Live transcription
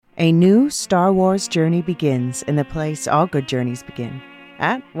A new Star Wars journey begins in the place all good journeys begin.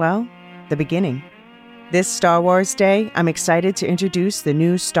 At, well, the beginning. This Star Wars Day, I'm excited to introduce the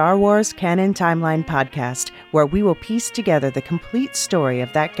new Star Wars Canon Timeline podcast, where we will piece together the complete story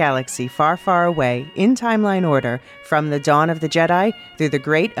of that galaxy far, far away, in timeline order, from the dawn of the Jedi through the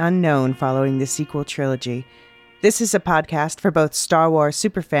great unknown following the sequel trilogy. This is a podcast for both Star Wars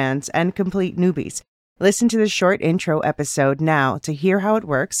superfans and complete newbies. Listen to the short intro episode now to hear how it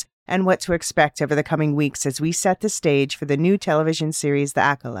works and what to expect over the coming weeks as we set the stage for the new television series The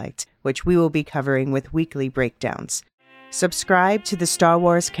Acolyte, which we will be covering with weekly breakdowns. Subscribe to the Star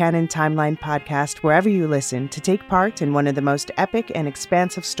Wars Canon Timeline podcast wherever you listen to take part in one of the most epic and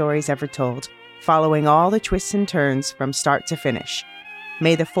expansive stories ever told, following all the twists and turns from start to finish.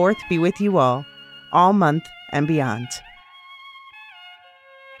 May the 4th be with you all month and beyond.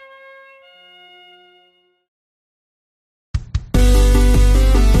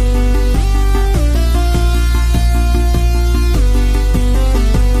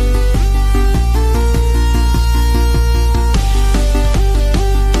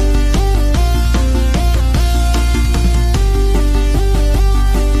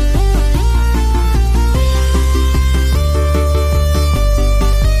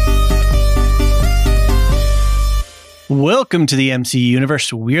 Welcome to the MCU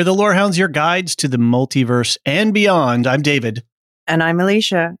universe. We're the Lorehounds, your guides to the multiverse and beyond. I'm David. And I'm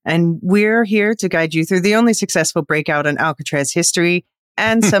Alicia. And we're here to guide you through the only successful breakout in Alcatraz history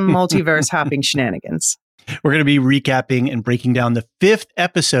and some multiverse hopping shenanigans. We're going to be recapping and breaking down the 5th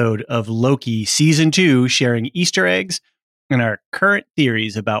episode of Loki Season 2, sharing Easter eggs and our current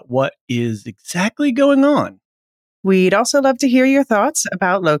theories about what is exactly going on. We'd also love to hear your thoughts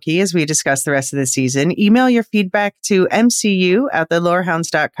about Loki as we discuss the rest of the season. Email your feedback to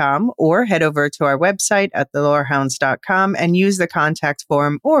mcu@thelorehounds.com or head over to our website at thelorehounds.com and use the contact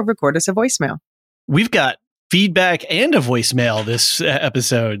form or record us a voicemail. We've got feedback and a voicemail this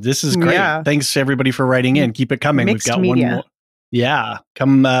episode. This is great. Yeah. Thanks everybody for writing in. Keep it coming. Mixed We've got media. one more. Yeah,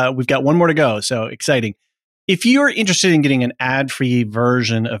 we've got one more to go. So exciting. If you're interested in getting an ad-free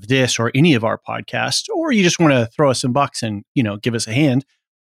version of this or any of our podcasts, or you just want to throw us some bucks and, give us a hand,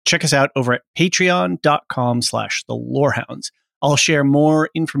 check us out over at patreon.com/thelorehounds. I'll share more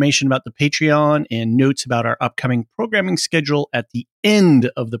information about the Patreon and notes about our upcoming programming schedule at the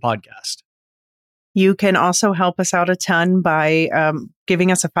end of the podcast. You can also help us out a ton by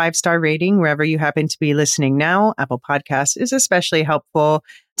giving us a 5-star rating wherever you happen to be listening now. Apple Podcasts is especially helpful.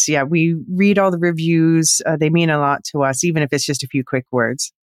 So yeah, we read all the reviews. They mean a lot to us, even if it's just a few quick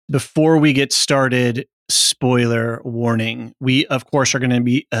words. Before we get started, spoiler warning. We, of course, are going to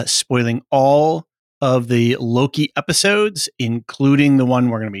be spoiling all of the Loki episodes, including the one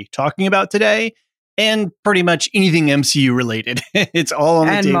we're going to be talking about today, and pretty much anything MCU related. It's all on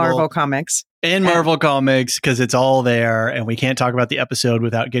the table. And Marvel Comics. And Marvel Comics, because it's all there, and we can't talk about the episode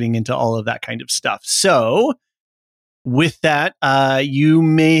without getting into all of that kind of stuff. So, with that, you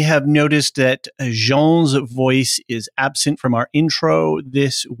may have noticed that Jean's voice is absent from our intro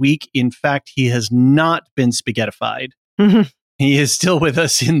this week. In fact, he has not been spaghettified. He is still with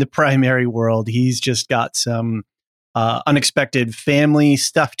us in the primary world. He's just got some unexpected family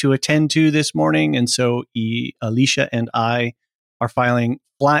stuff to attend to this morning, and so Alicia and I are flying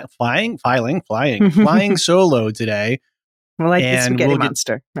solo today. Like the spaghetti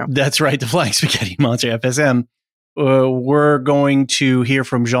monster. No. That's right, the flying spaghetti monster, FSM. We're going to hear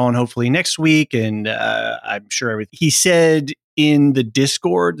from Jean hopefully next week, and I'm sure everything. He said in the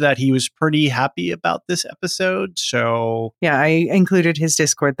Discord that he was pretty happy about this episode. So yeah, I included his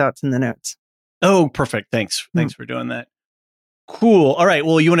Discord thoughts in the notes. Oh, perfect. Thanks for doing that. Cool. All right.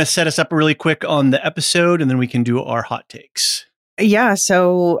 Well, you want to set us up really quick on the episode, and then we can do our hot takes. Yeah,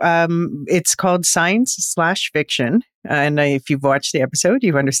 so it's called Science/Fiction. And if you've watched the episode,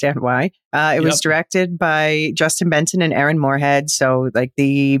 you understand why. It was directed by Justin Benson and Aaron Moorhead. So like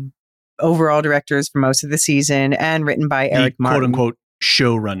the overall directors for most of the season, and written by Eric Martin. Quote unquote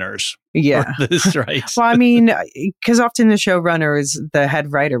showrunners. Yeah. That's right. Well, I mean, because often the showrunner is the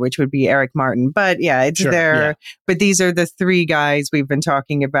head writer, which would be Eric Martin. But yeah, it's there. But these are the 3 guys we've been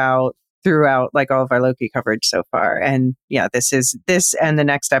talking about throughout like all of our Loki coverage so far. And yeah, this and the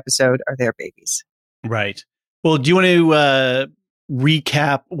next episode are their babies. Right. Well, do you want to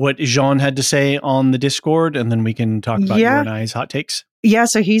recap what Jean had to say on the Discord, and then we can talk about your and I's hot takes? Yeah,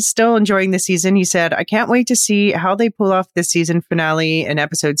 so he's still enjoying the season. He said, I can't wait to see how they pull off the season finale in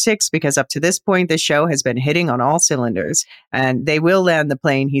episode 6, because up to this point, the show has been hitting on all cylinders. And they will land the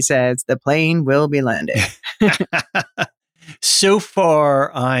plane, he says. The plane will be landed. So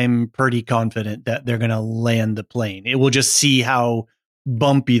far, I'm pretty confident that they're going to land the plane. It will just see how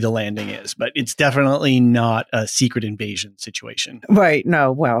bumpy the landing is, but it's definitely not a secret invasion situation. Right.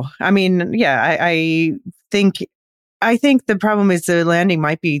 No. Well, I mean, yeah, I think the problem is the landing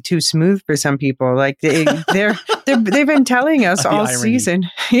might be too smooth for some people. Like they've been telling us all season.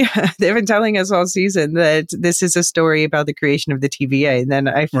 Yeah, they've been telling us all season that this is a story about the creation of the TVA. And then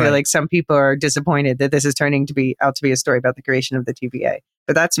I feel like some people are disappointed that this is turning out to be a story about the creation of the TVA.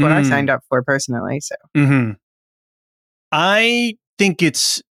 But that's what I signed up for personally. So I think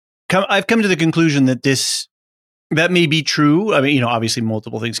I've come to the conclusion that that may be true. I mean, obviously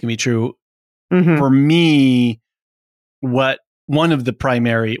multiple things can be true. For me, one of the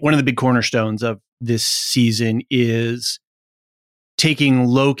big cornerstones of this season is taking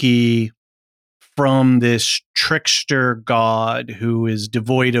Loki from this trickster god who is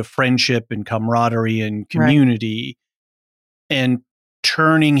devoid of friendship and camaraderie and community, and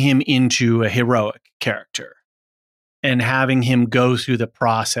turning him into a heroic character and having him go through the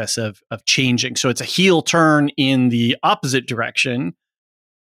process of changing. So it's a heel turn in the opposite direction.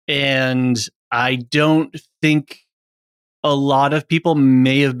 And I don't think a lot of people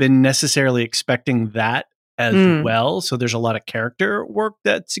may have been necessarily expecting that as well. So there's a lot of character work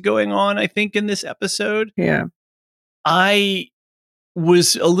that's going on, I think, in this episode. Yeah. I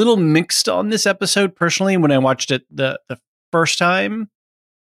was a little mixed on this episode personally when I watched it the first time.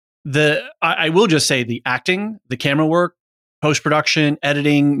 I will just say the acting, the camera work, post-production,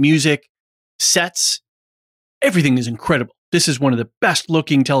 editing, music, sets, everything is incredible. This is one of the best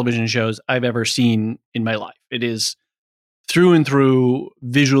looking television shows I've ever seen in my life. It is through and through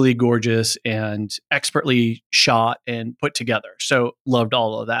visually gorgeous and expertly shot and put together. So loved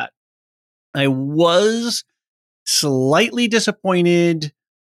all of that. I was slightly disappointed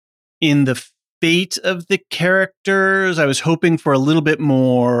in the fate of the characters. I was hoping for a little bit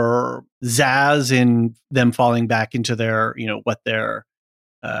more zazz in them falling back into their, what their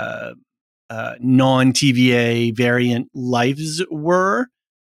non-TVA variant lives were.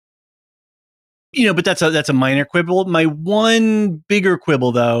 But that's a minor quibble. My one bigger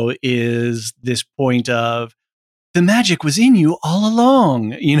quibble, though, is this point of the magic was in you all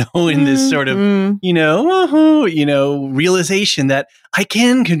along, in this sort of, realization that I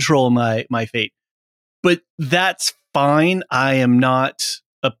can control my fate. But that's fine. I am not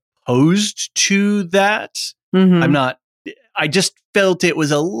opposed to that. I just felt it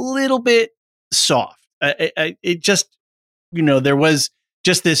was a little bit soft. It just, there was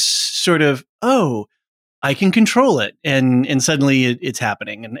just this sort of, I can control it. And suddenly it's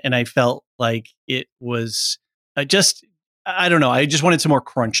happening. And I felt like it was I don't know. I just wanted some more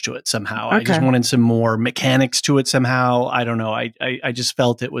crunch to it somehow. Okay. I just wanted some more mechanics to it somehow. I don't know. I just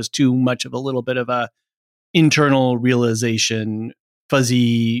felt it was too much of a little bit of a internal realization,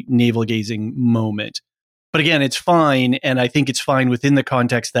 fuzzy navel gazing moment. But again, it's fine. And I think it's fine within the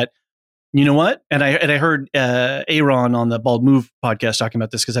context that, you know what? And I heard Aaron on the Bald Move podcast talking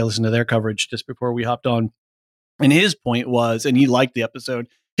about this because I listened to their coverage just before we hopped on. And his point was, and he liked the episode,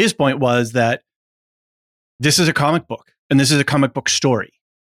 his point was that this is a comic book and this is a comic book story.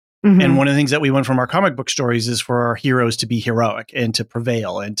 Mm-hmm. And one of the things that we want from our comic book stories is for our heroes to be heroic and to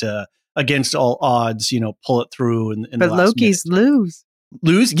prevail and to, against all odds, pull it through. But the Loki's lose.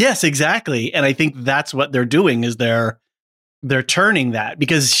 Yes, exactly. And I think that's what they're doing is they're turning that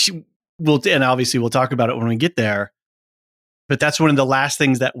because and obviously we'll talk about it when we get there. But that's one of the last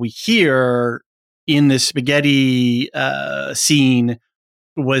things that we hear in the spaghetti scene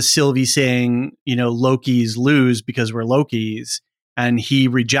was Sylvie saying, Loki's lose because we're Lokis. And he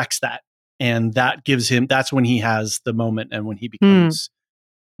rejects that. And that gives him, that's when he has the moment and when he becomes,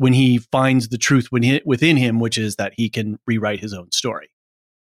 when he finds the truth within him, which is that he can rewrite his own story.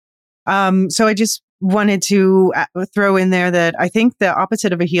 So I just wanted to throw in there that I think the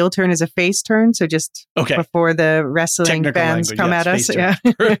opposite of a heel turn is a face turn. So just before the wrestling technical fans language, come at us. Yeah.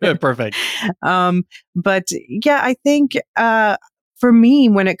 Perfect. But yeah, I think, for me,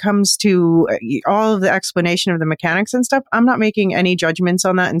 when it comes to all of the explanation of the mechanics and stuff, I'm not making any judgments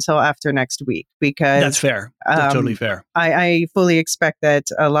on that until after next week because that's fair. That's totally fair. I fully expect that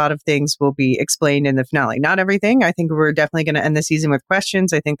a lot of things will be explained in the finale. Not everything. I think we're definitely going to end the season with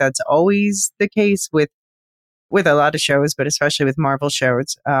questions. I think that's always the case with a lot of shows, but especially with Marvel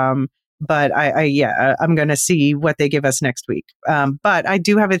shows. But I'm going to see what they give us next week. But I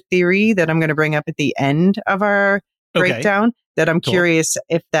do have a theory that I'm going to bring up at the end of our breakdown. That I'm curious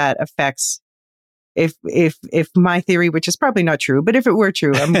if that affects, if my theory, which is probably not true, but if it were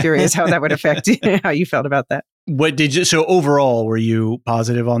true, I'm curious how that would affect how you felt about that. So overall, were you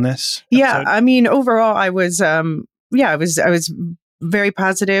positive on this episode? Yeah, I mean, overall, I was, I was very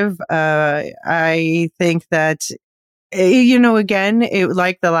positive. I think that Again,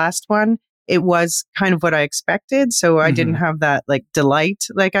 like the last one, it was kind of what I expected. So I didn't have that like delight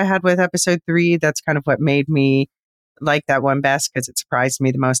like I had with episode 3. That's kind of what made me like that one best, because it surprised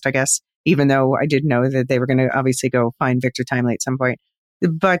me the most, I guess, even though I did know that they were going to obviously go find Victor Timely at some point.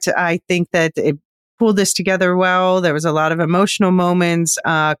 But I think that it pulled this together well. There was a lot of emotional moments.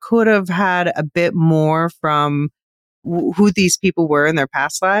 Could have had a bit more from who these people were in their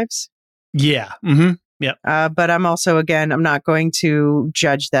past lives. Yeah. Mm-hmm. Yeah. But I'm also, again, I'm not going to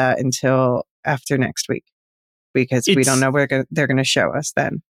judge that until after next week, because we don't know where they're going to show us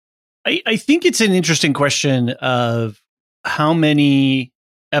then. I think it's an interesting question of how many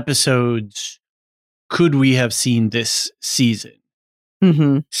episodes could we have seen this season?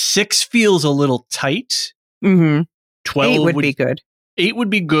 6 feels a little tight. 12 8 would be good. 8 would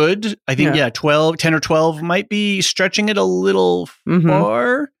be good. I think, 10 or 12 might be stretching it a little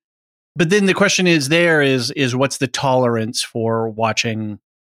far. But then the question is what's the tolerance for watching,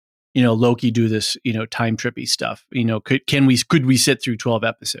 Loki do this, time trippy stuff? Could we sit through 12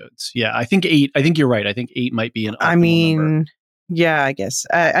 episodes? Yeah, I think 8. I think you're right. I think 8 might be an optimal number. Yeah, I guess.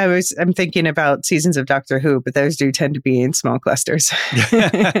 I'm thinking about seasons of Doctor Who, but those do tend to be in small clusters.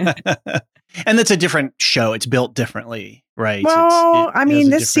 And that's a different show. It's built differently, right? Well,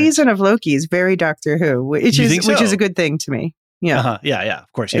 this season of Loki is very Doctor Who, which is a good thing to me. Yeah. Yeah,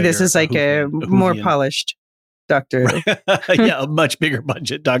 of course. Yeah, this is like a more polished Doctor Who. Yeah, a much bigger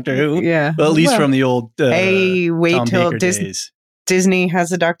budget Doctor Who. Yeah. Well, at least from the old wait Tom till Baker days. Disney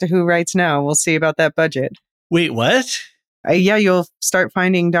has a Doctor Who rights now. We'll see about that budget. Wait, what? Yeah, you'll start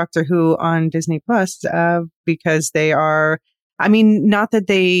finding Doctor Who on Disney Plus because they are, not that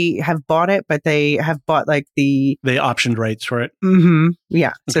they have bought it, but they have bought like they optioned rights for it. Yeah.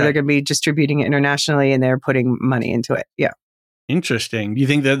 Okay. So they're going to be distributing it internationally, and they're putting money into it. Yeah. Interesting. Do you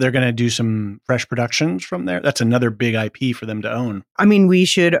think that they're going to do some fresh productions from there? That's another big IP for them to own. We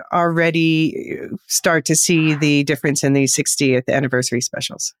should already start to see the difference in the 60th anniversary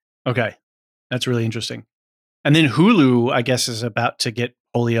specials. Okay. That's really interesting. And then Hulu, I guess, is about to get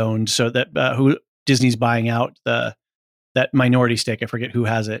wholly owned, so that Disney's buying out that minority stake. I forget who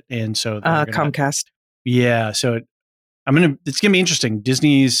has it, and so Comcast. Yeah, so it's gonna be interesting.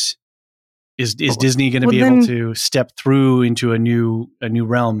 Disney's is Disney going to be able to step through into a new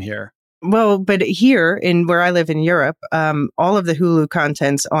realm here? Well, but here where I live in Europe, all of the Hulu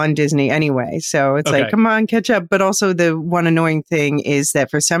content's on Disney anyway. So it's like, come on, catch up. But also the one annoying thing is that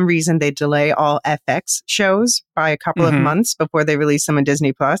for some reason they delay all FX shows by a couple of months before they release them on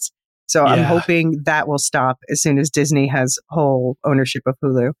Disney Plus. So I'm hoping that will stop as soon as Disney has whole ownership of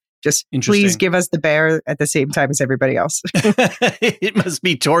Hulu. Just please give us the bear at the same time as everybody else. It must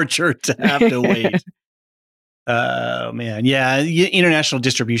be torture to have to wait. Oh, man. Yeah. International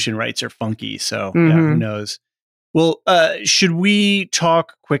distribution rights are funky. So who knows? Well, should we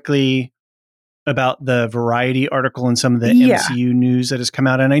talk quickly about the Variety article and some of the MCU news that has come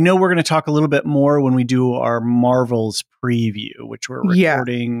out? And I know we're going to talk a little bit more when we do our Marvels preview, which we're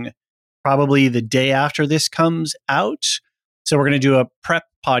recording probably the day after this comes out. So we're going to do a prep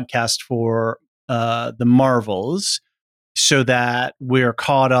podcast for the Marvels, so that we're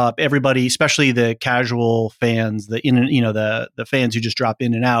caught up. Everybody, especially the casual fans, the fans who just drop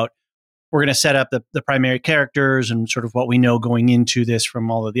in and out. We're going to set up the primary characters and sort of what we know going into this from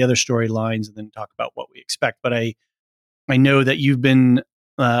all of the other storylines, and then talk about what we expect. But I know that you've been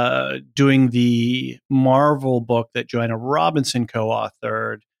doing the Marvel book that Joanna Robinson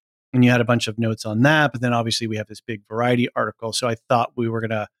co-authored, and you had a bunch of notes on that. But then obviously we have this big Variety article. So I thought we were going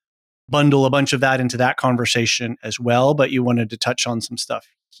to bundle a bunch of that into that conversation as well. But you wanted to touch on some stuff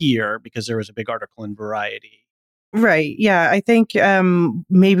here because there was a big article in Variety. Right. Yeah. I think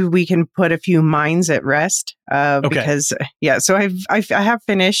maybe we can put a few minds at rest because, so I have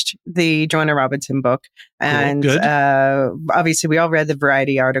finished the Joanna Robinson book, and obviously we all read the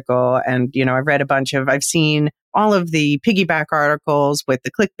Variety article, and, I've seen all of the piggyback articles with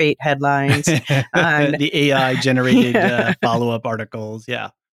the clickbait headlines. And the AI generated follow-up articles. Yeah.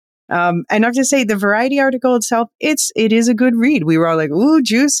 And I have to say, the Variety article itself, it is a good read. We were all like, ooh,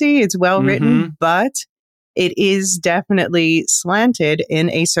 juicy. It's well written, but it is definitely slanted in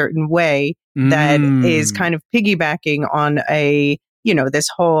a certain way that is kind of piggybacking on this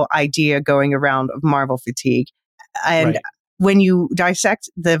whole idea going around of Marvel fatigue. And when you dissect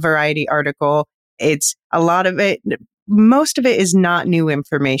the Variety article, it's a lot of it. Most of it is not new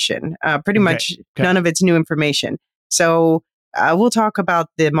information. Pretty much none of it's new information. So we'll talk about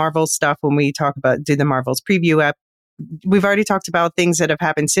the Marvel stuff when we do the Marvels preview app. We've already talked about things that have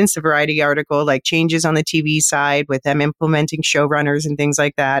happened since the Variety article, like changes on the TV side with them implementing showrunners and things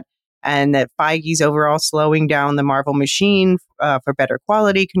like that. and that Feige's overall slowing down the Marvel machine for better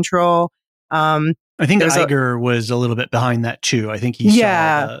quality control. I think Iger was a little bit behind that too. I think he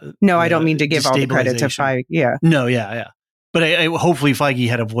saw No, I don't mean to give all the credit to Feige. Yeah. No, yeah. But I hopefully Feige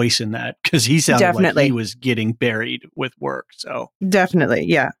had a voice in that, because he sounded like he was getting buried with work. So definitely,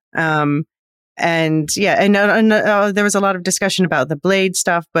 yeah. And there was a lot of discussion about the Blade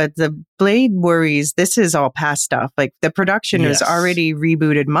stuff, but the Blade worries, this is all past stuff. Like, the production was already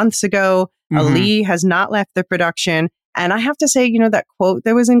rebooted months ago. Ali has not left the production. And I have to say, that quote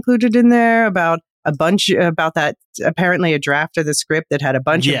that was included in there about that, apparently a draft of the script that had a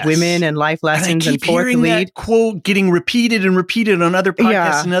bunch of women and life lessons and fourth lead. That quote getting repeated and repeated on other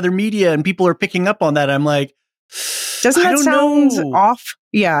podcasts and other media, and people are picking up on that. I'm like, doesn't that sound off?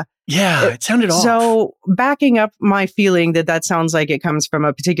 Yeah. Yeah, it sounded off. So backing up my feeling that sounds like it comes from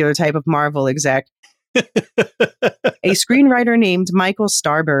a particular type of Marvel exec, a screenwriter named Michael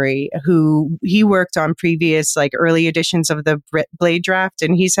Starbury, who he worked on previous early editions of the Blade draft,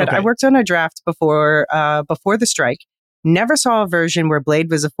 and he said, I worked on a draft before the strike. Never saw a version where Blade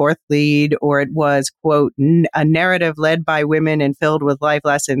was a fourth lead, or it was, quote, a narrative led by women and filled with life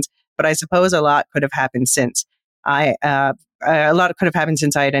lessons. But I suppose a lot could have happened since. A lot could have happened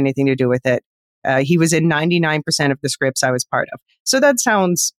since I had anything to do with it. He was in 99% of the scripts I was part of. So that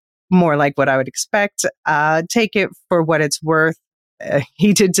sounds more like what I would expect. Take it for what it's worth.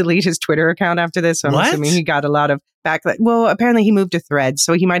 He did delete his Twitter account after this, so I'm assuming he got a lot of backlash. Well, apparently he moved to Threads,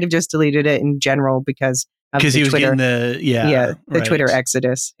 so he might have just deleted it in general because of the he was Twitter, getting the Twitter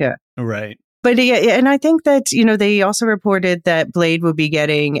exodus. Yeah, right. But and I think that, they also reported that Blade would be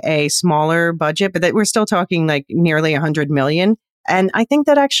getting a smaller budget, but that we're still talking nearly 100 million. And I think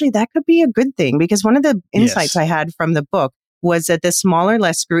that actually that could be a good thing, because one of the insights I had from the book was that the smaller,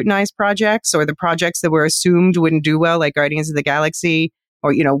 less scrutinized projects, or the projects that were assumed wouldn't do well, like Guardians of the Galaxy,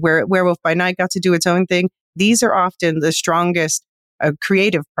 or, Werewolf by Night got to do its own thing. These are often the strongest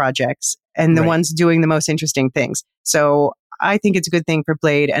creative projects and the ones doing the most interesting things. So I think it's a good thing for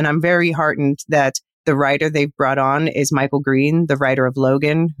Blade, and I'm very heartened that the writer they've brought on is Michael Green, the writer of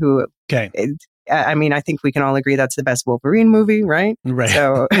Logan, who, I think we can all agree that's the best Wolverine movie, right? Right.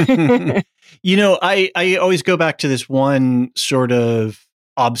 So, I always go back to this one sort of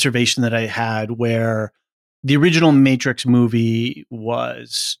observation that I had, where the original Matrix movie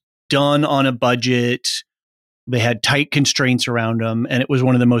was done on a budget. They had tight constraints around them, and it was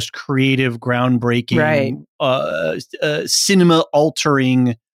one of the most creative, groundbreaking,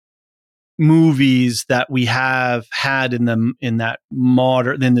 cinema-altering movies that we have had in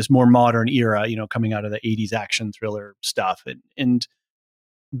this more modern era. Coming out of the 80s action thriller stuff, and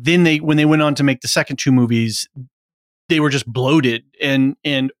then when they went on to make the second two movies, they were just bloated and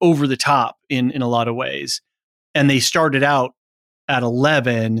over the top in a lot of ways, and they started out at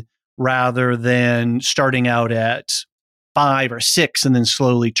 11. Rather than starting out at 5 or 6 and then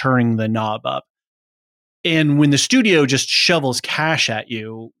slowly turning the knob up. And when the studio just shovels cash at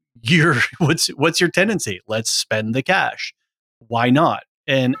you, what's your tendency? Let's spend the cash. Why not?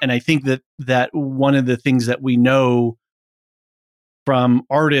 And I think that one of the things that we know from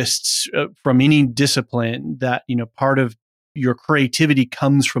artists from any discipline, that part of your creativity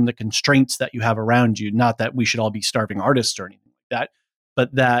comes from the constraints that you have around you. Not that we should all be starving artists or anything like that,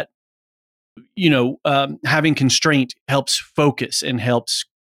 but that having constraint helps focus and helps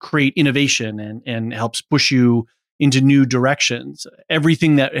create innovation and helps push you into new directions.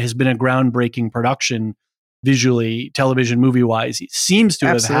 Everything that has been a groundbreaking production, visually, television, movie wise, seems to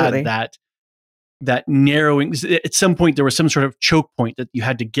have had that narrowing. At some point, there was some sort of choke point that you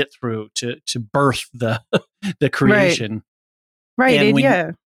had to get through to birth the creation. Right.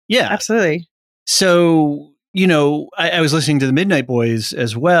 Yeah. Absolutely. So, I was listening to the Midnight Boys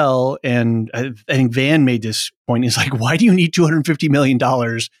as well, and I think Van made this point. He's like, why do you need $250 million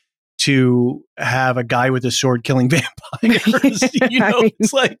to have a guy with a sword killing vampires?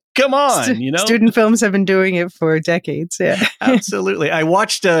 It's like, come on, Student films have been doing it for decades. Yeah, absolutely. I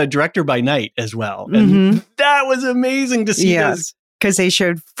watched Director by Night as well, and that was amazing to see. Yes. Because they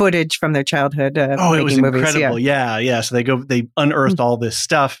showed footage from their childhood. It was incredible. Movies, yeah. So they unearthed all this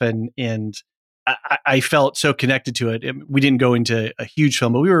stuff, and I felt so connected to it. We didn't go into a huge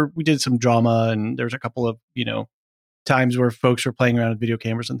film, but we did some drama, and there was a couple of times where folks were playing around with video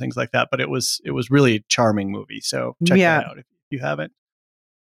cameras and things like that. But it was really a charming movie. So check that out if you haven't.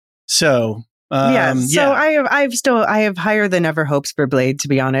 So I have higher than ever hopes for Blade, to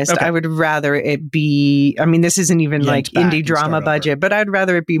be honest. I would rather it be, this isn't even indie drama budget, but I'd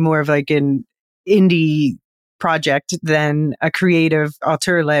rather it be more of an indie project than a creative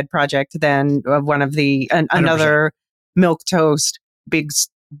auteur-led project than one of the another milquetoast big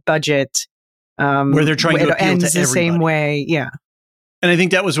budget. Where they're trying to appeal to ends everybody. the same way. Yeah. And I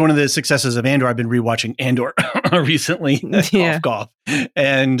think that was one of the successes of Andor. I've been rewatching Andor recently. Yeah. Cough.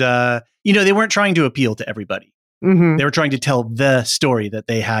 And, they weren't trying to appeal to everybody. Mm-hmm. They were trying to tell the story that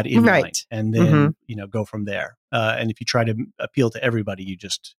they had in mind and then, go from there. And if you try to appeal to everybody, you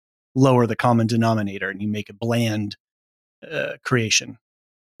just lower the common denominator and you make a bland creation.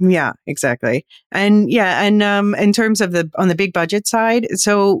 Yeah, exactly. And in terms of on the big budget side,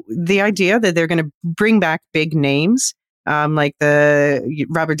 so the idea that they're going to bring back big names, like the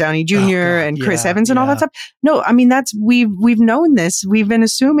Robert Downey Jr. and Chris Evans and all that stuff. No, I mean, we've known this. We've been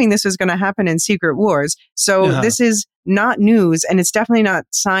assuming this was going to happen in Secret Wars. So this is not news, and it's definitely not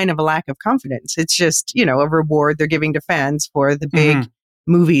sign of a lack of confidence. It's just, a reward they're giving to fans for the big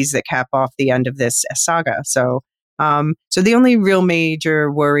movies that cap off the end of this saga. So the only real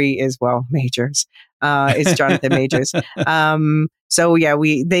major worry is, is Jonathan Majors. They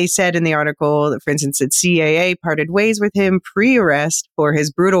said in the article that, for instance, that CAA parted ways with him pre-arrest for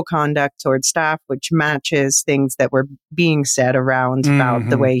his brutal conduct towards staff, which matches things that were being said around about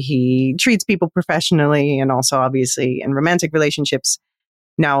the way he treats people professionally and also obviously in romantic relationships.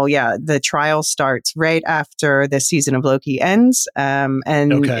 Now, the trial starts right after the season of Loki ends.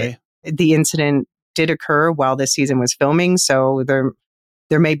 The incident did occur while this season was filming, so there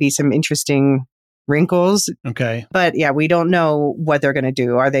may be some interesting wrinkles. Okay. But we don't know what they're going to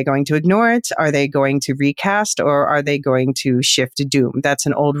do. Are they going to ignore it? Are they going to recast, or are they going to shift to Doom? That's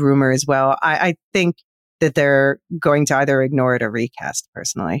an old rumor as well. I think that they're going to either ignore it or recast,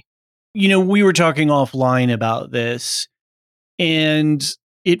 personally. We were talking offline about this, and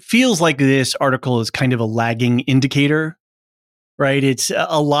it feels like this article is kind of a lagging indicator. Right. It's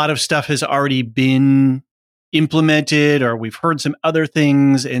a lot of stuff has already been implemented, or we've heard some other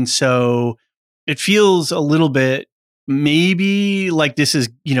things. And so it feels a little bit maybe like this is,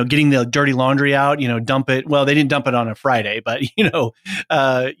 getting the dirty laundry out, dump it. Well, they didn't dump it on a Friday, but,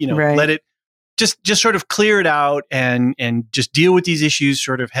 let it just sort of clear it out and just deal with these issues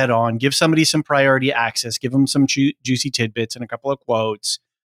sort of head on, give somebody some priority access, give them some juicy tidbits and a couple of quotes.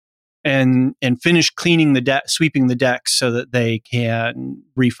 And finish cleaning sweeping the decks so that they can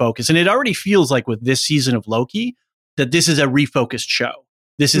refocus. And it already feels like with this season of Loki that this is a refocused show.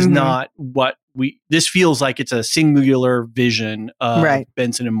 This is not this feels like it's a singular vision of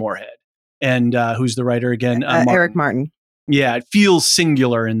Benson and Moorhead. And who's the writer again? Eric Martin. Yeah, it feels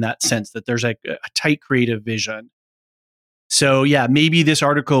singular in that sense that there's a tight creative vision. So maybe this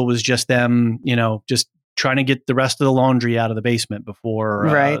article was just them, just trying to get the rest of the laundry out of the basement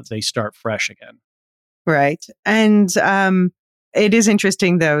before they start fresh again. Right. And it is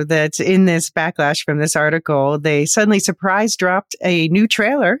interesting, though, that in this backlash from this article, they suddenly surprise dropped a new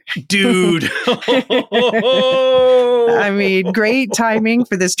trailer. Dude. I mean, great timing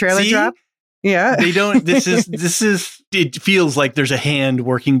for this trailer drop. Yeah. They don't, it feels like there's a hand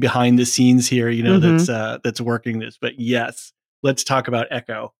working behind the scenes here, that's working this. But yes, let's talk about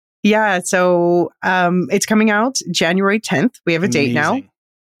Echo. Yeah, so it's coming out January 10th. We have a date now.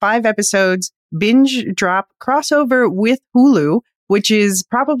 5 episodes, binge drop, crossover with Hulu, which is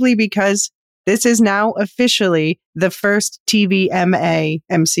probably because this is now officially the first TVMA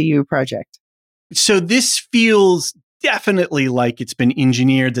MCU project. So this feels definitely like it's been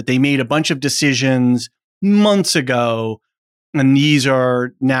engineered, that they made a bunch of decisions months ago, and these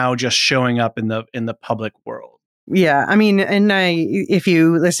are now just showing up in the public world. Yeah, I mean, if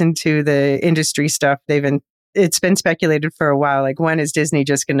you listen to the industry stuff, it's been speculated for a while. Like, when is Disney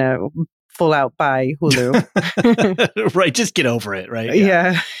just going to full out buy Hulu? Right, just get over it, right?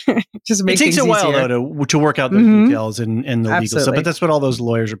 Yeah. Just make it takes things a while easier. though to work out the details and the legal stuff, but that's what all those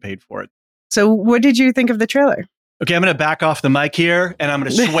lawyers are paid for. So, what did you think of the trailer? Okay, I'm going to back off the mic here, and I'm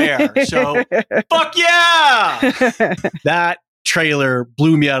going to swear. So, fuck yeah! That trailer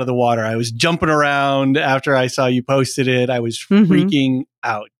blew me out of the water. I was jumping around after I saw you posted it. I was freaking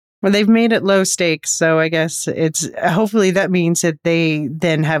out. Well, they've made it low stakes, so I guess hopefully that means that they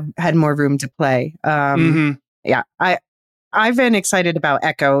then have had more room to play. Yeah, I've been excited about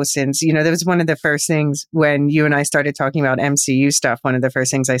Echo since, that was one of the first things when you and I started talking about MCU stuff. One of the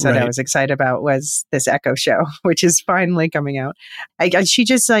first things I said I was excited about was this Echo show, which is finally coming out.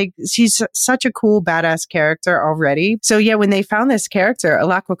 She's such a cool, badass character already. So yeah, when they found this character,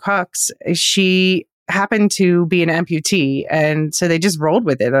 Alakwa Cox, she happened to be an amputee, and so they just rolled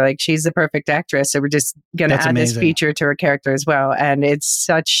with it. They're like, she's the perfect actress, so we're just going to add this feature to her character as well. And it's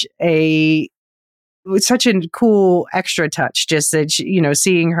such a cool extra touch, just that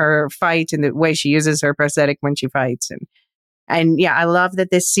seeing her fight and the way she uses her prosthetic when she fights, And yeah, I love that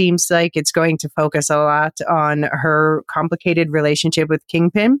this seems like it's going to focus a lot on her complicated relationship with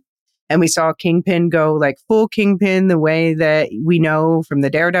Kingpin. And we saw Kingpin go like full Kingpin the way that we know from the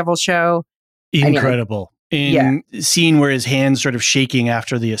Daredevil show. Incredible. In scene where his hands sort of shaking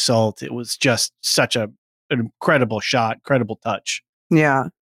after the assault, it was just such an incredible shot, incredible touch. Yeah,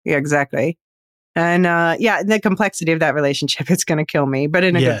 exactly. And the complexity of that relationship, it's going to kill me, but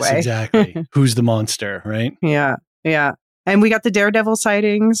in a good way. Yes, exactly. Who's the monster, right? Yeah. And we got the Daredevil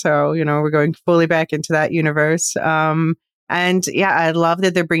sighting, so, we're going fully back into that universe. And yeah, I love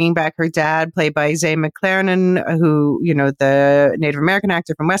that they're bringing back her dad, played by Zay McClarnon, who, the Native American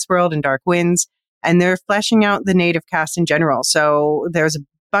actor from Westworld and Dark Winds. And they're fleshing out the Native cast in general. So there's a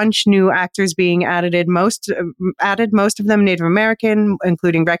bunch new actors being added, most of them Native American,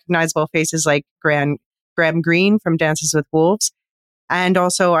 including recognizable faces like Graham Greene from Dances with Wolves. And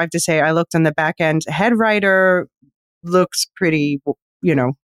also, I have to say, I looked on the back end. Head writer looks pretty,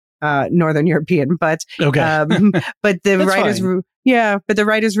 Northern European, but okay. But the writers' room, but the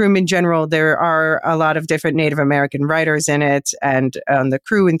writers' room in general, there are a lot of different Native American writers in it, and on the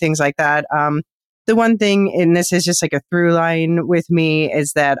crew and things like that. The one thing, and this is just like a through line with me,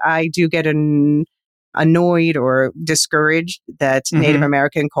 is that I do get annoyed or discouraged that Native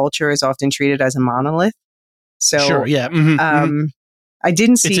American culture is often treated as a monolith. So, sure, yeah. I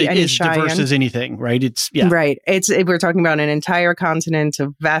didn't see any it's diverse as anything, right? Right. We're talking about an entire continent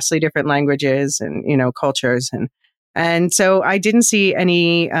of vastly different languages and, cultures. And so I didn't see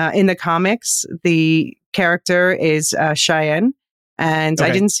any, in the comics, the character is Cheyenne. And I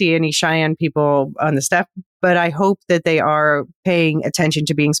didn't see any Cheyenne people on the staff, but I hope that they are paying attention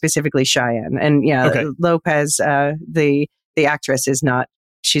to being specifically Cheyenne. And Lopez, the actress,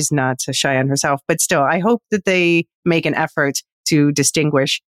 she's not Cheyenne herself, but still, I hope that they make an effort to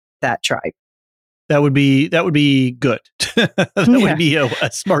distinguish that tribe. That would be good. That would be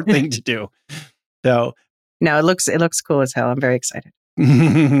a smart thing to do. So no, it looks cool as hell. I'm very excited.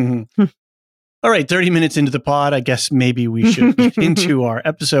 All right, 30 minutes into the pod, I guess maybe we should get into our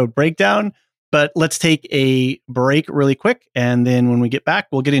episode breakdown, but let's take a break really quick, and then when we get back,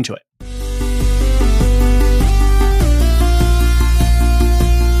 we'll get into it.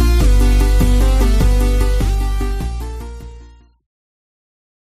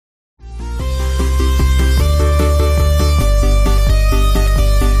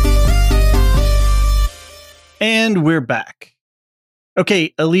 And we're back.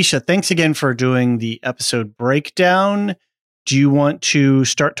 Okay, Alicia, thanks again for doing the episode breakdown. Do you want to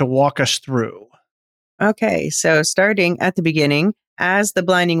start to walk us through? Okay, so starting at the beginning, as the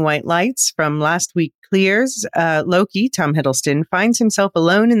blinding white lights from last week clears, Loki, Tom Hiddleston, finds himself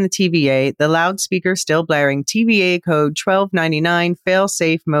alone in the TVA, the loudspeaker still blaring TVA code 1299,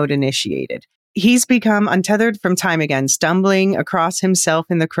 fail-safe mode initiated. He's become untethered from time again, stumbling across himself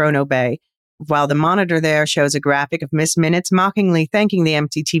in the Chrono Bay, while the monitor there shows a graphic of missed minutes mockingly thanking the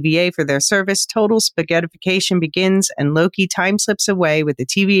empty TVA for their service. Total spaghettification begins, and Loki time slips away with the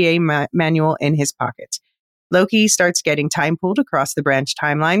TVA manual in his pocket. Loki starts getting time pulled across the branch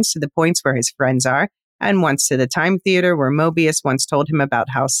timelines to the points where his friends are, and once to the time theater where Mobius once told him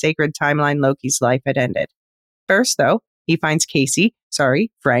about how sacred timeline Loki's life had ended. First, though, he finds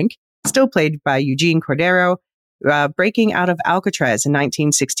Frank, still played by Eugene Cordero, breaking out of Alcatraz in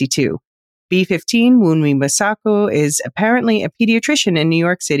 1962. B-15 Wunmi Masako is apparently a pediatrician in New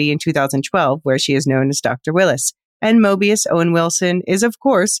York City in 2012, where she is known as Dr. Willis. And Mobius, Owen Wilson, is, of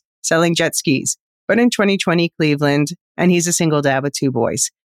course, selling jet skis, but in 2020 Cleveland, and he's a single dad with 2 boys.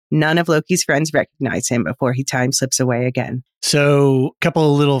 None of Loki's friends recognize him before he time slips away again. So, a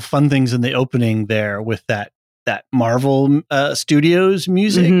couple of little fun things in the opening there with that Marvel Studios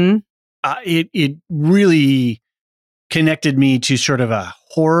music. It really connected me to sort of a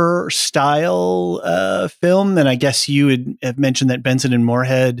horror style film. And I guess you have mentioned that Benson and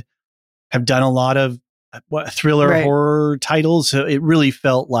Moorhead have done a lot of thriller horror titles. So it really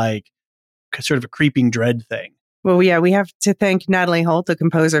felt like sort of a creeping dread thing. Well, yeah, we have to thank Natalie Holt, the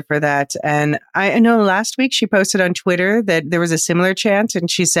composer, for that. And I know last week she posted on Twitter that there was a similar chant,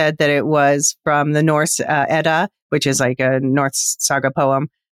 and she said that it was from the Norse Edda, which is like a Norse saga poem,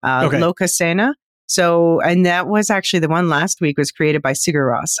 Lokasena. So, and that was actually the one last week was created by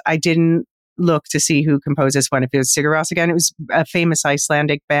Sigur Rós. I didn't look to see who composed this one. If it was Sigur Rós again, it was a famous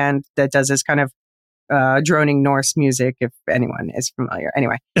Icelandic band that does this kind of droning Norse music, if anyone is familiar.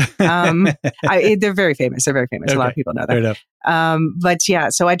 Anyway, they're very famous. They're very famous. Okay. A lot of people know that. But yeah,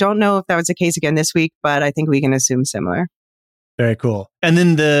 so I don't know if that was the case again this week, but I think we can assume similar. Very cool. And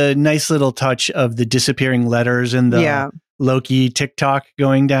then the nice little touch of the disappearing letters and the Loki TikTok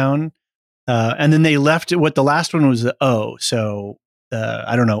going down. And then they left it. What the last one was the O. So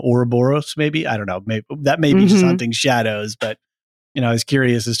I don't know, Ouroboros, maybe. I don't know. Maybe that may be just hunting shadows, but I was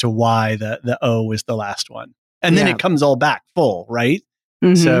curious as to why the O was the last one. And then it comes all back full, right?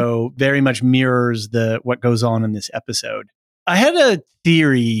 So very much mirrors what goes on in this episode. I had a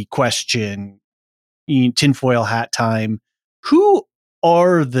theory question, tinfoil hat time. Who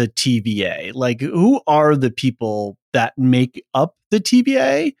are the TVA? Like, who are the people that make up the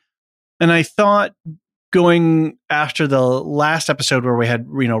TVA? And I thought, going after the last episode where we had,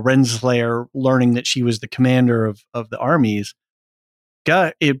 Renslayer learning that she was the commander of the armies,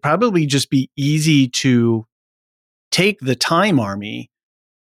 it'd probably just be easy to take the Time Army,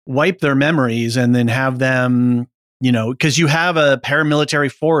 wipe their memories, and then have them, because you have a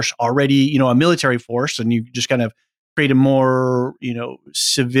paramilitary force already, a military force, and you just kind of create a more,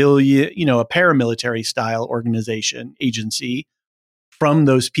 civilian, a paramilitary style organization, agency from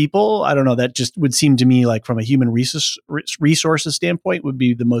those people. I don't know. That just would seem to me like, from a human resources standpoint, would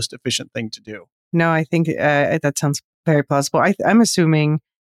be the most efficient thing to do. No, I think that sounds very plausible. I'm assuming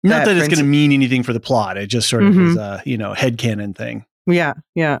not that it's going to mean anything for the plot. It just sort of is a headcanon thing. Yeah,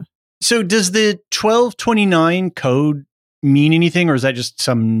 yeah. So does the 1229 code mean anything, or is that just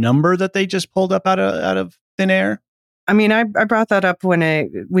some number that they just pulled up out of thin air? I mean, I brought that up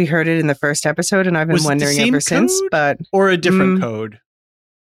when we heard it in the first episode, and I've been wondering ever since. But or a different code?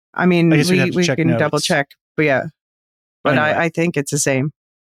 I mean, we can notes. double check, but yeah. But anyway. I think it's the same.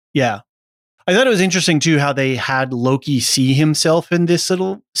 Yeah. I thought it was interesting, too, how they had Loki see himself in this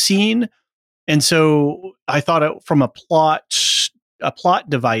little scene. And so I thought from a plot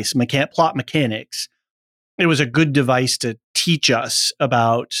device, plot mechanics, it was a good device to teach us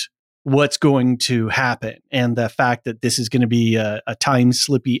about what's going to happen, and the fact that this is going to be a time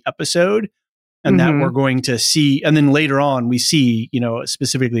slippy episode, and that we're going to see. And then later on, we see,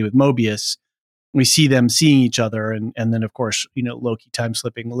 specifically with Mobius, we see them seeing each other. And then, of course, Loki time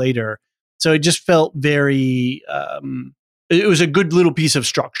slipping later. So it just felt very, it was a good little piece of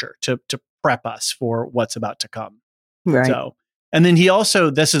structure to prep us for what's about to come. Right. So, and then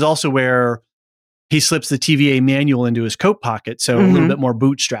this is also where he slips the TVA manual into his coat pocket. So a little bit more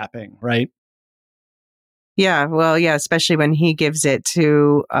bootstrapping, right? Yeah, well, yeah, especially when he gives it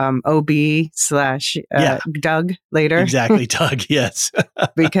to OB/Doug later. Exactly, Doug, yes.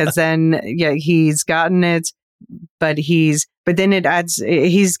 Because then, he's gotten it, but then it adds,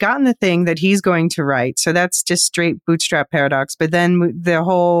 he's gotten the thing that he's going to write. So that's just straight bootstrap paradox. But then the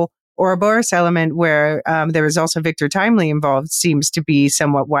whole Ouroboros element where there is also Victor Timely involved seems to be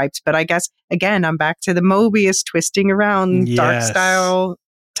somewhat wiped. But I guess, again, I'm back to the Mobius twisting around dark style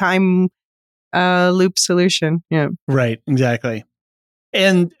time loop solution. Yeah. Right. Exactly.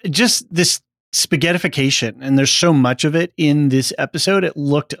 And just this spaghettification, and there's so much of it in this episode. It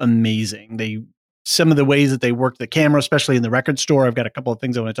looked amazing. Some of the ways that they worked the camera, especially in the record store. I've got a couple of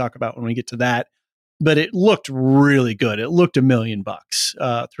things I want to talk about when we get to that, but it looked really good. It looked $1 million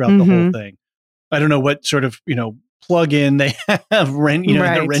throughout the whole thing. I don't know what sort of, plug-in they have,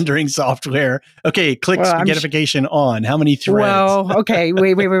 the rendering software. Okay, click spaghettification on. How many threads? Well, okay,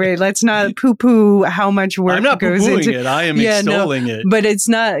 wait. Let's not poo-poo how much work I'm not goes poo-pooing into it. I am extolling it. But it's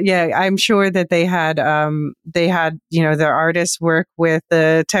not. Yeah, I'm sure that they had their artists work with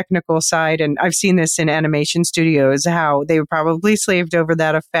the technical side, and I've seen this in animation studios how they were probably slaved over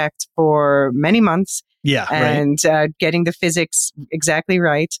that effect for many months. Yeah, and getting the physics exactly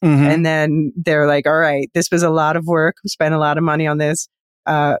right. And then they're like, all right, this was a lot of work. We spent a lot of money on this.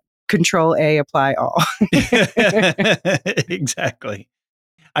 Control A, apply all. Exactly.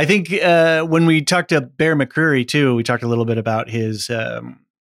 I think when we talked to Bear McCreary, too, we talked a little bit about his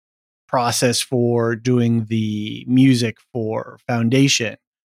process for doing the music for Foundation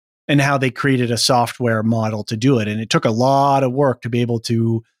and how they created a software model to do it. And it took a lot of work to be able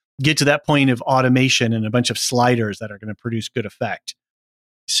to get to that point of automation and a bunch of sliders that are going to produce good effect.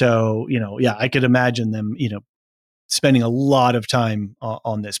 So, I could imagine them, spending a lot of time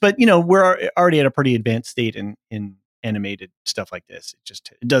on this. But, we're already at a pretty advanced state in animated stuff like this.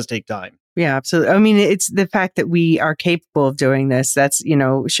 It does take time. Yeah, absolutely. I mean, it's the fact that we are capable of doing this that's,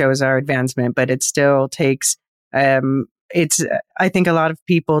 shows our advancement, but it still takes, I think a lot of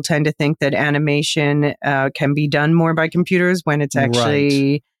people tend to think that animation can be done more by computers when it's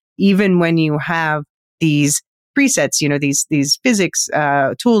actually, even when you have these presets, these physics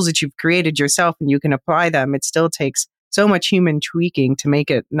tools that you've created yourself and you can apply them, it still takes so much human tweaking to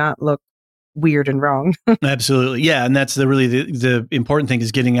make it not look weird and wrong. Absolutely. Yeah. And that's the important thing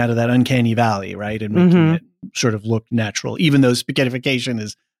is getting out of that uncanny valley, right? And making it sort of look natural, even though spaghettification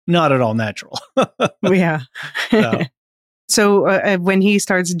is not at all natural. Yeah. So when he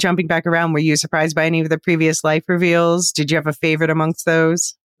starts jumping back around, were you surprised by any of the previous life reveals? Did you have a favorite amongst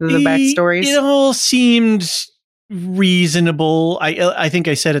those? The backstories? It all seemed reasonable. I think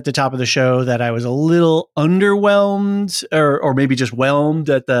I said at the top of the show that I was a little underwhelmed, or maybe just whelmed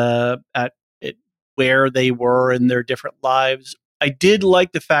at where they were in their different lives. I did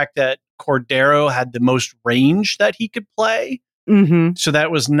like the fact that Cordero had the most range that he could play. Mm-hmm. So that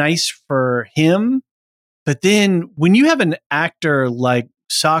was nice for him. But then when you have an actor like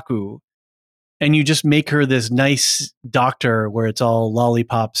Saku and you just make her this nice doctor where it's all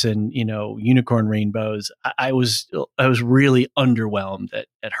lollipops and, unicorn rainbows, I was really underwhelmed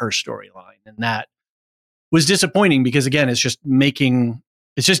at her storyline. And that was disappointing because, again, it's just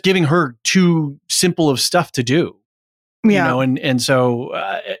giving her too simple of stuff to do. Yeah. And so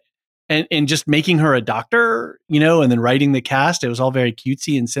and just making her a doctor, and then writing the cast, it was all very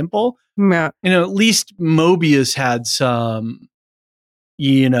cutesy and simple. Yeah. At least Mobius had some,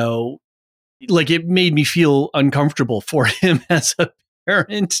 like it made me feel uncomfortable for him as a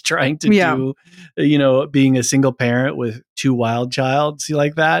parent trying to do, being a single parent with two wild childs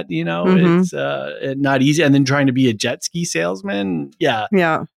like that, it's not easy. And then trying to be a jet ski salesman. Yeah.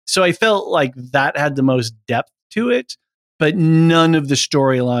 Yeah. So I felt like that had the most depth to it, but none of the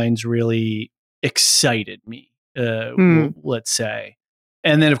storylines really excited me, let's say.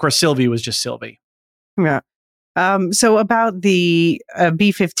 And then, of course, Sylvie was just Sylvie. Yeah. So about the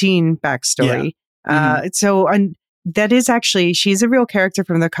B-15 backstory. Yeah. That is actually, she's a real character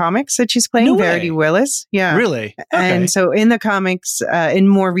from the comics that she's playing, Verity Willis. Yeah. Really? Okay. And so in the comics, in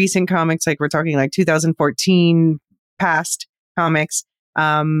more recent comics, like we're talking like 2014 past comics,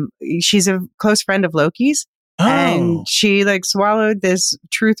 she's a close friend of Loki's. Oh. And she like swallowed this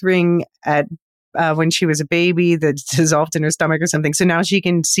truth ring at when she was a baby that dissolved in her stomach or something. So now she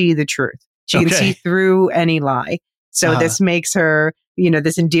can see the truth. She can see through any lie. So this makes her,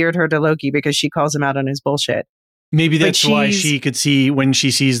 this endeared her to Loki because she calls him out on his bullshit. Maybe that's why she could see when she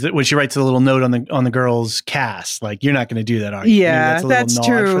writes a little note on the girl's cast, like, you're not going to do that, are you? Yeah, that's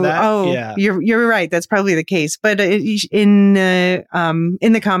true. That. Oh, yeah. You're right. That's probably the case. But in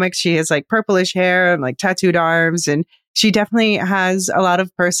the comics, she has like purplish hair and like tattooed arms, and she definitely has a lot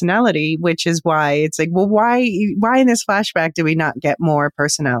of personality, which is why it's like, well, why in this flashback do we not get more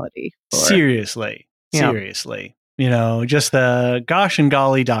personality? Seriously. Just the gosh and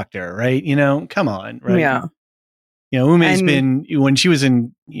golly doctor, right? Come on, right? Yeah. Ume's been, when she was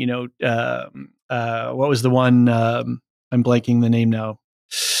in, what was the one, I'm blanking the name now,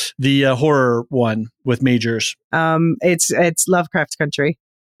 the horror one with Majors. It's Lovecraft Country.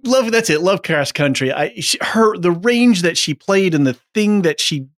 That's it, Lovecraft Country. The range that she played and the thing that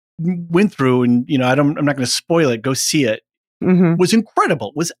she went through, and I'm not going to spoil it. Go see it. Mm-hmm. Was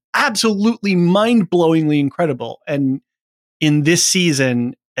incredible. Was absolutely mind-blowingly incredible. And in this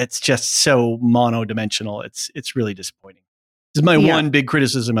season, it's just so mono-dimensional. It's really disappointing. This is my one big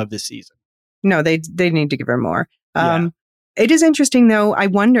criticism of this season. No, they need to give her more. It is interesting, though. I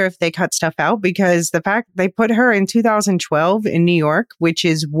wonder if they cut stuff out because the fact they put her in 2012 in New York, which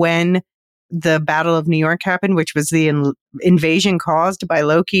is when the Battle of New York happened, which was the invasion caused by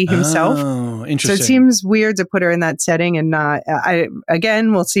Loki himself. Oh, interesting. So it seems weird to put her in that setting and not.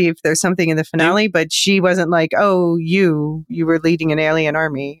 Again, we'll see if there's something in the finale, but she wasn't like, oh, you were leading an alien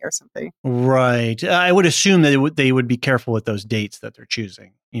army or something. Right. I would assume that they would be careful with those dates that they're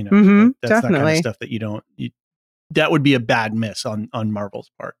choosing. That's definitely that kind of stuff that you don't. That would be a bad miss on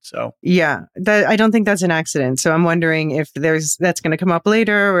Marvel's part. So yeah, I don't think that's an accident. So I'm wondering if that's going to come up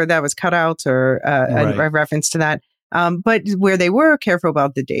later, or that was cut out, or a reference to that. But where they were careful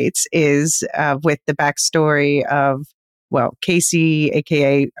about the dates is with the backstory of Casey,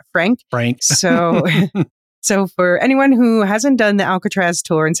 aka Frank. So so for anyone who hasn't done the Alcatraz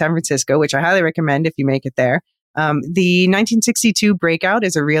tour in San Francisco, which I highly recommend if you make it there, the 1962 breakout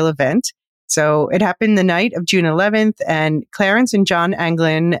is a real event. So it happened the night of June 11th, and Clarence and John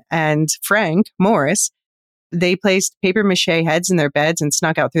Anglin and Frank Morris, they placed paper mache heads in their beds and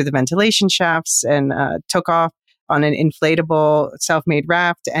snuck out through the ventilation shafts and took off on an inflatable self-made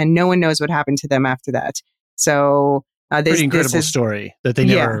raft, and no one knows what happened to them after that. So pretty incredible story that they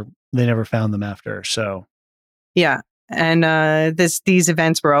never found them after. So yeah. And these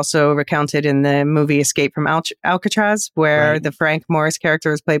events were also recounted in the movie Escape from Alcatraz, where the Frank Morris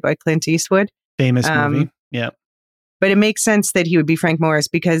character was played by Clint Eastwood. Famous movie, yeah. But it makes sense that he would be Frank Morris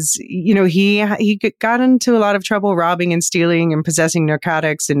because, he got into a lot of trouble robbing and stealing and possessing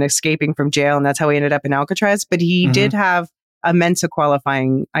narcotics and escaping from jail, and that's how he ended up in Alcatraz. But he did have a Mensa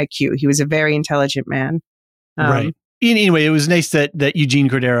qualifying IQ. He was a very intelligent man. Right. anyway, it was nice that Eugene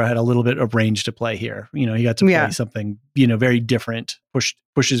Cordero had a little bit of range to play here. He got to play something, very different, push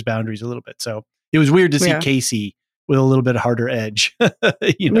his boundaries a little bit. So it was weird to see Casey with a little bit harder edge,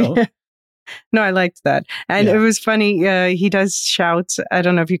 No, I liked that. And it was funny. He does shout, I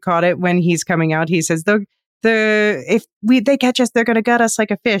don't know if you caught it, when he's coming out, he says, if they catch us, they're going to gut us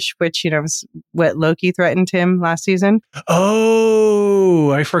like a fish, which, was what Loki threatened him last season.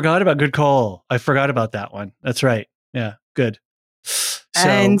 Oh, I forgot about good call. I forgot about that one. That's right. Yeah. Good.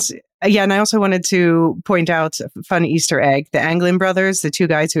 And I also wanted to point out a fun Easter egg. The Anglin brothers, the two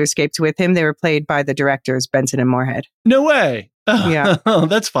guys who escaped with him, they were played by the directors, Benson and Moorhead. No way. Yeah. Oh,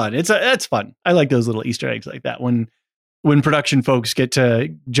 that's fun. That's fun. I like those little Easter eggs like that when production folks get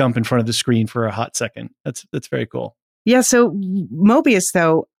to jump in front of the screen for a hot second. That's very cool. Yeah. So Mobius,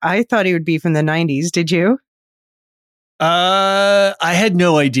 though, I thought he would be from the 90s. Did you? I had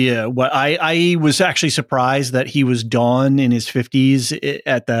no idea. What I was actually surprised that he was Don in his 50s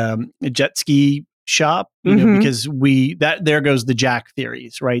at the jet ski shop, because there goes the Jack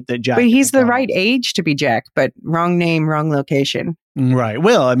theories, right? That Jack, but he's the right age to be Jack, but wrong name, wrong location. Right.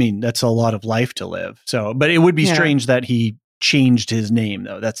 Well, I mean, that's a lot of life to live. So, but it would be strange that he changed his name,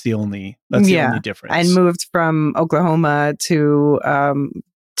 though. That's the only difference. And moved from Oklahoma to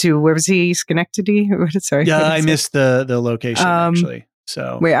where was he? Schenectady? Sorry. Yeah, I missed the location actually.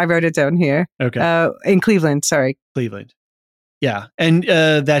 So wait, I wrote it down here. Okay. In Cleveland. Sorry. Cleveland. Yeah, and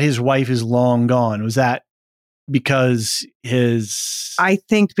that his wife is long gone. Was that because his? I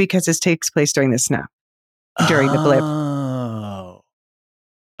think because this takes place during the snap, during the blip.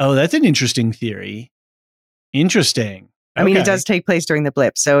 Oh, that's an interesting theory. Interesting. I mean, it does take place during the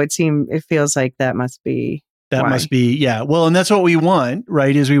blip, so it feels like that must be. That must be, yeah. Well, and that's what we want,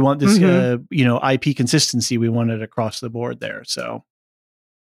 right? Is we want this, IP consistency. We want it across the board there. So,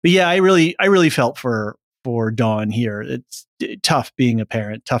 but yeah, I really felt for Dawn here. It's tough being a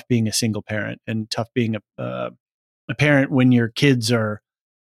parent, tough being a single parent, and tough being a parent when your kids are,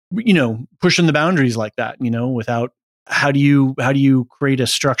 pushing the boundaries like that. Without how do you create a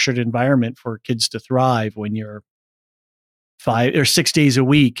structured environment for kids to thrive when you're 5 or 6 days a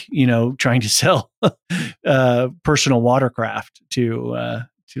week, trying to sell personal watercraft to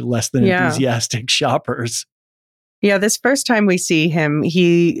less than enthusiastic shoppers. Yeah, this first time we see him,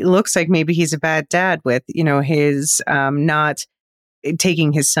 he looks like maybe he's a bad dad with, his not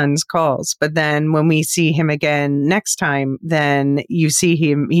taking his son's calls. But then when we see him again next time, then you see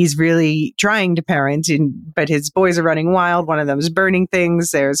him, he's really trying to parent, but his boys are running wild. One of them is burning things.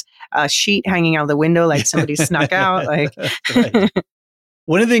 There's a sheet hanging out the window like somebody snuck out. Like right.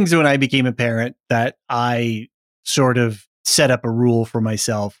 One of the things when I became a parent that I sort of set up a rule for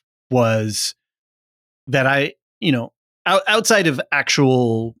myself was that I, outside of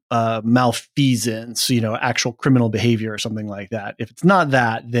actual malfeasance, actual criminal behavior or something like that, if it's not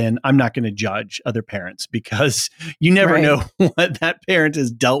that, then I'm not going to judge other parents, because you never know what that parent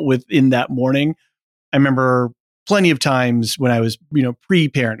has dealt with in that morning. I remember plenty of times when I was,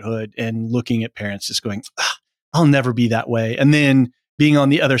 pre-parenthood and looking at parents just going, I'll never be that way. And then being on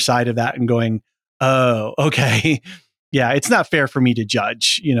the other side of that and going, oh, okay. Yeah, it's not fair for me to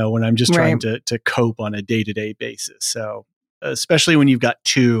judge, when I'm just trying to cope on a day-to-day basis. So especially when you've got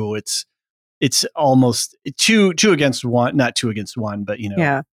two, it's almost two against one, not two against one, but,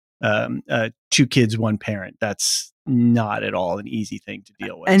 two kids, one parent. That's not at all an easy thing to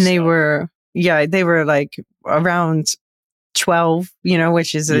deal with. And they were like around 12,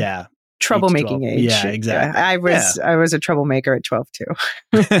 which is a troublemaking age. Yeah, exactly. I was a troublemaker at 12 too.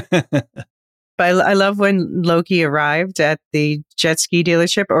 But I love when Loki arrived at the jet ski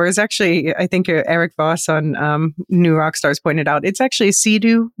dealership, or is actually, I think Eric Voss on New Rockstars pointed out, it's actually a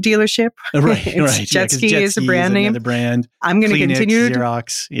Sea-Doo dealership. Right. Jet Ski is a brand name. The brand. I'm going to continue.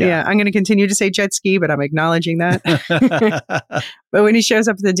 Xerox. I'm going to continue to say jet ski, but I'm acknowledging that. But when he shows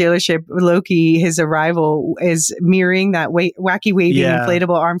up at the dealership, Loki, his arrival is mirroring that wacky waving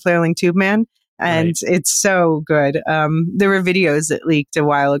inflatable arm flailing tube man. And it's so good. There were videos that leaked a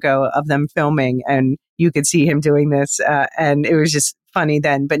while ago of them filming, and you could see him doing this. And it was just funny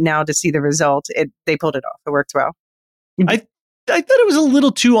then. But now to see the result, they pulled it off. It worked well. I thought it was a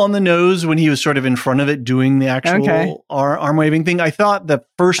little too on the nose when he was sort of in front of it doing the actual arm waving thing. I thought the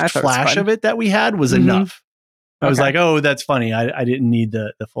first flash of it that we had was enough. I was like, oh, that's funny. I didn't need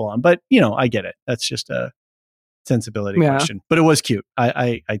the full on. But, I get it. That's just a sensibility question. But it was cute.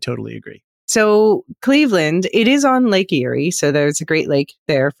 I totally agree. So Cleveland, it is on Lake Erie, so there's a great lake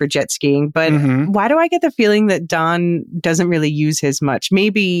there for jet skiing. But why do I get the feeling that Don doesn't really use his much?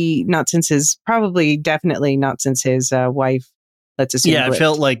 Maybe not since definitely not since his wife let's assume. Yeah, it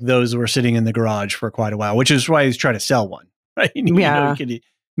felt like those were sitting in the garage for quite a while, which is why he's trying to sell one, right? You could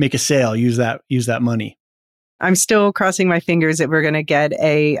make a sale, use that money. I'm still crossing my fingers that we're going to get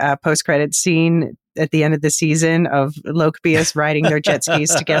a post-credit scene at the end of the season of Lokibius riding their jet skis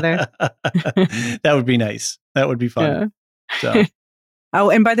together. That would be nice. That would be fun. Yeah. So. Oh,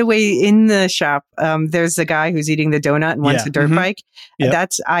 and by the way, in the shop, there's a guy who's eating the donut and wants a dirt bike. Yep.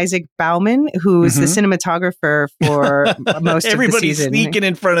 That's Isaac Bauman, who's the cinematographer for most of the season. Everybody's sneaking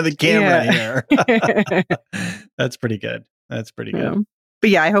in front of the camera here. That's pretty good. Good. But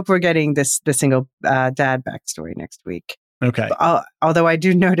yeah, I hope we're getting the single dad backstory next week. Okay. Although I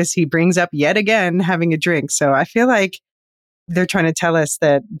do notice he brings up yet again having a drink. So I feel like they're trying to tell us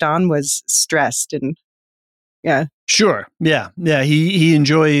that Don was stressed and yeah. Sure. Yeah. Yeah. He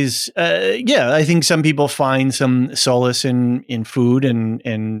enjoys, I think some people find some solace in food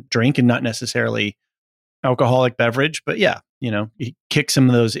and drink and not necessarily alcoholic beverage, but yeah, you kick some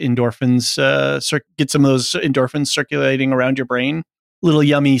of those endorphins, get some of those endorphins circulating around your brain. Little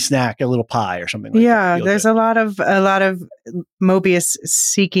yummy snack, a little pie or something like that. Yeah, there's a lot of Mobius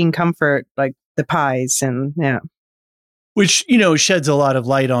seeking comfort, like the pies and yeah. Which, sheds a lot of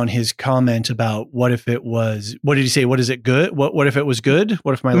light on his comment about what if it was, what did he say? What is it good? What if it was good?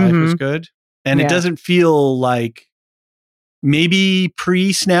 What if my life was good? And it doesn't feel like maybe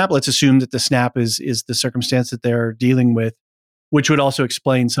pre-snap. Let's assume that the snap is the circumstance that they're dealing with, which would also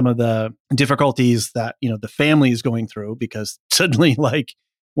explain some of the difficulties that, the family is going through because suddenly like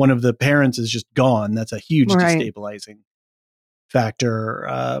one of the parents is just gone. That's a huge destabilizing factor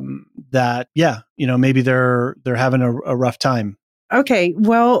that, maybe they're having a rough time. Okay.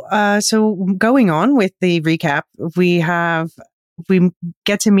 Well, so going on with the recap, we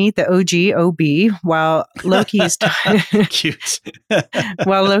get to meet the OG OB while Loki's cute.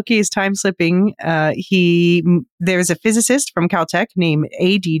 While Loki is time slipping. There's a physicist from Caltech named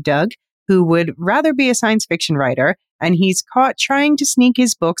A.D. Doug who would rather be a science fiction writer, and he's caught trying to sneak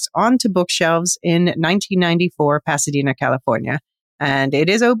his books onto bookshelves in 1994, Pasadena, California. And it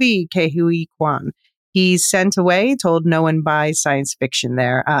is OB Kehui Kwan. He's sent away, told no one buys science fiction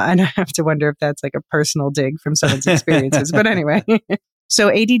there. And I have to wonder if that's like a personal dig from someone's experiences. But anyway, so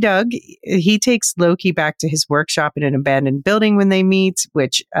A.D. Doug, he takes Loki back to his workshop in an abandoned building when they meet,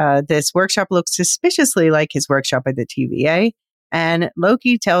 which this workshop looks suspiciously like his workshop at the TVA. And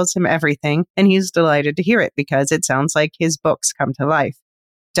Loki tells him everything, and he's delighted to hear it because it sounds like his books come to life.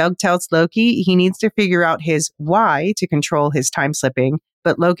 Doug tells Loki he needs to figure out his why to control his time slipping,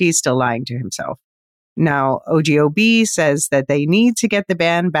 but Loki's still lying to himself. Now, OGOB says that they need to get the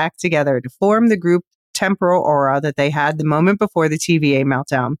band back together to form the group temporal aura that they had the moment before the TVA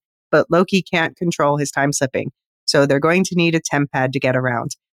meltdown, but Loki can't control his time slipping, so they're going to need a temp pad to get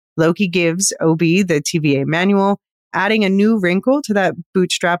around. Loki gives OB the TVA manual, adding a new wrinkle to that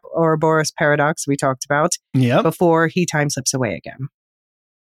bootstrap Ouroboros paradox we talked about before he time slips away again.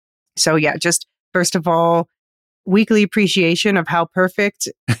 So yeah, just first of all, weekly appreciation of how perfect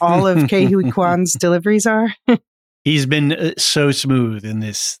all of Kehui Kwan's deliveries are. He's been so smooth in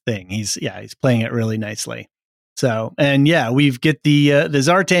this thing. He's playing it really nicely. So, and we get the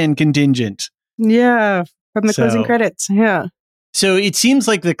Zartan contingent. Yeah, from the closing credits. Yeah. So it seems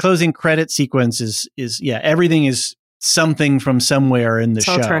like the closing credit sequence is everything is something from somewhere in the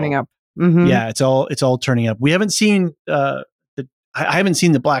show. It's all turning up. Mm-hmm. Yeah, it's all turning up. We haven't seen I haven't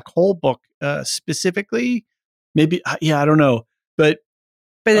seen the Black Hole book specifically. Maybe I don't know, but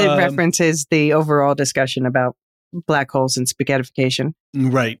it references the overall discussion about black holes and spaghettification.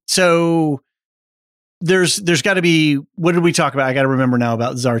 Right. So there's got to be, what did we talk about? I got to remember now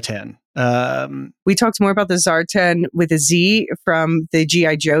about Zartan. We talked more about the Zartan with a Z from the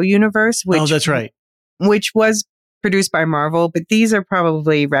G.I. Joe universe. Which, that's right. Which was produced by Marvel, but these are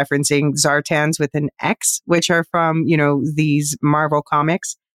probably referencing Zartans with an X, which are from, these Marvel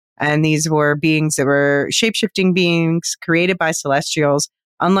comics. And these were beings that were shape-shifting beings created by Celestials.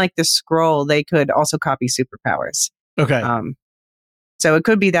 Unlike the Skrull, they could also copy superpowers. Okay. So it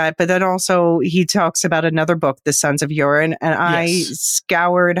could be that. But then also he talks about another book, The Sons of Urine. And I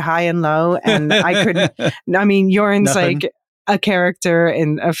scoured high and low and I couldn't. I mean, Urine's like a character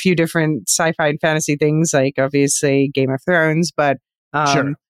in a few different sci-fi and fantasy things, like obviously Game of Thrones. But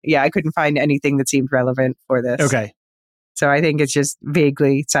sure. I couldn't find anything that seemed relevant for this. Okay. So I think it's just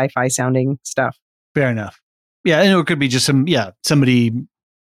vaguely sci-fi sounding stuff. Fair enough. Yeah. And it could be just somebody,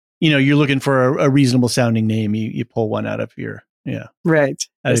 you're looking for a reasonable sounding name. You pull one out of your, right.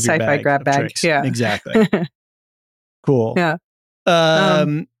 Out the sci-fi grab bag. Tricks. Yeah. Exactly. Cool. Yeah.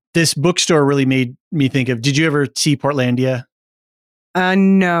 This bookstore really made me think of, did you ever see Portlandia?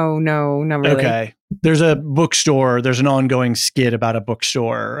 No, not really. Okay. There's a bookstore. There's an ongoing skit about a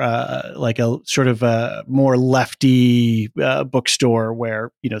bookstore, like a sort of a more lefty bookstore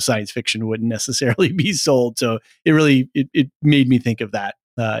where science fiction wouldn't necessarily be sold. So it made me think of that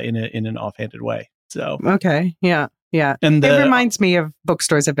in an offhanded way. So okay, yeah, and it reminds me of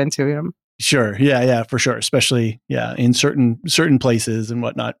bookstores I've been to. Sure, yeah, for sure, especially in certain places and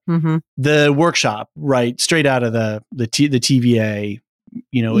whatnot. Mm-hmm. The workshop, right, straight out of the TVA,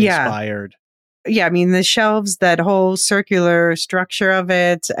 inspired. Yeah, I mean, the shelves, that whole circular structure of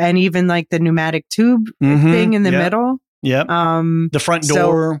it, and even like the pneumatic tube thing in the middle. Yeah. The front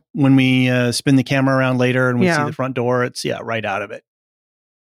door, when we spin the camera around later and we see the front door, it's right out of it.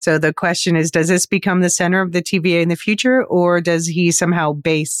 So the question is, does this become the center of the TVA in the future, or does he somehow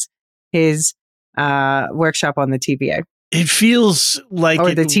base his workshop on the TVA? It feels like...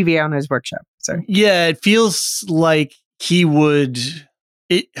 Or the TVA on his workshop, sorry. Yeah, it feels like he would...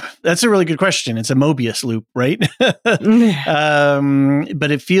 That's a really good question. It's a Mobius loop, right?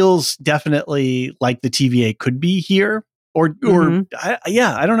 But it feels definitely like the TVA could be here, or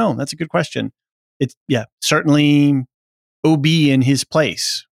I don't know. That's a good question. It's certainly OB in his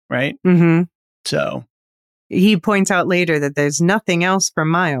place, right? Mm-hmm. So he points out later that there's nothing else for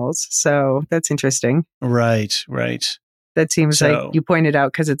Miles, so that's interesting. Right. That seems like you pointed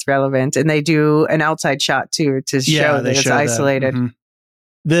out because it's relevant, and they do an outside shot too to show that it's isolated. Mm-hmm.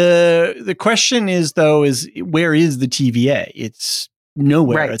 The question is, though, where is the TVA? It's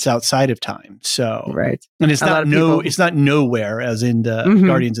nowhere. Right. It's outside of time. So and it's it's not nowhere as in the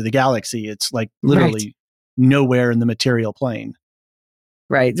Guardians of the Galaxy. It's like literally nowhere in the material plane.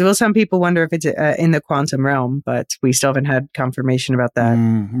 Right. Well, some people wonder if it's in the quantum realm, but we still haven't had confirmation about that.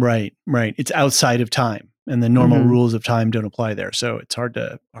 Right. It's outside of time, and the normal rules of time don't apply there. So it's hard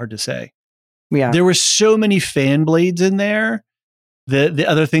to say. Yeah. There were so many fan blades in there. The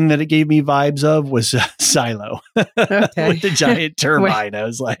other thing that it gave me vibes of was Silo with the giant turbine. I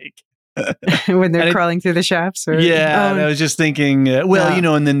was like, when they're crawling through the shafts, or and I was just thinking,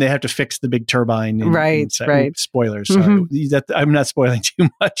 and then they have to fix the big turbine. Right. Spoilers. Sorry, I'm not spoiling too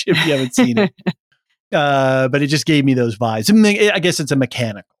much if you haven't seen it. But it just gave me those vibes. I guess it's a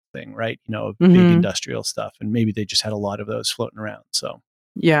mechanical thing, right? Big industrial stuff, and maybe they just had a lot of those floating around. So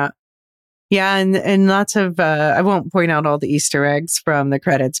yeah, and lots of, I won't point out all the Easter eggs from the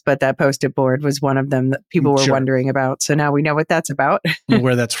credits, but that Post-it board was one of them that people were wondering about. So now we know what that's about.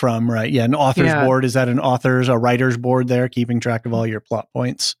 Where that's from, right? Yeah, an author's board. Is that a writer's board there, keeping track of all your plot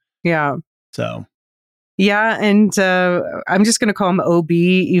points? Yeah. So. Yeah, and I'm just going to call him OB,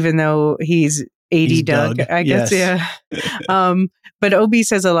 even though he's Doug, I guess. Yes. Yeah. But OB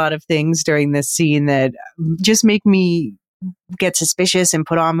says a lot of things during this scene that just make me get suspicious and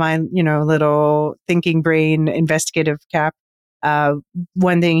put on my, little thinking brain investigative cap.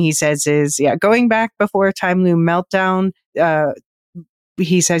 One thing he says is, going back before a time loom meltdown,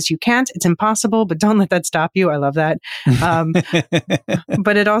 he says, you can't, it's impossible, but don't let that stop you. I love that.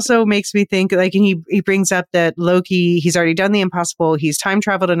 But it also makes me think, like, and he brings up that Loki, he's already done the impossible. He's time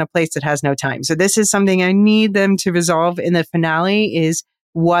traveled in a place that has no time. So this is something I need them to resolve in the finale, is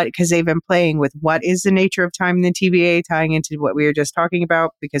because they've been playing with what is the nature of time in the TVA, tying into what we were just talking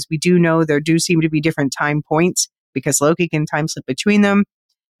about, because we do know there do seem to be different time points because Loki can time slip between them.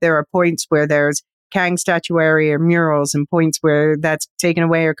 There are points where there's Kang statuary or murals, and points where that's taken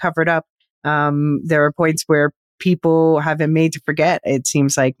away or covered up. There are points where people have been made to forget, it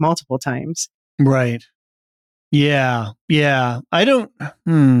seems like, multiple times. Right. Yeah. I don't,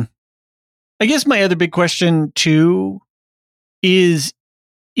 I guess my other big question too is,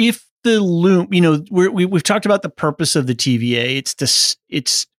 if the loom, we've talked about the purpose of the TVA.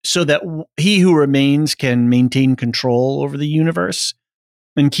 It's so that he who remains can maintain control over the universe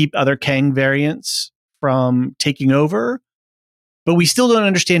and keep other Kang variants from taking over. But we still don't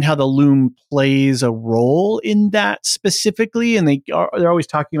understand how the loom plays a role in that specifically. And they're always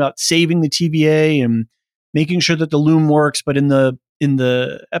talking about saving the TVA and making sure that the loom works. But in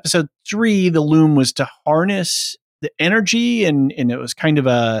the episode 3, the loom was to harness the energy, and it was kind of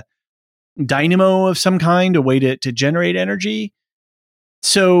a dynamo of some kind, a way to generate energy.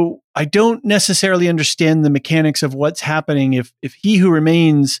 So I don't necessarily understand the mechanics of what's happening if he who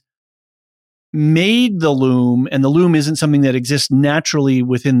remains made the loom, and the loom isn't something that exists naturally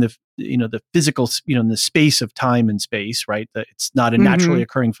within the physical, in the space of time and space, right? That it's not a naturally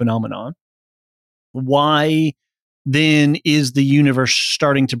occurring phenomenon. Why then is the universe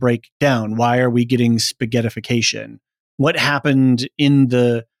starting to break down? Why are we getting spaghettification? What happened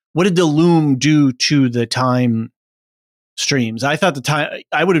what did the loom do to the time streams?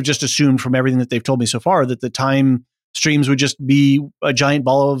 I would have just assumed from everything that they've told me so far that the time streams would just be a giant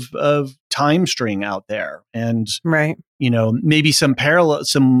ball of time string out there. And, Right. maybe some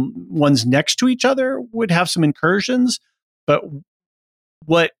ones next to each other would have some incursions, but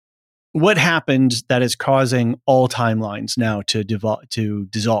what happened that is causing all timelines now to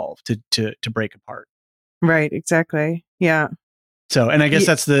dissolve, to break apart? Right. Exactly. Yeah. So, and I guess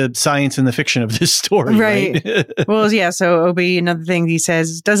that's the science and the fiction of this story, right? Well, yeah. So Obi, another thing he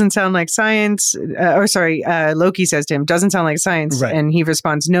says, doesn't sound like science. Loki says to him, doesn't sound like science. Right. And he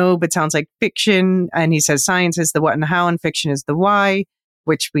responds, no, but sounds like fiction. And he says, science is the what and how, and fiction is the why,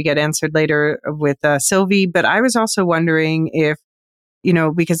 which we get answered later with Sylvie. But I was also wondering if,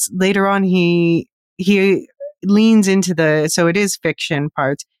 because later on he leans into so it is fiction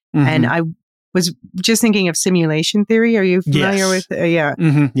part. Mm-hmm. And I was just thinking of simulation theory. Are you familiar with? Yeah.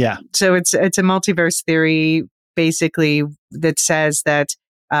 Mm-hmm. Yeah. So it's a multiverse theory, basically, that says that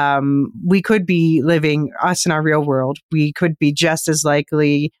we could be living, us in our real world, we could be just as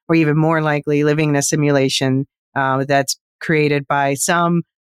likely or even more likely living in a simulation that's created by some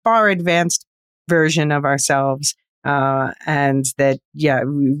far advanced version of ourselves. And that,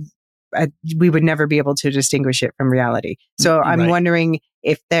 we would never be able to distinguish it from reality. So I'm wondering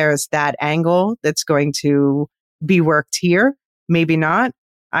if there's that angle that's going to be worked here. Maybe not.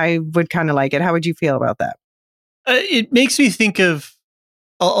 I would kind of like it. How would you feel about that? It makes me think of,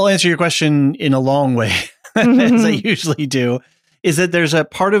 I'll answer your question in a long way, as I usually do, is that there's a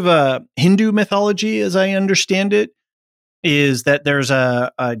part of a Hindu mythology, as I understand it, is that there's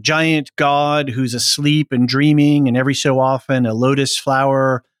a giant god who's asleep and dreaming, and every so often a lotus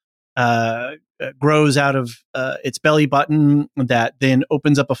flower grows out of its belly button that then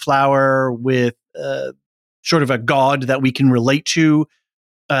opens up a flower with sort of a god that we can relate to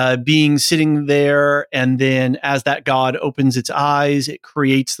being sitting there. And then as that god opens its eyes, it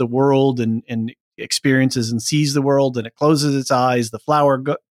creates the world and experiences and sees the world, and it closes its eyes. The flower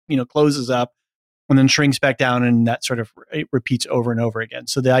closes up and then shrinks back down, and that sort of repeats over and over again.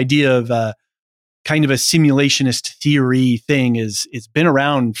 So the idea of kind of a simulationist theory thing it's been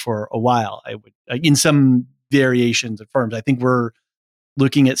around for a while. I would, in some variations of firms, I think we're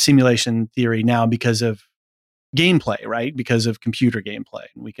looking at simulation theory now because of gameplay, right? Because of computer gameplay.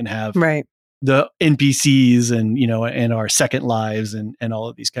 And we can have the NPCs and our second lives and all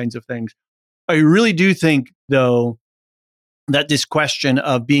of these kinds of things. I really do think, though, that this question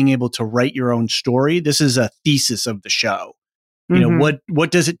of being able to write your own story, this is a thesis of the show.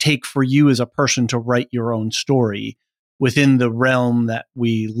 What does it take for you as a person to write your own story within the realm that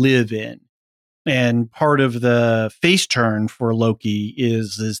we live in? And part of the face turn for Loki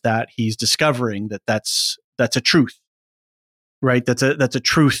is that he's discovering that's a truth, right? That's a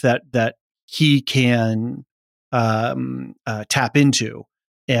truth that he can tap into,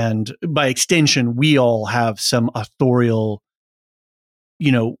 and by extension, we all have some authorial.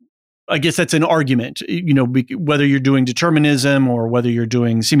 I guess that's an argument, whether you're doing determinism or whether you're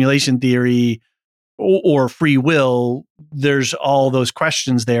doing simulation theory or free will, there's all those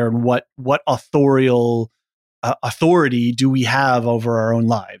questions there. And what authorial authority do we have over our own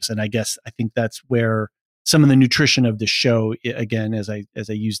lives? And I think that's where some of the nutrition of the show, again, as I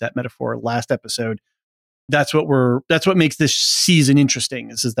used that metaphor last episode, that's what makes this season interesting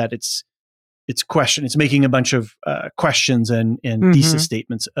is that it's making a bunch of questions and thesis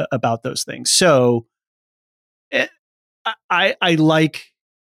statements about those things. So I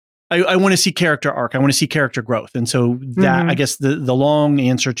want to see character arc. I want to see character growth. And so that, I guess the long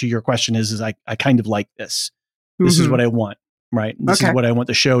answer to your question is I kind of like this. This is what I want, right? This is what I want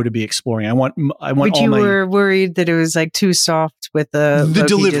the show to be exploring. I want but you were worried that it was like too soft with the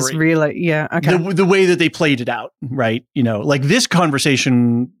delivery. Just The way that they played it out, right? Like this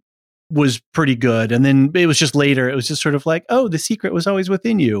conversation was pretty good. And then it was just later, it was just sort of like, oh, the secret was always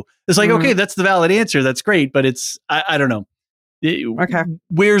within you. It's like, okay, that's the valid answer. That's great. But it's, I don't know.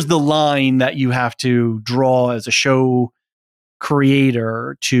 Where's the line that you have to draw as a show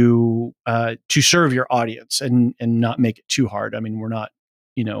creator to serve your audience and not make it too hard? I mean, we're not,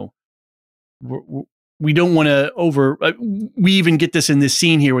 we don't want to we even get this in this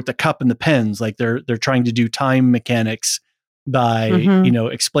scene here with the cup and the pens. Like they're trying to do time mechanics by,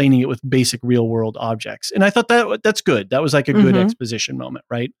 explaining it with basic real world objects. And I thought that's good. That was like a good exposition moment,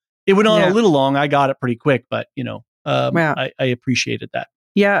 right? It went on a little long. I got it pretty quick, but I appreciated that.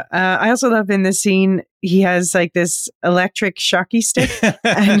 Yeah. I also love in this scene, he has like this electric shocky stick.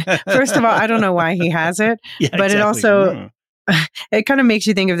 And first of all, I don't know why he has it, but exactly. It also, it kind of makes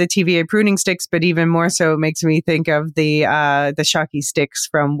you think of the TVA pruning sticks, but even more so it makes me think of the shocky sticks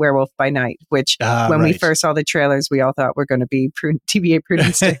from Werewolf by Night, which when we first saw the trailers, we all thought were going to be TVA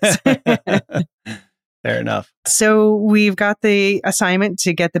pruning sticks. Fair enough. So we've got the assignment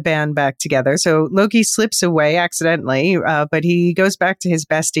to get the band back together. So Loki slips away accidentally, but he goes back to his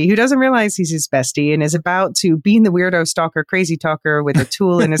bestie, who doesn't realize he's his bestie and is about to bean the weirdo stalker, crazy talker with a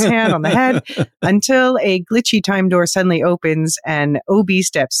tool in his hand on the head until a glitchy time door suddenly opens and OB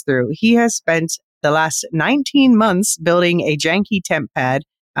steps through. He has spent the last 19 months building a janky temp pad,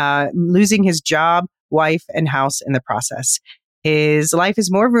 losing his job, wife, and house in the process. His life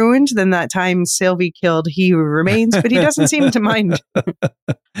is more ruined than that time Sylvie killed He Who Remains, but he doesn't seem to mind.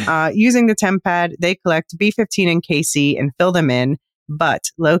 Using the temp pad, they collect B-15 and KC and fill them in, but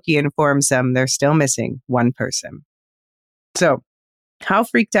Loki informs them they're still missing one person. So, how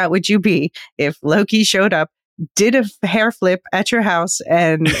freaked out would you be if Loki showed up, did a hair flip at your house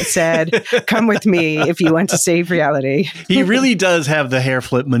and said, come with me if you want to save reality? He really does have the hair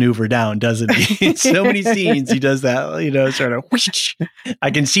flip maneuver down, doesn't he? In so many scenes, he does that, sort of whoosh.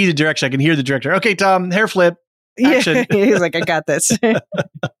 I can see the direction. I can hear the director. Okay, Tom, hair flip. Action. Yeah, he's like, I got this.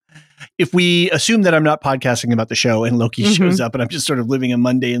 If we assume that I'm not podcasting about the show and Loki shows up and I'm just sort of living a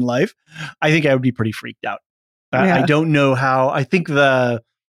mundane life, I think I would be pretty freaked out. I don't know how. I think the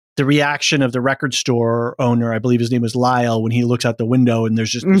reaction of the record store owner, I believe his name was Lyle, when he looks out the window and there's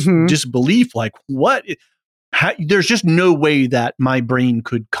just this disbelief, like, what? There's just no way that my brain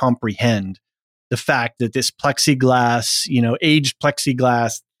could comprehend the fact that this plexiglass, aged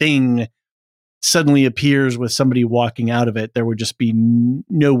plexiglass thing suddenly appears with somebody walking out of it. There would just be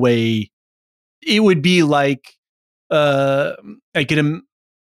no way. It would be like, I'm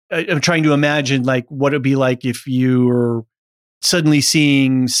trying to imagine like what it'd be like if you were suddenly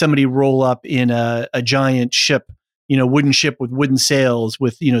seeing somebody roll up in a giant ship, wooden ship with wooden sails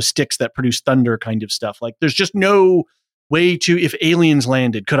with, sticks that produce thunder kind of stuff. Like there's just no way to, if aliens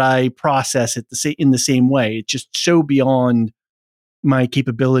landed, could I process it in the same way? It's just so beyond my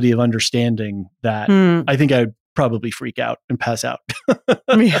capability of understanding that I think I would probably freak out and pass out.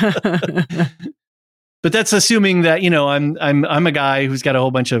 But that's assuming that, I'm a guy who's got a whole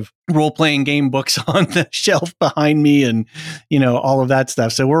bunch of role-playing game books on the shelf behind me and, all of that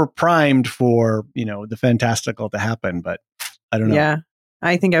stuff. So we're primed for, the fantastical to happen, but I don't know. Yeah.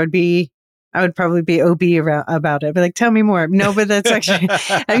 I think I would probably be OB about it, but like, tell me more. No, but that's actually,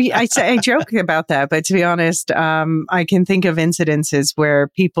 I joke about that, but to be honest, I can think of incidences where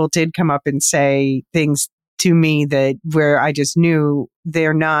people did come up and say things to me where I just knew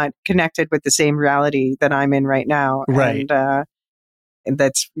they're not connected with the same reality that I'm in right now. Right. And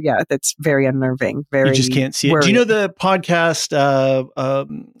that's very unnerving. Very, you just can't see it. Do you know the podcast,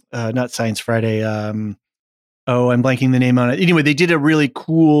 not Science Friday, I'm blanking the name on it. Anyway, they did a really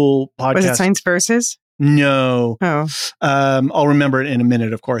cool podcast. Was it Science Versus? No. Oh. I'll remember it in a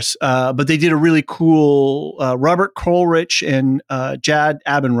minute, of course. But they did a really cool, Robert Coleridge and Jad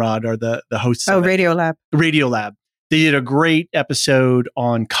Abumrad are the hosts of it. Radiolab. They did a great episode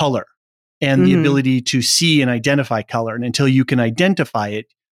on color and the ability to see and identify color. And until you can identify it,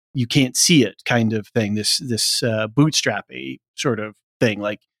 you can't see it kind of thing. This bootstrappy sort of thing.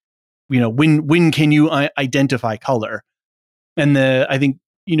 Like, when can you identify color? And I think,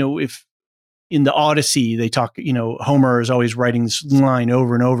 if in the Odyssey, they talk, Homer is always writing this line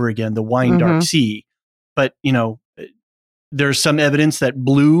over and over again, the wine dark sea. But, there's some evidence that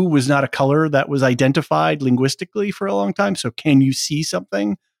blue was not a color that was identified linguistically for a long time. So can you see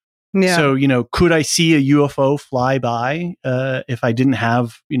something? Yeah. So, could I see a UFO fly by if I didn't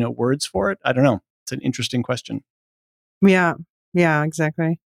have, words for it? I don't know. It's an interesting question. Yeah. Yeah,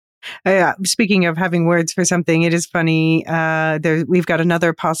 exactly. Speaking of having words for something, it is funny. We've got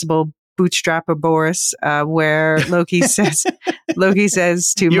another possible bootstrapper Boris, where Loki says to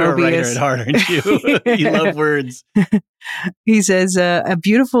Mobius, "You're a writer at heart, aren't you? You love words." He says, "A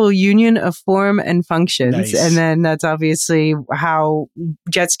beautiful union of form and functions," nice. And then that's obviously how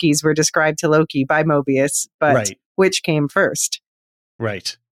jet skis were described to Loki by Mobius. But which came first?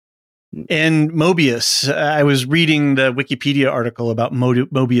 Right. And Mobius, I was reading the Wikipedia article about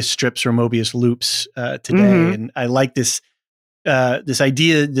Mobius strips or Mobius loops today, and I like this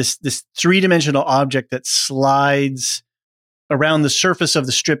idea, this three-dimensional object that slides around the surface of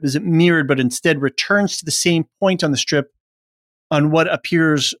the strip isn't mirrored, but instead returns to the same point on the strip on what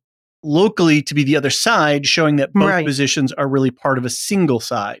appears locally to be the other side, showing that both positions are really part of a single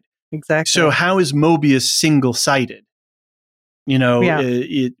side. Exactly. So how is Mobius single-sided? I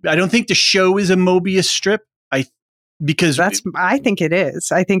don't think the show is a Mobius strip. I think it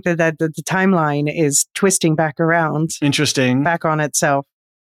is. I think that the timeline is twisting back around. Interesting. Back on itself.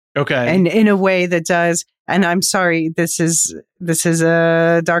 Okay. And in a way that does, and I'm sorry, this is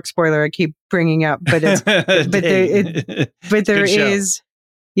a dark spoiler I keep bringing up, but it's, there is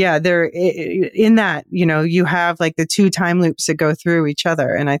yeah, they're in that, you have like the two time loops that go through each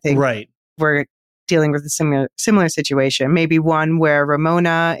other. And I think Right. we're dealing with a similar situation. Maybe one where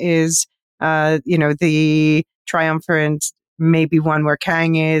Ramona is, the triumphant, maybe one where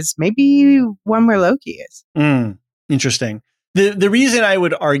Kang is, maybe one where Loki is. Interesting. The reason I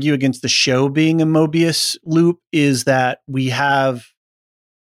would argue against the show being a Mobius loop is that we have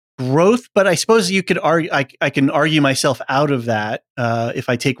growth, but I suppose you could argue, I can argue myself out of that if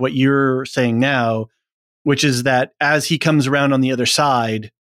I take what you're saying now, which is that as he comes around on the other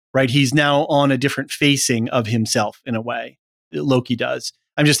side, right, he's now on a different facing of himself in a way. Loki does.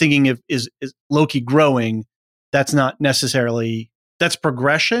 I'm just thinking is Loki growing? That's not necessarily, that's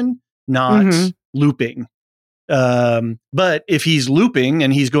progression, not looping. But if he's looping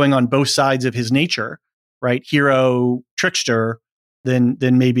and he's going on both sides of his nature, right, hero, trickster, then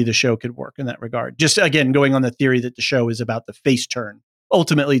maybe the show could work in that regard. Just again, going on the theory that the show is about the face turn.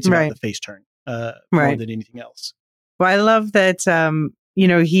 Ultimately, it's about the face turn more than anything else. Well, I love that.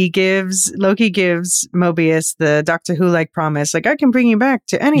 Loki gives Mobius the Doctor Who like promise, like I can bring you back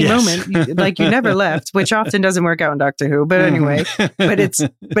to any moment, like you never left, which often doesn't work out in Doctor Who. But anyway, but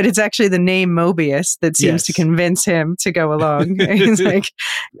it's actually the name Mobius that seems to convince him to go along. It's like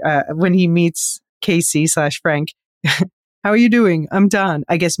when he meets Casey/Frank. How are you doing? I'm Don.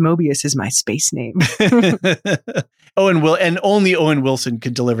 I guess Mobius is my space name. And only Owen Wilson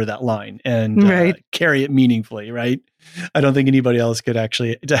could deliver that line and carry it meaningfully, right? I don't think anybody else could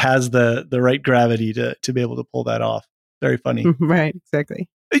actually, it has the right gravity to be able to pull that off. Very funny. Right, exactly.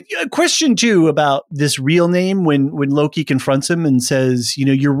 A question too about this real name when Loki confronts him and says,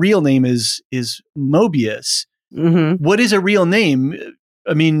 your real name is Mobius. Mm-hmm. What is a real name?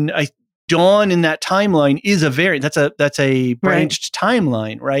 I mean, Dawn in that timeline is a variant. That's a branched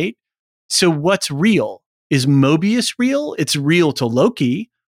timeline, right? So what's real? Is Mobius real? It's real to Loki,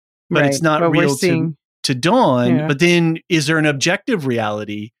 but it's not real to Dawn. Yeah. But then is there an objective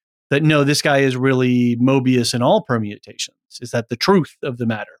reality that no, this guy is really Mobius in all permutations? Is that the truth of the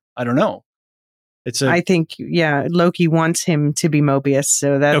matter? I don't know. I think Loki wants him to be Mobius.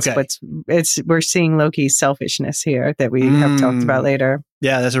 So that's we're seeing Loki's selfishness here that we have talked about later.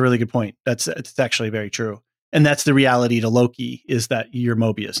 Yeah, that's a really good point. It's actually very true. And that's the reality to Loki, is that you're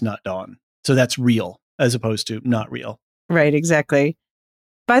Mobius, not Dawn. So that's real as opposed to not real. Right, exactly.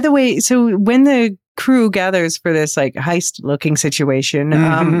 By the way, so when the crew gathers for this like heist looking situation,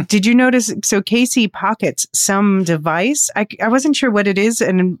 did you notice, so Casey pockets some device? I wasn't sure what it is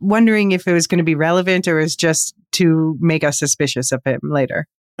and I'm wondering if it was going to be relevant or is just to make us suspicious of him later.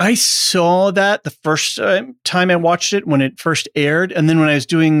 I saw that the first time I watched it when it first aired. And then when I was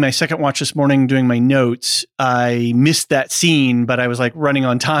doing my second watch this morning, doing my notes, I missed that scene, but I was like running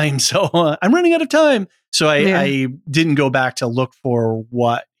on time. So I'm running out of time. So I didn't go back to look for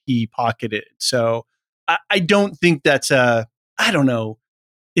what he pocketed. So I don't think that's I don't know.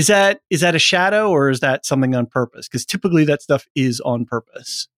 Is that a shadow or is that something on purpose? Because typically that stuff is on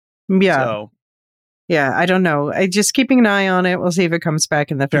purpose. Yeah. So. Yeah, I don't know. I just keeping an eye on it. We'll see if it comes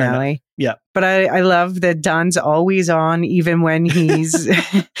back in the finale. Yeah. But I love that Don's always on, even when he's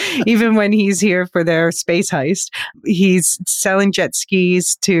even when he's here for their space heist. He's selling jet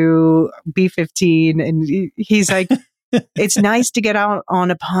skis to B-15 and he's like, it's nice to get out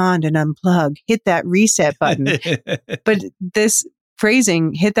on a pond and unplug. Hit that reset button. But this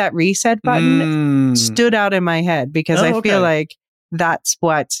phrasing, hit that reset button, stood out in my head because I feel like that's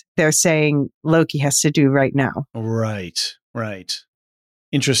what they're saying Loki has to do right now. Right.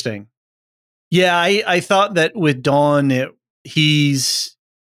 Interesting. Yeah, I thought that with Dawn, he's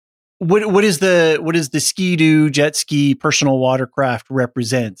what is the ski-doo jet ski personal watercraft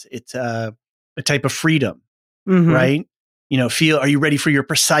represents? It's a type of freedom, right? Are you ready for your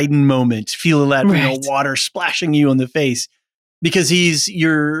Poseidon moment? Feel that water splashing you on the face because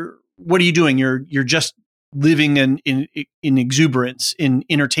what are you doing? You're just living in exuberance, in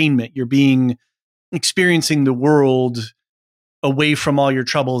entertainment. You're experiencing the world away from all your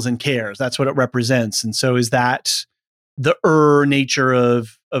troubles and cares. That's what it represents. And so is that the nature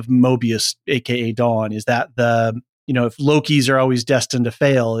of Mobius, aka Dawn? Is that if Lokis are always destined to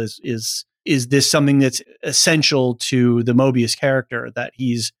fail, is this something that's essential to the Mobius character, that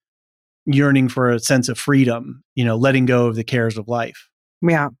he's yearning for a sense of freedom, letting go of the cares of life?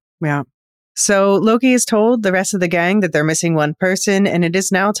 Yeah. So Loki has told the rest of the gang that they're missing one person, and it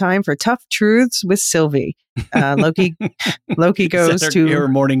is now time for Tough Truths with Sylvie. Loki goes to your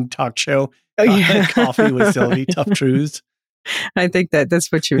morning talk show. Coffee with Sylvie. Tough Truths. I think that's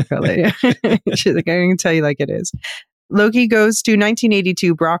what you would call it. Yeah. She's like, I can tell you like it is. Loki goes to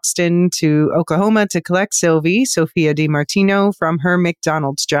 1982 Broxton to Oklahoma to collect Sylvie, Sophia DiMartino, from her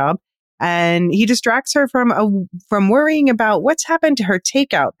McDonald's job. And he distracts her from worrying about what's happened to her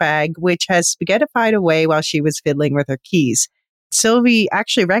takeout bag, which has spaghettified away while she was fiddling with her keys. Sylvie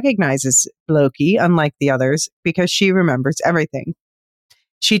actually recognizes Loki, unlike the others, because she remembers everything.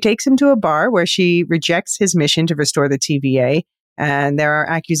 She takes him to a bar where she rejects his mission to restore the TVA, and there are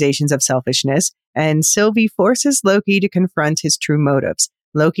accusations of selfishness, and Sylvie forces Loki to confront his true motives.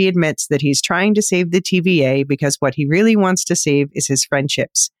 Loki admits that he's trying to save the TVA because what he really wants to save is his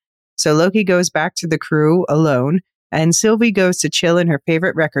friendships. So Loki goes back to the crew alone, and Sylvie goes to chill in her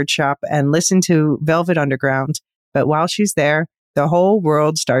favorite record shop and listen to Velvet Underground. But while she's there, the whole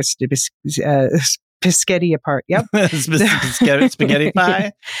world starts to spaghetti apart. Yep. Spaghetti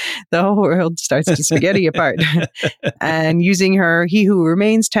pie? The whole world starts to spaghetti apart. And using her He Who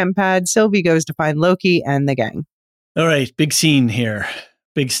Remains tempad, Sylvie goes to find Loki and the gang. All right. Big scene here.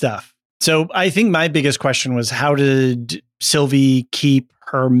 Big stuff. So I think my biggest question was, how did Sylvie keep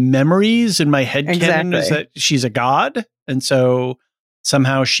her memories? In my head canon is that she's a god. And so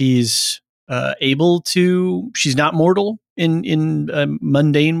somehow she's she's not mortal in a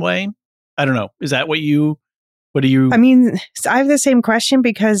mundane way. I don't know. Is that what do you? I mean, I have the same question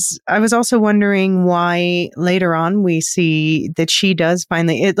because I was also wondering why later on we see that she does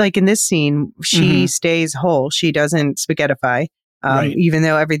finally, like in this scene, she stays whole. She doesn't spaghettify, right, even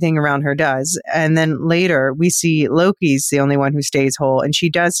though everything around her does. And then later we see Loki's the only one who stays whole and she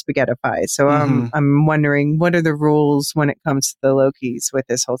does spaghettify. So I'm wondering, what are the rules when it comes to the Lokis with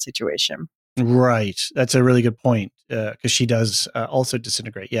this whole situation? Right. That's a really good point because she does also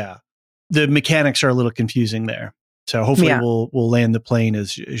disintegrate. Yeah. The mechanics are a little confusing there. So hopefully we'll land the plane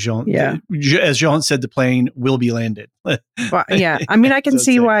as Jean said, the plane will be landed. Well, yeah. I mean, I can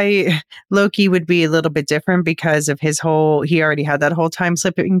see why Loki would be a little bit different because of he already had that whole time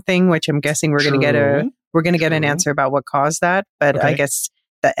slipping thing, which I'm guessing we're going to get an answer about what caused that. But I guess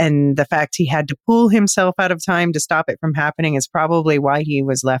the fact he had to pull himself out of time to stop it from happening is probably why he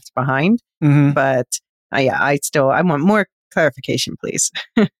was left behind. But I want more clarification, please.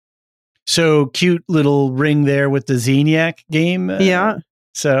 So cute little ring there with the Xeniac game.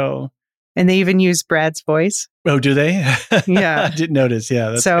 So, and they even use Brad's voice. Oh, do they? Yeah, I didn't notice.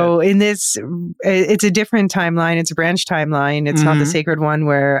 Yeah. That's so good. In this, it's a different timeline. It's a branch timeline. It's not the sacred one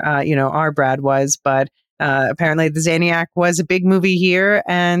where our Brad was, but apparently the Xeniac was a big movie here,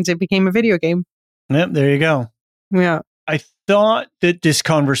 and it became a video game. Yep. There you go. Yeah. I thought that this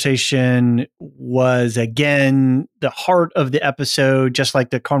conversation was, again, the heart of the episode, just like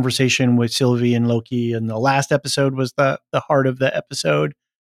the conversation with Sylvie and Loki in the last episode was the heart of the episode.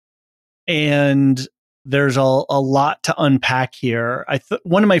 And there's a lot to unpack here.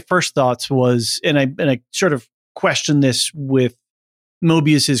 One of my first thoughts was, and I sort of questioned this with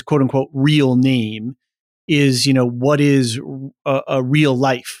Mobius's quote unquote real name, is, what is a real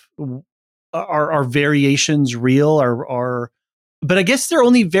life? Are variations real? But I guess they're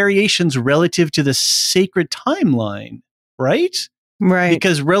only variations relative to the sacred timeline, right? Right.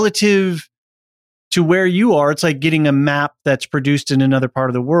 Because relative to where you are, it's like getting a map that's produced in another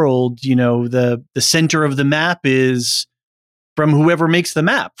part of the world. The center of the map is from whoever makes the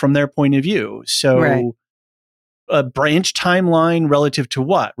map, from their point of view. So a branch timeline relative to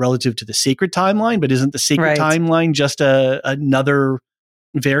what? Relative to the sacred timeline, but isn't the sacred timeline just another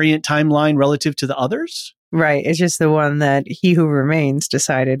variant timeline relative to the others? Right. It's just the one that He Who Remains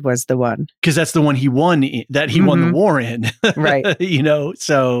decided was the one. Because that's the one he won, won the war in. Right.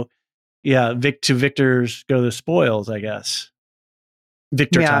 So yeah, to victors go the spoils, I guess.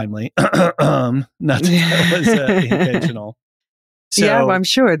 Victor Timely. Not that was intentional. So, yeah, well, I'm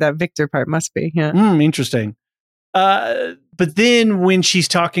sure that Victor part must be. Yeah. Interesting. But then when she's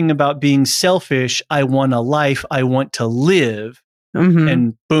talking about being selfish, I want a life, I want to live.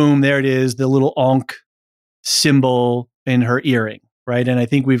 And boom, there it is, the little Ankh symbol in her earring, right? And I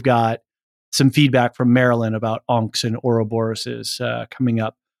think we've got some feedback from Marilyn about Ankhs and Ouroboroses coming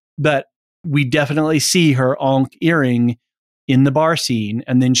up. But we definitely see her Ankh earring in the bar scene,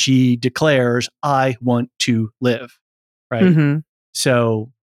 and then she declares, I want to live, right?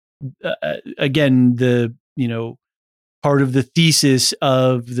 So again, the part of the thesis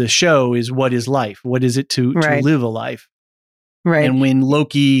of the show is, what is life? What is it to live a life? Right. And when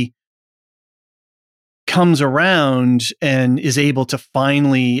Loki comes around and is able to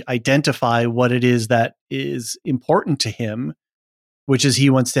finally identify what it is that is important to him, which is he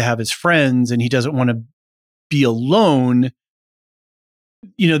wants to have his friends and he doesn't want to be alone,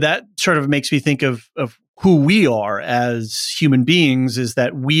 that sort of makes me think of who we are as human beings is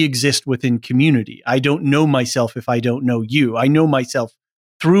that we exist within community. I don't know myself if I don't know you. I know myself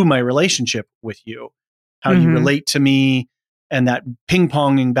through my relationship with you, how you relate to me, and that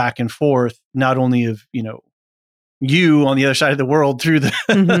ping-ponging back and forth, not only of, you on the other side of the world through the,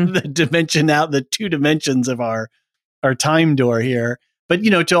 the dimension out, the two dimensions of our time door here, but,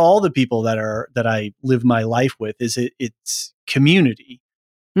 to all the people that I live my life with, it's community.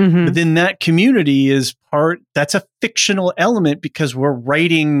 But then that community is that's a fictional element because we're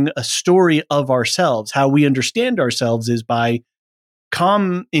writing a story of ourselves. How we understand ourselves is by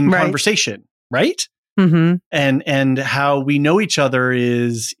conversation, right? And how we know each other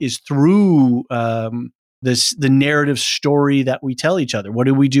is through the narrative story that we tell each other. What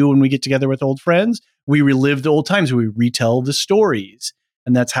do we do when we get together with old friends? We relive the old times. We retell the stories,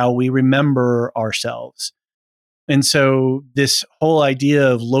 and that's how we remember ourselves. And so this whole idea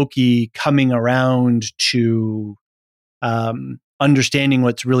of Loki coming around to understanding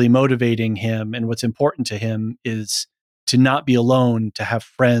what's really motivating him and what's important to him is to not be alone, to have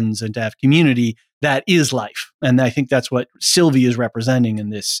friends and to have community. That is life. And I think that's what Sylvie is representing in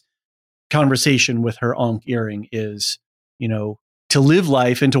this conversation with her Ankh earring is, to live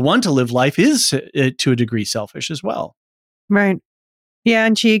life and to want to live life is to a degree selfish as well. Right. Yeah,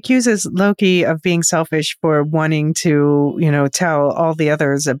 and she accuses Loki of being selfish for wanting to, tell all the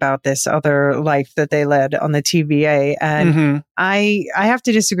others about this other life that they led on the TVA. And I have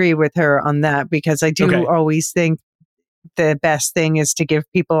to disagree with her on that because I do always think the best thing is to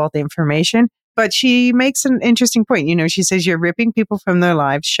give people all the information. But she makes an interesting point. She says you're ripping people from their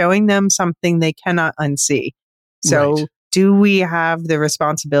lives, showing them something they cannot unsee. So do we have the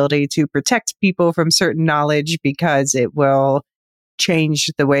responsibility to protect people from certain knowledge because it will change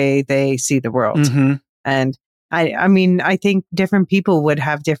the way they see the world? And I think different people would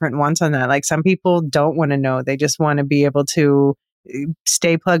have different wants on that. Like some people don't want to know. They just want to be able to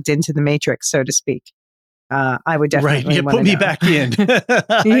stay plugged into the matrix, so to speak. I would definitely put me back in.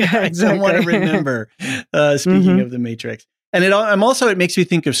 Yeah, exactly. I want to remember, speaking of the matrix. And it makes me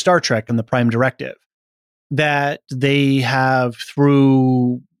think of Star Trek and the Prime Directive, that they have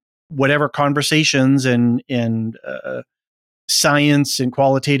through whatever conversations and science and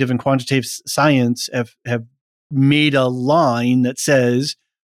qualitative and quantitative science have made a line that says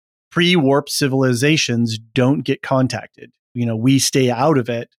pre-warp civilizations don't get contacted. We stay out of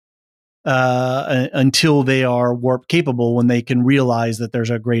it until they are warp capable. When they can realize that there's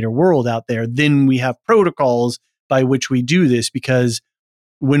a greater world out there, then we have protocols by which we do this, because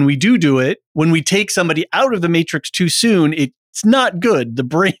when we do it, when we take somebody out of the matrix too soon, it's not good. The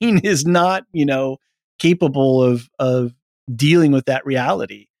brain is not, capable of dealing with that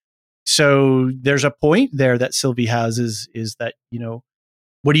reality. So there's a point there that Sylvie has is that,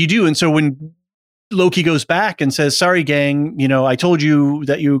 what do you do? And so when Loki goes back and says, sorry, gang, I told you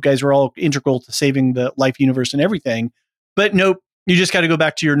that you guys were all integral to saving the life universe and everything, but nope, you just got to go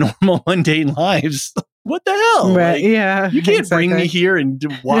back to your normal mundane lives. What the hell? Right, yeah. You can't bring me here and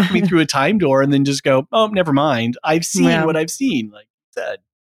walk me through a time door and then just go, oh, never mind. I've seen what I've seen, like you said.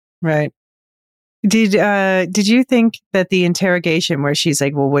 Right. Did you think that the interrogation where she's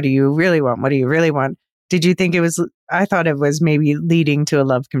like, well, what do you really want? What do you really want? Did you think I thought it was maybe leading to a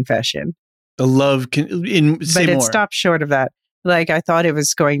love confession. The love but it stopped short of that. Like I thought it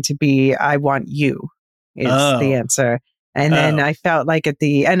was going to be, I want you is the answer. And then I felt like at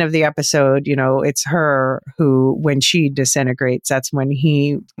the end of the episode, it's her who, when she disintegrates, that's when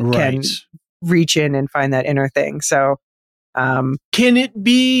he can reach in and find that inner thing. So, can it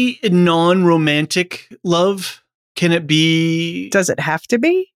be a non-romantic love? Can it be? Does it have to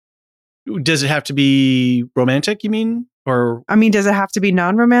be? Does it have to be romantic, you mean? Or does it have to be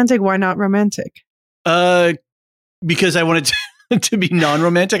non-romantic? Why not romantic? Because I wanted to be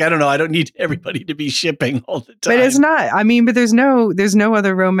non-romantic. I don't know. I don't need everybody to be shipping all the time. But it's not. But there's no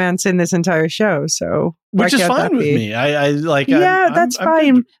other romance in this entire show. So which is fine with me. I like. Yeah, that's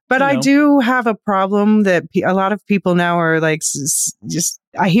fine. Good, but I do have a problem that a lot of people now are like, just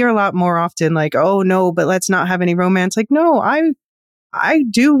I hear a lot more often like, oh no, but let's not have any romance. Like, no, I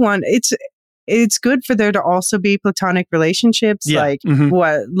do want it's good for there to also be platonic relationships, like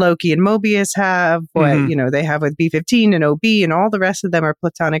what Loki and Mobius have, what they have with B-15 and OB, and all the rest of them are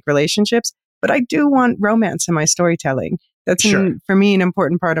platonic relationships. But I do want romance in my storytelling. That's for me an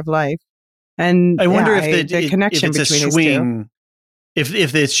important part of life. And I wonder if the connection if it's between a swing,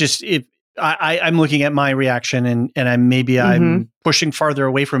 if it's just I'm looking at my reaction and I'm pushing farther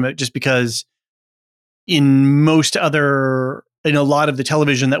away from it just because in a lot of the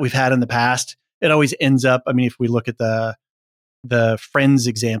television that we've had in the past, it always ends up, if we look at the the Friends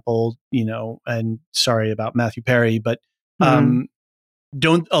example, and sorry about Matthew Perry, but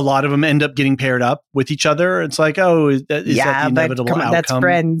don't a lot of them end up getting paired up with each other? It's like, oh, is that the inevitable come on, outcome? That's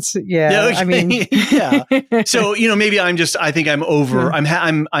Friends. Yeah, okay. I mean, yeah. So maybe I think I'm over.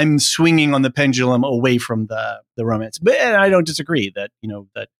 I'm swinging on the pendulum away from the romance, but I don't disagree that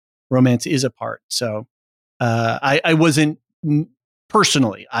that romance is a part. So I wasn't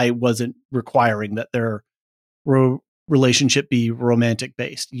personally, I wasn't requiring that their relationship be romantic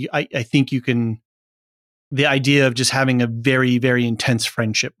based. I think you can. The idea of just having a very, very intense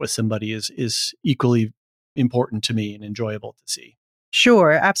friendship with somebody is equally important to me and enjoyable to see.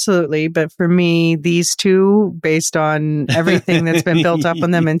 Sure, absolutely. But for me, these two, based on everything that's been built up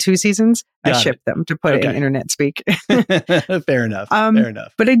on them in 2 seasons, I ship them, to put it in internet speak. Fair enough. Fair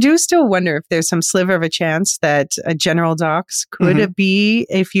enough. But I do still wonder if there's some sliver of a chance that General Docs could be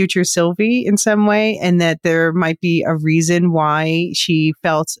a future Sylvie in some way, and that there might be a reason why she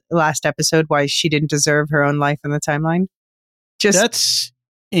felt last episode why she didn't deserve her own life in the timeline. That's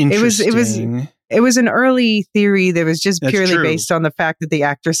interesting. It was an early theory that was just purely based on the fact that the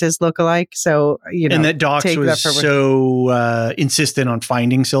actresses look alike. So, and that Docs was so insistent on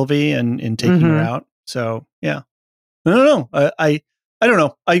finding Sylvie and taking her out. So, yeah. I don't know. I don't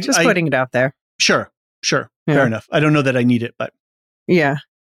know. Just putting it out there. Sure. Yeah. Fair enough. I don't know that I need it, but. Yeah.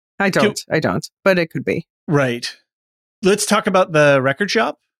 I don't. But it could be. Right. Let's talk about the record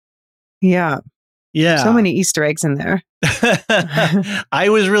shop. Yeah. Yeah. So many Easter eggs in there. I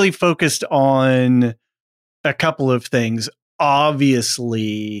was really focused on a couple of things.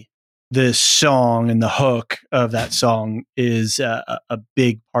 Obviously, the song and the hook of that song is a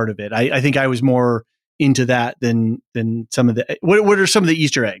big part of it. I think I was more into that than some of the. What are some of the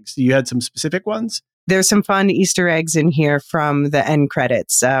Easter eggs? You had some specific ones? There's some fun Easter eggs in here from the end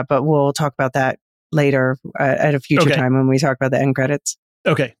credits, but we'll talk about that later at a future time when we talk about the end credits.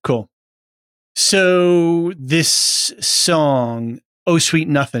 Okay, cool. So this song, Oh Sweet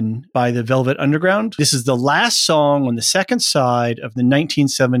Nothin' by the Velvet Underground, this is the last song on the second side of the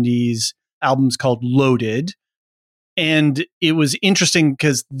 1970s albums called Loaded. And it was interesting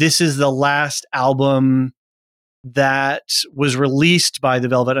because this is the last album that was released by the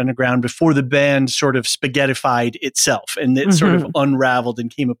Velvet Underground before the band sort of spaghettified itself and it sort of unraveled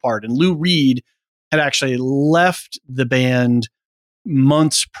and came apart. And Lou Reed had actually left the band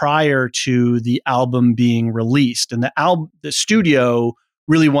months prior to the album being released, and the studio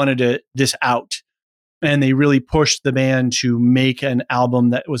really wanted this out, and they really pushed the band to make an album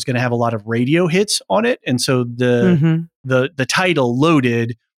that was going to have a lot of radio hits on it. And so the title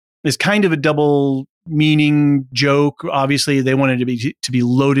Loaded is kind of a double meaning joke. Obviously, they wanted to be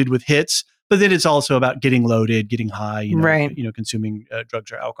loaded with hits, but then it's also about getting loaded, getting high, consuming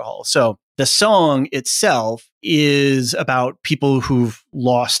drugs or alcohol. So the song itself is about people who've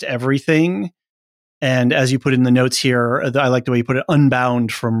lost everything. And as you put in the notes here, I like the way you put it,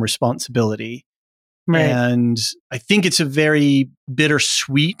 unbound from responsibility. Right. And I think it's a very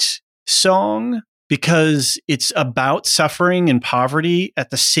bittersweet song because it's about suffering and poverty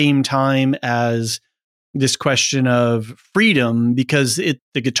at the same time as this question of freedom, because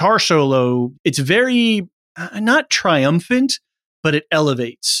the guitar solo, it's very not triumphant, but it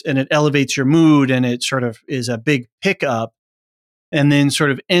elevates your mood, and it sort of is a big pickup and then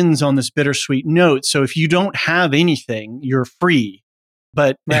sort of ends on this bittersweet note. So if you don't have anything, you're free.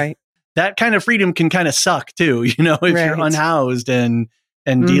 But that kind of freedom can kind of suck too, if you're unhoused and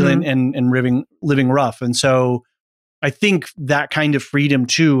dealing and living rough. And so I think that kind of freedom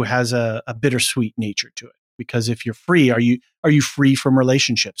too has a bittersweet nature to it, because if you're free, are you free from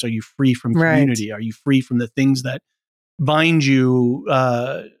relationships? Are you free from community? Are you free from the things that bind you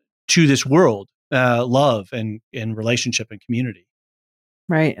to this world, love and relationship and community?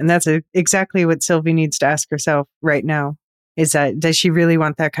 Right. And that's exactly what Sylvie needs to ask herself right now. Is that, does she really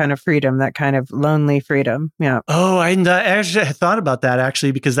want that kind of freedom, that kind of lonely freedom? Yeah. Oh, I actually thought about that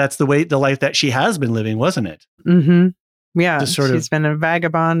actually, because that's the life that she has been living, wasn't it? Mm-hmm. Yeah. She's been a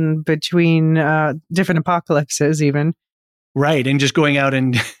vagabond between different apocalypses even. Right. And just going out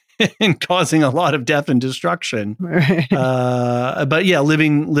and causing a lot of death and destruction. Right. But yeah,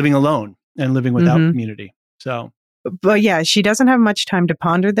 living alone and living without community. So. But yeah, she doesn't have much time to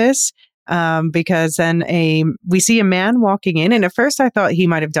ponder this. Because then we see a man walking in, and at first I thought he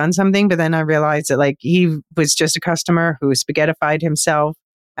might have done something, but then I realized that he was just a customer who spaghettified himself,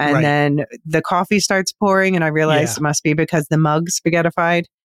 and then the coffee starts pouring, and I realized it must be because the mug spaghettified.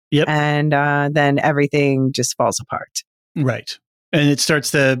 Yep. And then everything just falls apart. Right. And it starts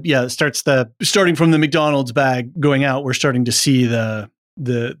starting from the McDonald's bag going out, we're starting to see the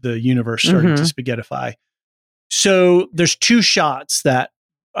universe starting to spaghettify. So there's two shots that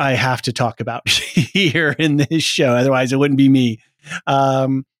I have to talk about here in this show. Otherwise, it wouldn't be me.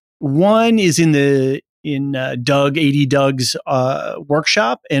 One is in Doug, 80 Doug's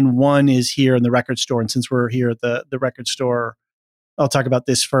workshop, and one is here in the record store. And since we're here at the record store, I'll talk about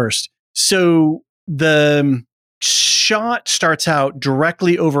this first. So the shot starts out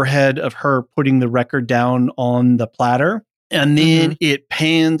directly overhead of her putting the record down on the platter, and then it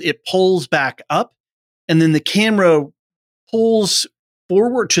pulls back up, and then the camera pulls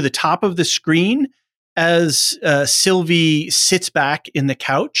forward to the top of the screen as Sylvie sits back in the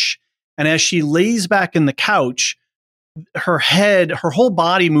couch. And as she lays back in the couch, her whole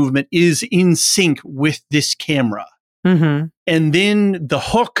body movement is in sync with this camera. Mm-hmm. And then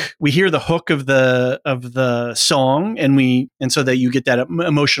we hear the hook of the song, and so that you get that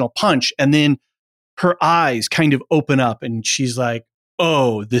emotional punch. And then her eyes kind of open up, and she's like,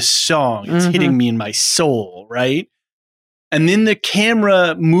 "Oh, this song is hitting me in my soul," right? And then the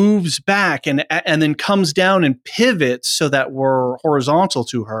camera moves back and then comes down and pivots so that we're horizontal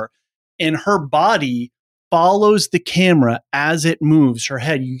to her. And her body follows the camera as it moves. Her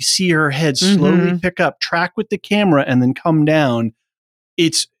head, you see her head slowly pick up, track with the camera, and then come down.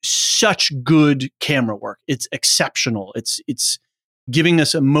 It's such good camera work. It's exceptional. It's giving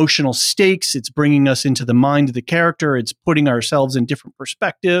us emotional stakes. It's bringing us into the mind of the character. It's putting ourselves in different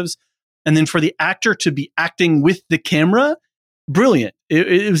perspectives. And then for the actor to be acting with the camera, brilliant.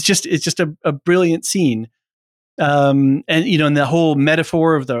 It's just a brilliant scene. And and the whole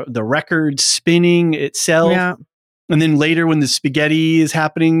metaphor of the record spinning itself. Yeah. And then later when the spaghetti is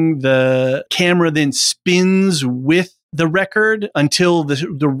happening, the camera then spins with the record until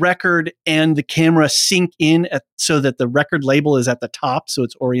the record and the camera sync in so that the record label is at the top. So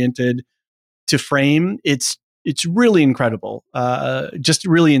it's oriented to frame. It's really incredible. Just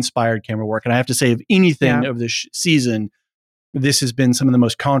really inspired camera work. And I have to say, of anything of this season, this has been some of the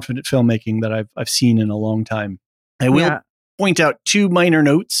most confident filmmaking that I've seen in a long time. I will point out two minor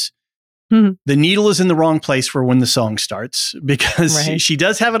notes. The needle is in the wrong place for when the song starts, because she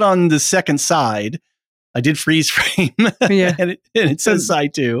does have it on the second side. I did freeze frame, and it says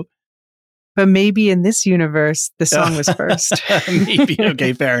side 2. But maybe in this universe, the song was first. Maybe.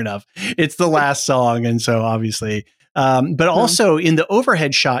 Okay, fair enough. It's the last song, and so obviously. But also in the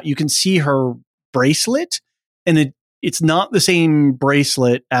overhead shot, you can see her bracelet, and it's not the same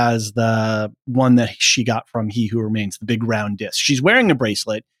bracelet as the one that she got from He Who Remains, the big round disc. She's wearing a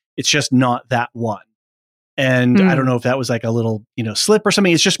bracelet. It's just not that one. And I don't know if that was like a little, slip or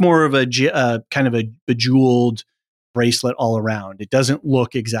something. It's just more of a kind of a bejeweled bracelet all around. It doesn't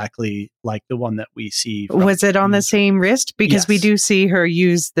look exactly like the one that we see. Was it on the same wrist? Because we do see her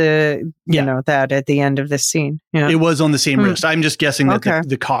use the, that at the end of this scene. Yeah. It was on the same wrist. I'm just guessing that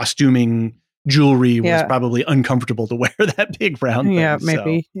the costuming jewelry was probably uncomfortable to wear that big round thing. Yeah,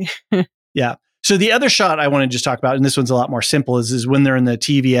 maybe. So, yeah. So the other shot I want to just talk about, and this one's a lot more simple, is when they're in the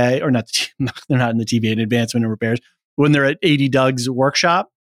TVA, or not, they're not in the TVA, in Advancement and Repairs. When they're at 80 Doug's workshop,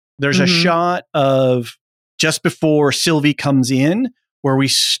 there's a shot of just before Sylvie comes in, where we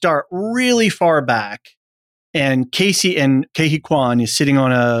start really far back, and Kehi Kwan is sitting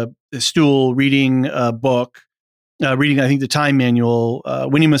on a stool reading a book, reading, I think, the time manual.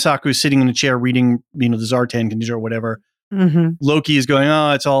 Winnie Masaku is sitting in a chair reading, the Zartan condition or whatever. Loki is going,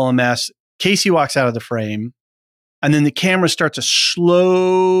 oh, it's all a mess. Casey walks out of the frame, and then the camera starts a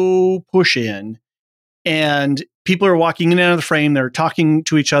slow push in, and people are walking in and out of the frame. They're talking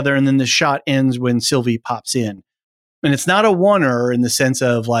to each other, and then the shot ends when Sylvie pops in. And it's not a oneer in the sense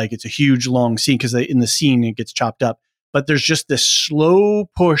of like it's a huge long scene, because in the scene it gets chopped up. But there's just this slow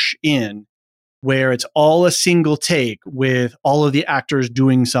push in where it's all a single take with all of the actors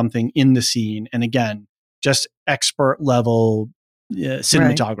doing something in the scene. And again, just expert level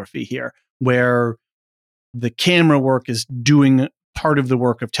cinematography here, where the camera work is doing part of the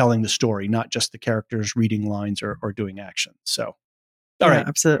work of telling the story, not just the characters reading lines or doing action. So, all right,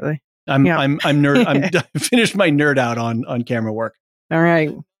 absolutely. I'm nerd. I finished my nerd out on camera work. All right,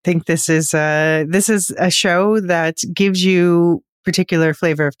 I think this is a show that gives you particular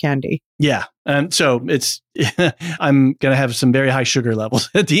flavor of candy. Yeah. So it's, I'm going to have some very high sugar levels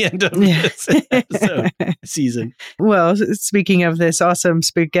at the end of this season. Well, speaking of this awesome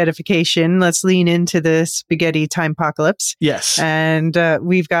spaghettification, let's lean into the spaghetti time-pocalypse. Yes. And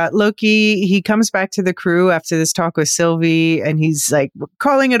we've got Loki. He comes back to the crew after this talk with Sylvie, and he's like, we're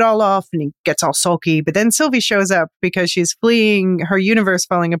calling it all off, and he gets all sulky. But then Sylvie shows up because she's fleeing her universe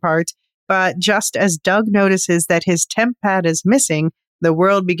falling apart. But just as Doug notices that his temp pad is missing, the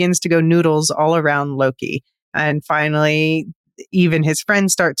world begins to go noodles all around Loki. And finally, even his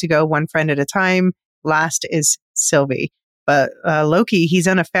friends start to go one friend at a time. last is Sylvie. But Loki, he's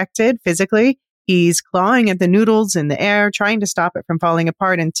unaffected physically. He's clawing at the noodles in the air, trying to stop it from falling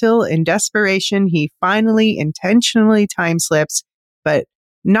apart until, in desperation, he finally intentionally time slips, but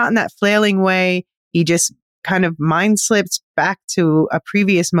not in that flailing way. He just kind of mind slips back to a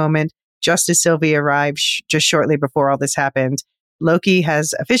previous moment just as Sylvie arrived just shortly before all this happened. Loki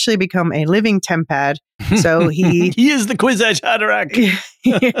has officially become a living tempad. So he is the Kwisatz Haderach.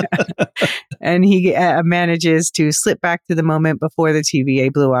 Yeah. And he manages to slip back to the moment before the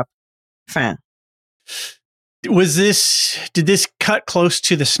TVA blew up. Fin. Did this cut close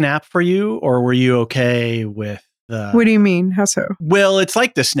to the snap for you, or were you okay with the... What do you mean? How so? Well, it's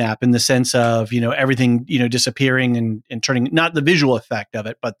like the snap in the sense of, everything, disappearing and turning, not the visual effect of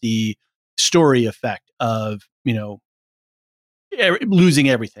it, but the story effect of, losing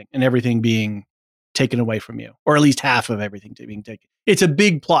everything and everything being taken away from you, or at least half of everything being taken. It's a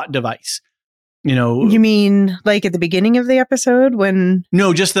big plot device. You mean like at the beginning of the episode when...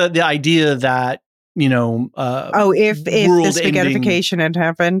 No, just the idea that, if the spaghettification had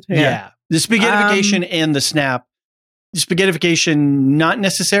happened. Yeah. The spaghettification and the snap. The spaghettification, not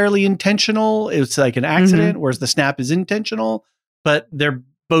necessarily intentional. It's like an accident, whereas the snap is intentional, but they're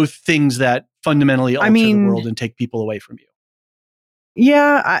both things that fundamentally alter the world and take people away from you.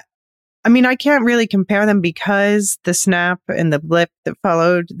 Yeah. I can't really compare them because the snap and the blip that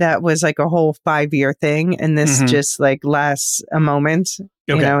followed, that was like a whole 5-year thing. And this just like lasts a moment,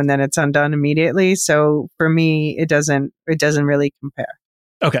 and then it's undone immediately. So for me, it doesn't really compare.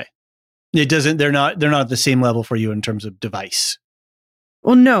 Okay. It doesn't, they're not at the same level for you in terms of device.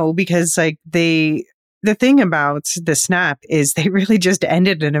 Well, no, because like the thing about the snap is they really just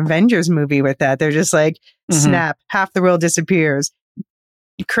ended an Avengers movie with that. They're just like, snap, half the world disappears.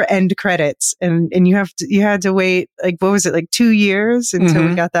 End credits, and you had to wait, like, what was it, like 2 years until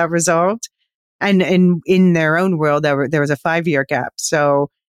we got that resolved, and in their own world there was a 5-year gap.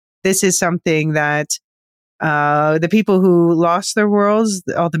 So this is something that the people who lost their worlds,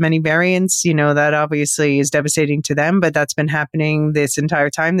 all the many variants, that obviously is devastating to them, but that's been happening this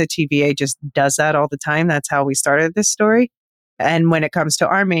entire time. The TVA just does that all the time. That's how we started this story. And when it comes to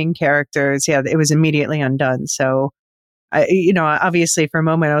our main characters, it was immediately undone. So obviously for a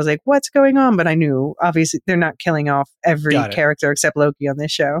moment I was like, what's going on? But I knew obviously they're not killing off every character except Loki on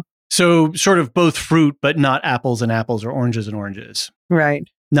this show. So sort of both fruit, but not apples and apples or oranges and oranges. Right.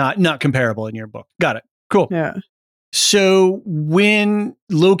 Not comparable in your book. Got it. Cool. Yeah. So when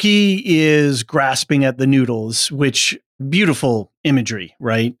Loki is grasping at the noodles, which beautiful imagery,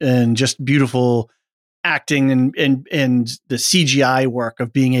 right? And just beautiful acting and the CGI work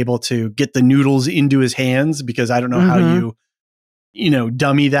of being able to get the noodles into his hands, because I don't know how you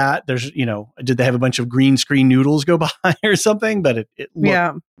dummy that. There's, did they have a bunch of green screen noodles go by or something? But it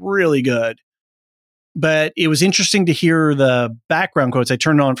looked really good. But it was interesting to hear the background quotes. I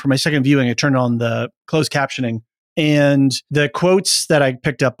turned on, for my second viewing, I turned on the closed captioning, and the quotes that I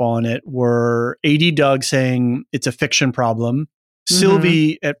picked up on it were AD Doug saying it's a fiction problem,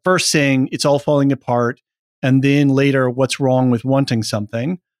 Sylvie at first saying it's all falling apart, and then later, what's wrong with wanting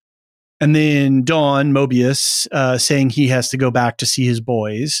something? And then Dawn Mobius saying he has to go back to see his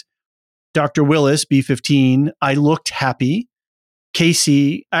boys. Dr. Willis, B15, I looked happy.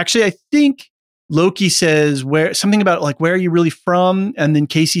 Casey, actually, I think Loki says something about like, where are you really from? And then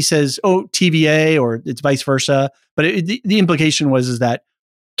Casey says, oh, TVA, or it's vice versa. But the implication was that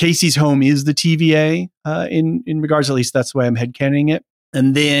Casey's home is the TVA in regards, at least that's the way I'm headcanoning it.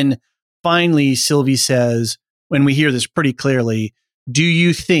 And then finally, Sylvie says, when we hear this pretty clearly, do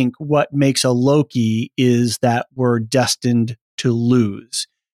you think what makes a Loki is that we're destined to lose?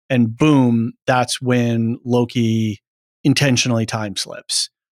 And boom, that's when Loki intentionally time slips.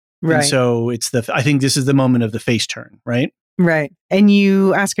 Right. And so I think this is the moment of the face turn, right? Right. And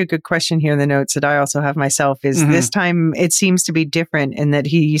you ask a good question here in the notes that I also have myself, is this time it seems to be different in that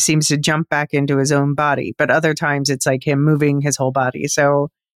he seems to jump back into his own body, but other times it's like him moving his whole body. So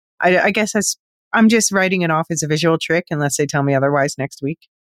I guess I'm just writing it off as a visual trick unless they tell me otherwise next week.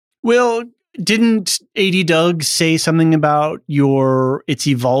 Well, didn't AD Doug say something about it's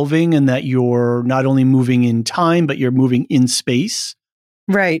evolving and that you're not only moving in time, but you're moving in space?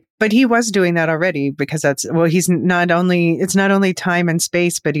 Right. But he was doing that already, because it's not only time and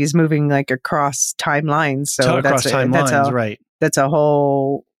space, but he's moving like across timelines. So right. That's a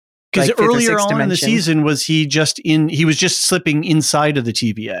whole, because like earlier on in the season he was just slipping inside of the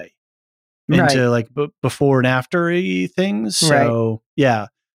TVA into like before and after things. So yeah.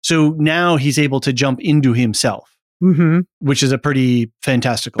 So now he's able to jump into himself. which is a pretty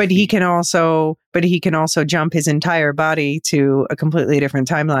fantastical But feat. he can also jump his entire body to a completely different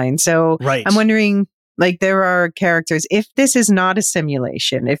timeline. So Right. I'm wondering, like, there are characters, if this is not a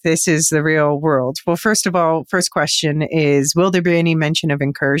simulation, if this is the real world. Well, first of all, first question is, will there be any mention of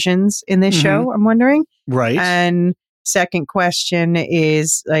incursions in this show? I'm wondering. Right. And second question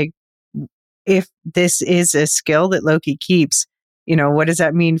is, like, if this is a skill that Loki keeps, what does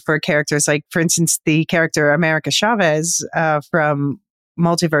that mean for characters? Like, for instance, the character America Chavez from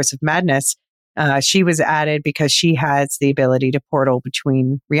Multiverse of Madness, she was added because she has the ability to portal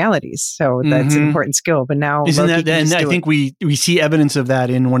between realities. So that's an important skill. But now Isn't Loki that, and I think we see evidence of that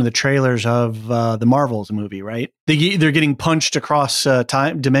in one of the trailers of the Marvels movie, right? They're getting punched across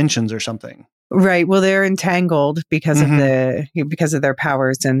time dimensions or something. Right. Well, they're entangled because of their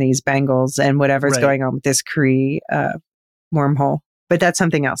powers and these bangles and whatever's going on with this Kree wormhole. But that's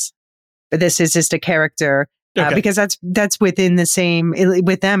something else. But this is just a character because that's within the same,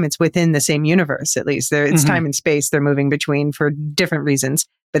 with them, it's within the same universe, at least. It's time and space they're moving between for different reasons.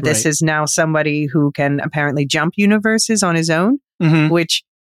 But this is now somebody who can apparently jump universes on his own, which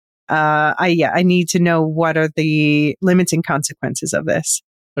I need to know what are the limits and consequences of this.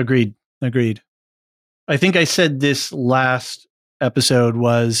 Agreed. I think I said this last episode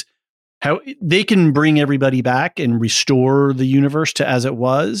was how they can bring everybody back and restore the universe to as it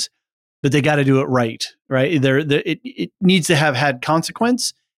was, but they got to do it right? It needs to have had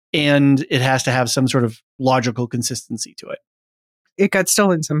consequence, and it has to have some sort of logical consistency to it. It got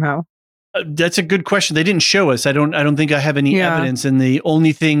stolen somehow. That's a good question. They didn't show us. I don't think I have any evidence, and the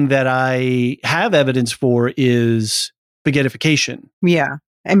only thing that I have evidence for is spaghettification. Yeah.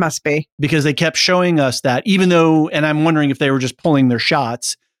 It must be. Because they kept showing us that, even though, and I'm wondering if they were just pulling their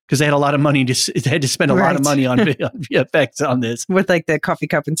shots because they had a lot of money they had to spend a lot of money on VFX on this. With like the coffee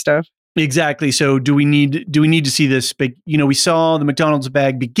cup and stuff. Exactly. So do we need to see this big, we saw the McDonald's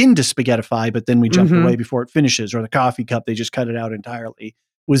bag begin to spaghettify, but then we jumped away before it finishes, or the coffee cup, they just cut it out entirely.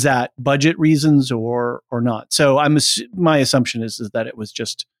 Was that budget reasons or not? So my assumption is that it was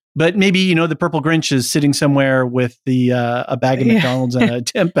just, but maybe, the Purple Grinch is sitting somewhere with the a bag of McDonald's and a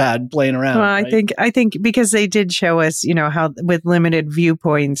temp pad playing around. Well, right? I think because they did show us, how with limited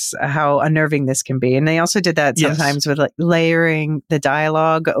viewpoints, how unnerving this can be. And they also did that sometimes with like layering the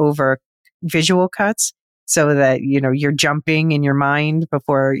dialogue over visual cuts so that, you're jumping in your mind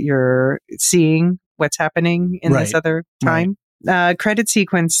before you're seeing what's happening in this other time. Credit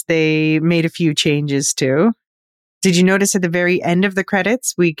sequence, they made a few changes to. Did you notice at the very end of the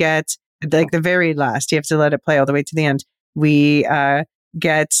credits, we get, like, the very last, you have to let it play all the way to the end. We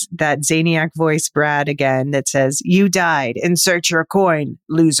get that Zaniac voice, Brad, again, that says, "You died. Insert your coin,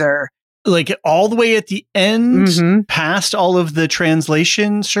 loser." Like all the way at the end, past all of the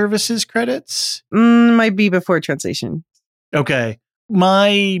translation services credits? Might be before translation. Okay.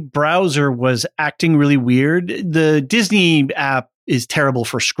 My browser was acting really weird. The Disney app is terrible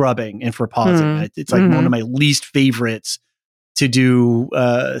for scrubbing and for pausing. It's like one of my least favorites to do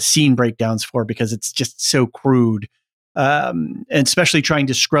scene breakdowns for, because it's just so crude. And especially trying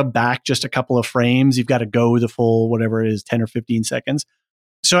to scrub back just a couple of frames. You've got to go the full, whatever it is, 10 or 15 seconds.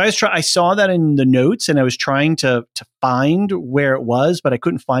 So I saw that in the notes, and I was trying to find where it was, but I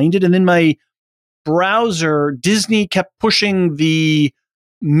couldn't find it. And then my browser, Disney kept pushing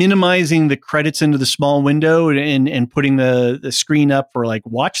minimizing the credits into the small window and putting the screen up for like,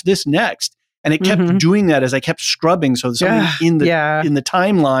 watch this next. And it kept doing that as I kept scrubbing. So something in the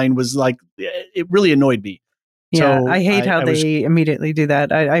timeline was like, it really annoyed me. Yeah, so I hate how they immediately do that.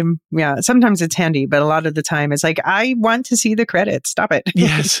 Sometimes it's handy, but a lot of the time it's like, I want to see the credits. Stop it.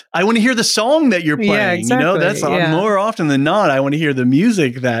 Yes. I want to hear the song that you're playing. Yeah, exactly. That's more often than not. I want to hear the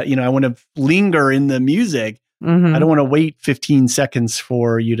music that, I want to linger in the music. I don't want to wait 15 seconds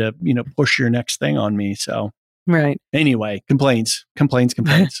for you to, push your next thing on me. So, anyway, complaints.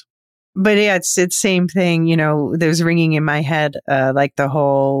 But yeah, it's same thing. There's ringing in my head, like the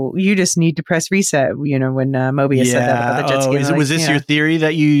whole, you just need to press reset, when Mobius said that about the jet ski. Was this your theory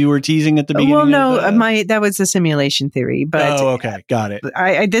that you were teasing at the beginning? Well, no, that was the simulation theory. But okay. Got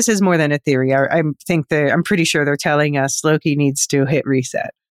it. This is more than a theory. I'm pretty sure they're telling us Loki needs to hit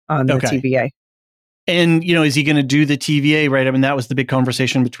reset on the TVA. And, is he going to do the TVA, right? I mean, that was the big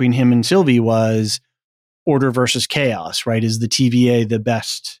conversation between him and Sylvie, was order versus chaos, right? Is the TVA the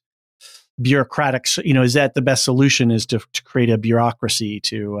best bureaucratic, is that the best solution, is to create a bureaucracy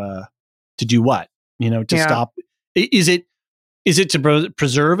to do what, stop? Is it to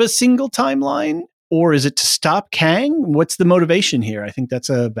preserve a single timeline, or is it to stop Kang? What's the motivation here? I think that's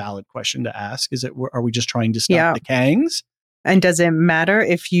a valid question to ask. Are we just trying to stop the Kangs? And does it matter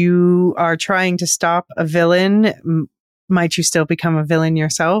if you are trying to stop a villain? Might you still become a villain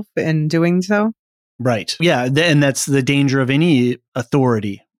yourself in doing so? Right. Yeah. And that's the danger of any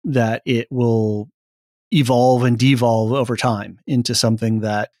authority, that it will evolve and devolve over time into something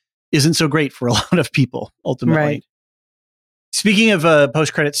that isn't so great for a lot of people, ultimately. Right. Speaking of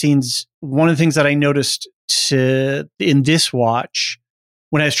post-credit scenes, one of the things that I noticed in this watch,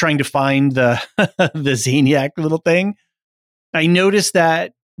 when I was trying to find the the Zaniac little thing, I noticed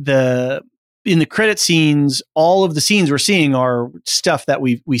that in the credit scenes, all of the scenes we're seeing are stuff that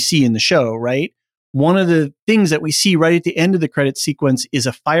we see in the show, right? One of the things that we see right at the end of the credit sequence is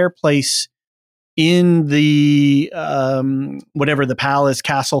a fireplace in the whatever the palace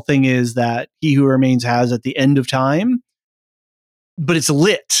castle thing is that He Who Remains has at the end of time, but it's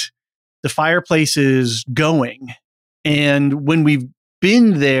lit. The fireplace is going. And when we've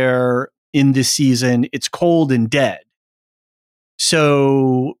been there in this season, it's cold and dead.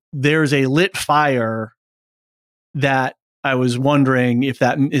 So there's a lit fire that I was wondering if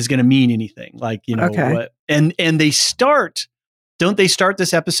that is going to mean anything. Like, Okay. what? And don't they start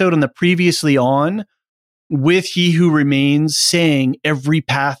this episode on the previously on with He Who Remains saying every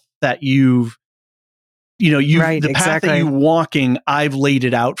path that Right, the path that exactly. you walking, I've laid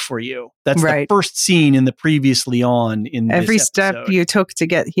it out for you. That's Right. the first scene in the previously on in Every this step episode. you took to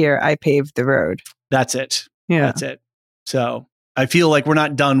get here, I paved the road. That's it. Yeah. That's it. So I feel like we're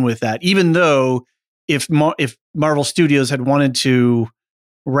not done with that, even though if Marvel Studios had wanted to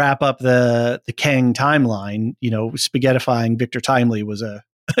wrap up the Kang timeline, spaghettifying Victor Timely was a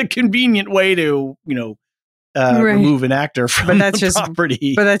convenient way to, Right. remove an actor from But the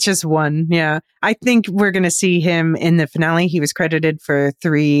property. But that's just one. Yeah. I think we're going to see him in the finale. He was credited for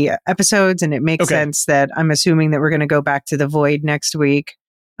 3 episodes, and it makes sense that I'm assuming that we're going to go back to the Void next week.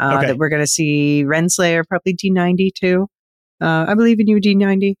 That we're going to see Renslayer, probably D90 too. I believe in you,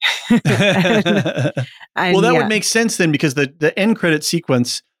 D90. Well, that would make sense then, because the end credit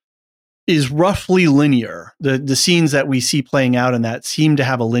sequence is roughly linear. The scenes that we see playing out in that seem to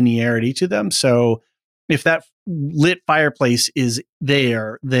have a linearity to them. So if that lit fireplace is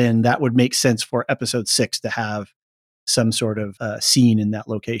there, then that would make sense for episode 6 to have some sort of scene in that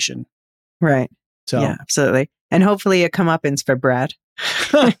location. Right. So yeah, absolutely. And hopefully a comeuppance for Brad.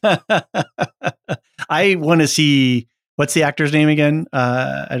 I want to see, what's the actor's name again?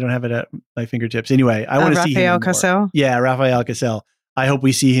 I don't have it at my fingertips. Anyway, I want to see him. Raphael Cassel. Yeah, Raphael Cassel. I hope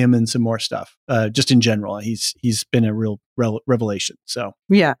we see him in some more stuff. Just in general, he's been a real revelation. So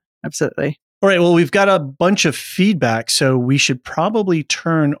yeah, absolutely. All right. Well, we've got a bunch of feedback, so we should probably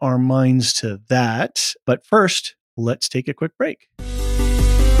turn our minds to that. But first, let's take a quick break.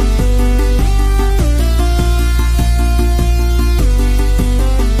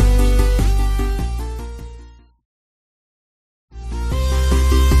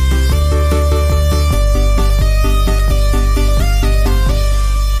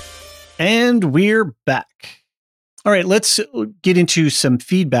 And we're back. All right, let's get into some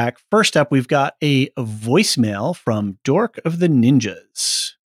feedback. First up, we've got a voicemail from Dork of the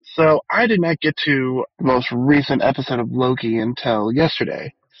Ninjas. So I did not get to the most recent episode of Loki until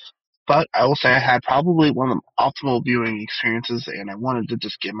yesterday, but I will say I had probably one of the optimal viewing experiences, and I wanted to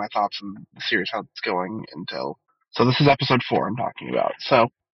just give my thoughts on the series, how it's going until... So this is episode 4 I'm talking about. So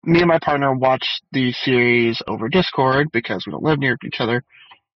me and my partner watched the series over Discord because we don't live near each other,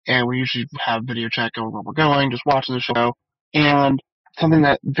 and we usually have video chat going where we're going, just watching the show. And something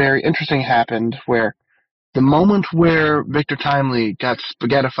that very interesting happened where the moment where Victor Timely got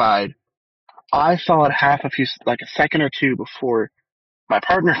spaghettified, I saw it like a second or two before my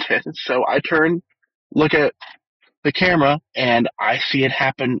partner did. So I turn, look at the camera, and I see it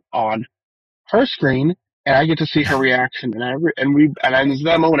happen on her screen, and I get to see her reaction. And it's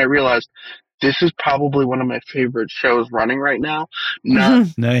that moment I realized this is probably one of my favorite shows running right now. Not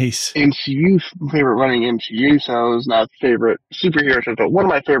nice MCU favorite running MCU shows, not favorite superhero shows, but one of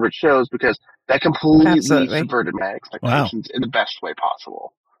my favorite shows because that completely subverted my expectations in the best way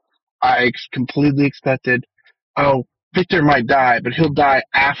possible. I completely expected, Victor might die, but he'll die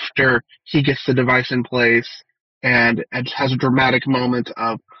after he gets the device in place and has a dramatic moment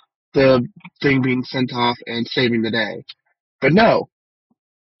of the thing being sent off and saving the day. But no,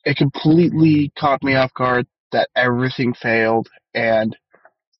 it completely caught me off guard that everything failed, and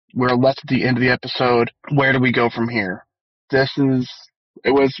we're left at the end of the episode. Where do we go from here?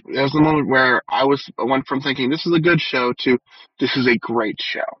 It was the moment where I went from thinking this is a good show to this is a great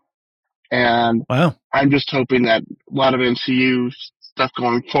show. And I'm just hoping that a lot of MCU stuff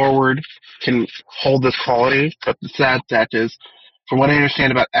going forward can hold this quality. But the sad fact is, from what I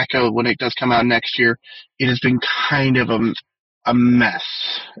understand about Echo, when it does come out next year, it has been kind of a mess.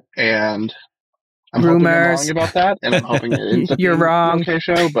 And I'm hoping I'm wrong Rumors. about that, and I'm hoping it ends up You're being an wrong. okay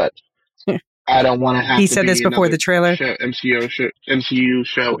show, but I don't want to have He to said this be before another the trailer. MCU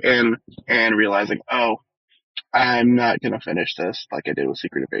show in and realizing, oh, I'm not going to finish this like I did with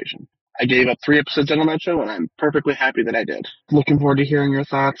Secret Invasion. I gave up 3 episodes in on that show, and I'm perfectly happy that I did. Looking forward to hearing your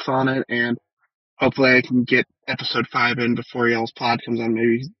thoughts on it, and hopefully I can get episode 5 in before y'all's pod comes on.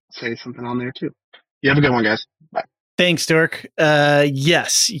 Maybe say something on there, too. You have a good one, guys. Bye. Thanks, Dirk.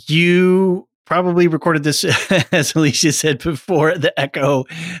 Yes, you probably recorded this, as Alicia said, before the Echo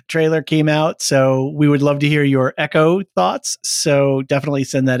trailer came out. So we would love to hear your Echo thoughts. So definitely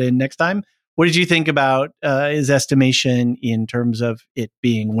send that in next time. What did you think about his estimation in terms of it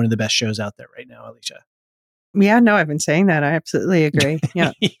being one of the best shows out there right now, Alicia? Yeah, no, I've been saying that. I absolutely agree.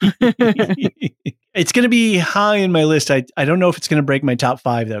 Yeah. It's going to be high in my list. I don't know if it's going to break my top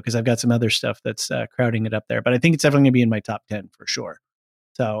 5, though, because I've got some other stuff that's crowding it up there. But I think it's definitely going to be in my top 10 for sure.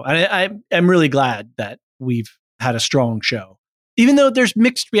 So I'm really glad that we've had a strong show, even though there's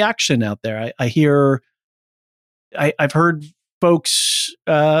mixed reaction out there. I've heard folks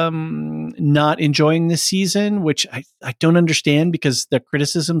not enjoying this season, which I don't understand, because the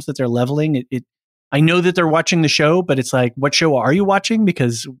criticisms that they're leveling, I know that they're watching the show, but it's like, what show are you watching?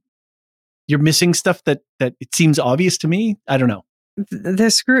 Because you're missing stuff that it seems obvious to me. I don't know. The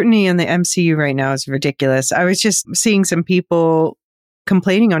scrutiny in the MCU right now is ridiculous. I was just seeing some people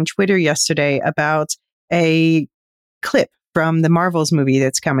complaining on Twitter yesterday about a clip from the Marvels movie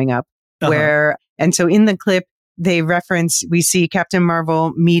that's coming up, and so in the clip, we see Captain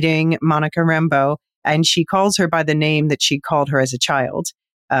Marvel meeting Monica Rambeau, and she calls her by the name that she called her as a child,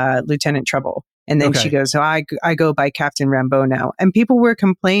 Lieutenant Trouble. And then she goes, so I go by Captain Rambeau now. And people were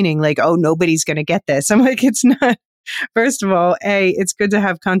complaining like, oh, nobody's going to get this. I'm like, it's not. First of all, it's good to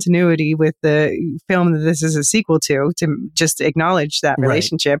have continuity with the film that this is a sequel to just acknowledge that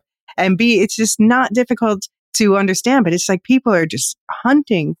relationship. Right. And B, it's just not difficult to understand, but it's like people are just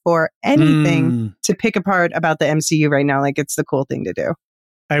hunting for anything to pick apart about the MCU right now. Like, it's the cool thing to do.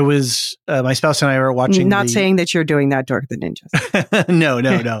 I was, my spouse and I were watching. Not saying that you're doing that, Dork the Ninjas.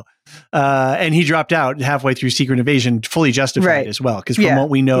 No. And he dropped out halfway through Secret Invasion, fully justified as well. Because from what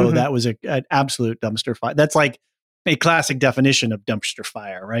we know, that was an absolute dumpster fire. That's like a classic definition of dumpster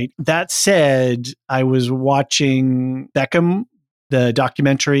fire, right? That said, I was watching Beckham, the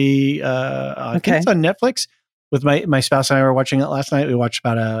documentary, I think it's on Netflix, with my spouse and I were watching it last night. We watched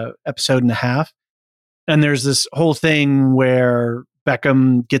about an episode and a half. And there's this whole thing where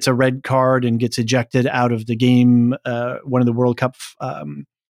Beckham gets a red card and gets ejected out of the game, one of the World Cup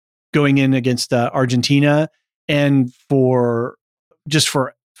going in against Argentina. And for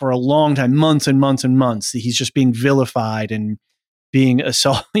a long time, months and months and months, he's just being vilified and being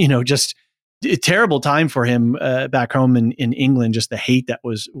assaulted, just a terrible time for him back home in England, just the hate that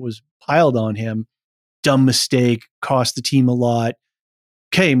was piled on him. Dumb mistake, cost the team a lot.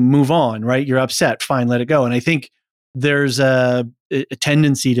 Okay, move on, right? You're upset. Fine, let it go. And I think there's a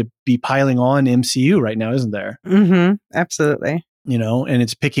tendency to be piling on MCU right now, isn't there? Mm-hmm. Absolutely. And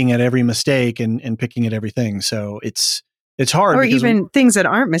it's picking at every mistake and picking at everything. So it's hard. Or even things that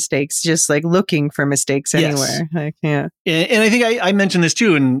aren't mistakes, just like looking for mistakes anywhere. Like, yeah. And I think I mentioned this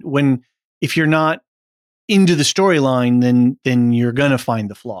too. And if you're not into the storyline, then you're going to find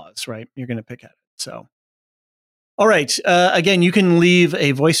the flaws, right? You're going to pick at it. So, all right. Again, you can leave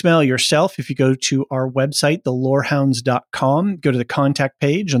a voicemail yourself if you go to our website, thelorehounds.com. Go to the contact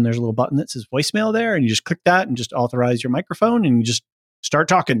page, and there's a little button that says voicemail there, and you just click that and just authorize your microphone, and you just start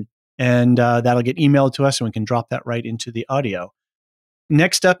talking. And that'll get emailed to us, and we can drop that right into the audio.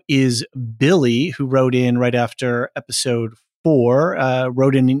 Next up is Billy, who wrote in right after episode 4,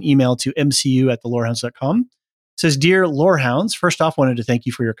 wrote in an email to mcu@thelorehounds.com. Says, Dear Lorehounds, first off, wanted to thank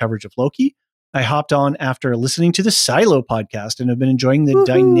you for your coverage of Loki. I hopped on after listening to the Silo podcast and have been enjoying the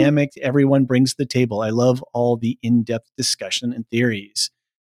dynamic everyone brings to the table. I love all the in-depth discussion and theories.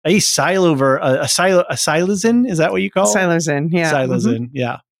 A silozin, is that what you call it? Silozin, yeah. Silozin,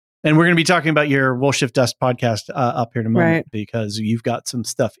 yeah. And we're going to be talking about your Wolf Shift Dust podcast up here in a moment, because you've got some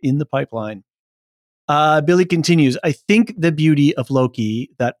stuff in the pipeline. Billy continues, I think the beauty of Loki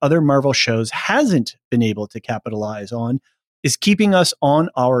that other Marvel shows hasn't been able to capitalize on is keeping us on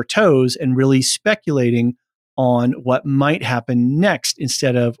our toes and really speculating on what might happen next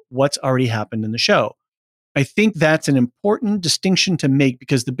instead of what's already happened in the show. I think that's an important distinction to make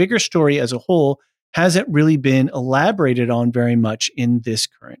because the bigger story as a whole hasn't really been elaborated on very much in this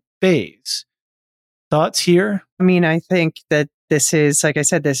current phase. Thoughts here? I mean, I think that this is, like I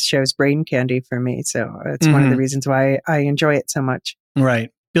said, this show's brain candy for me. So it's one of the reasons why I enjoy it so much. Right.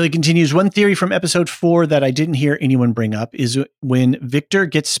 Billy continues, one theory from episode 4 that I didn't hear anyone bring up is when Victor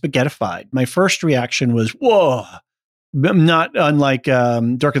gets spaghettified. My first reaction was, whoa, not unlike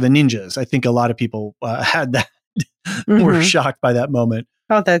Dark of the Ninjas. I think a lot of people had that, were shocked by that moment.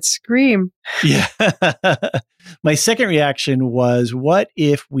 Oh, that scream. Yeah. My second reaction was, what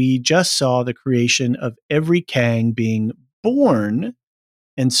if we just saw the creation of every Kang being born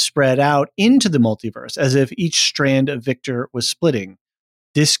and spread out into the multiverse, as if each strand of Victor was splitting?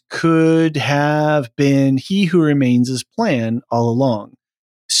 This could have been He Who Remains' plan all along.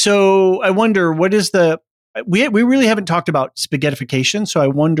 So I wonder, what is we really haven't talked about spaghettification, so I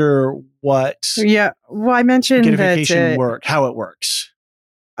wonder what I mentioned spaghettification how it works.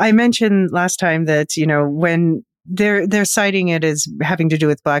 I mentioned last time that, when they're citing it as having to do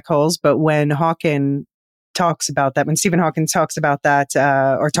with black holes, but when Hawking talks about that, when Stephen Hawking talks about that,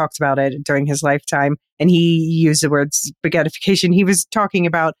 or talked about it during his lifetime, and he used the word spaghettification, he was talking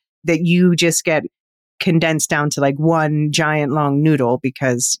about that you just get condensed down to like one giant long noodle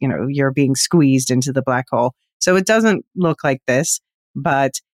because, you're being squeezed into the black hole. So it doesn't look like this,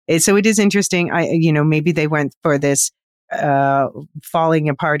 but it is interesting. Maybe they went for this falling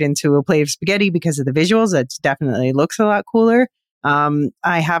apart into a plate of spaghetti because of the visuals. That definitely looks a lot cooler.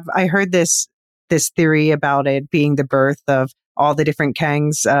 I heard this theory about it being the birth of all the different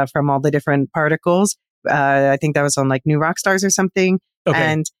Kangs from all the different particles. I think that was on like New Rockstars or something. Okay.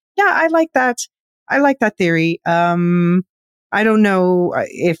 And yeah, I like that. I like that theory. I don't know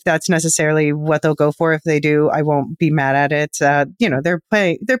if that's necessarily what they'll go for. If they do, I won't be mad at it.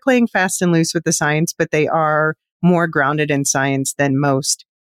 They're playing fast and loose with the science, but they are more grounded in science than most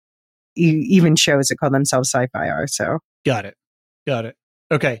even shows that call themselves sci-fi are. So got it.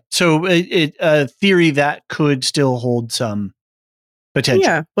 Okay, so a theory that could still hold some potential.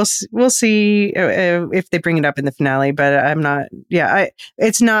 Yeah, we'll see if they bring it up in the finale. But I'm not. Yeah,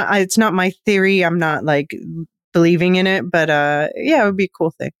 it's not my theory. I'm not like believing in it. But it would be a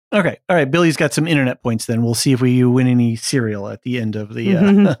cool thing. Okay, all right. Billy's got some internet points. Then we'll see if we win any cereal at the end of the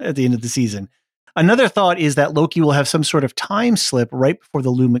at the end of the season. Another thought is that Loki will have some sort of time slip right before the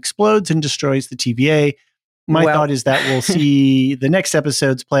loom explodes and destroys the TVA. My thought is that we'll see the next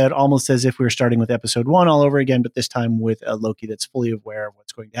episodes play out almost as if we were starting with episode 1 all over again, but this time with a Loki that's fully aware of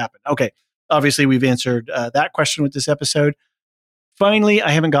what's going to happen. Okay, obviously we've answered that question with this episode. Finally, I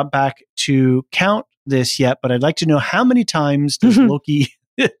haven't got back to count this yet, but I'd like to know how many times does Loki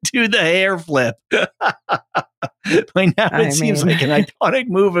do the hair flip? By now, it seems like an iconic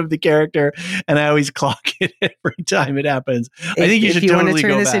move of the character, and I always clock it every time it happens. I think you should totally go back. If you want to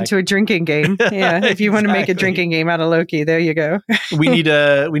turn this into a drinking game, if you want to make a drinking game out of Loki, there you go. we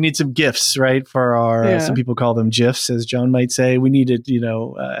need some gifs, right? For our some people call them gifs, as John might say. We needed,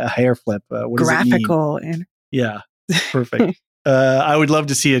 a hair flip. What graphical does it mean? Yeah, perfect. I would love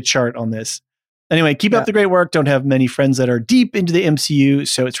to see a chart on this. Anyway, keep up the great work. Don't have many friends that are deep into the MCU,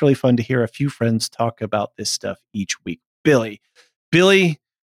 so it's really fun to hear a few friends talk about this stuff each week. Billy,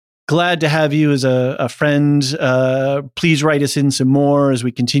 glad to have you as a friend. Please write us in some more as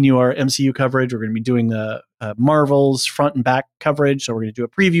we continue our MCU coverage. We're going to be doing the Marvels front and back coverage, so we're going to do a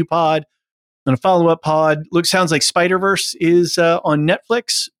preview pod and a follow-up pod. Sounds like Spider-Verse is on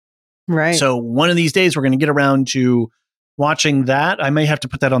Netflix. Right. So one of these days, we're going to get around to watching that. I may have to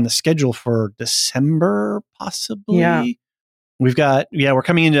put that on the schedule for December, possibly. Yeah. We're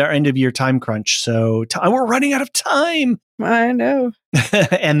coming into our end of year time crunch. So we're running out of time. I know.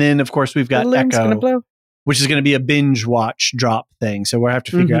 And then, of course, we've got Echo, which is going to be a binge watch drop thing. So we'll have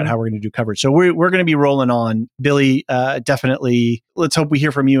to figure out how we're going to do coverage. So we're going to be rolling on. Billy, definitely, let's hope we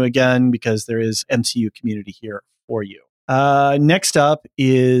hear from you again because there is MCU community here for you. Next up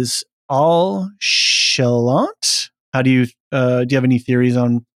is Al Shalant. How do you have any theories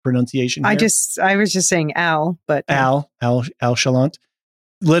on pronunciation here? I was just saying Al, but Al Shalant.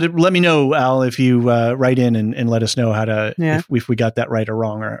 Let me know, Al, if you write in and let us know how to if we got that right or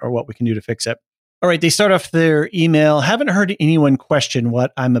wrong or what we can do to fix it. All right, they start off their email. Haven't heard anyone question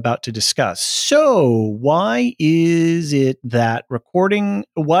what I'm about to discuss. So why is that recording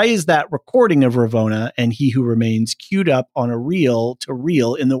of Ravonna and He Who Remains queued up on a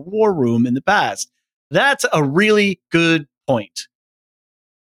reel-to-reel in the war room in the past? That's a really good point.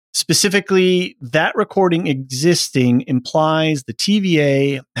 Specifically, that recording existing implies the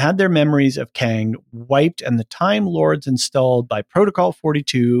TVA had their memories of Kang wiped and the Time Lords installed by Protocol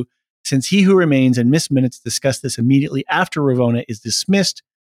 42, since He Who Remains and Miss Minutes discuss this immediately after Ravonna is dismissed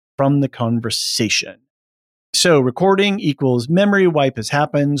from the conversation. So recording equals memory wipe has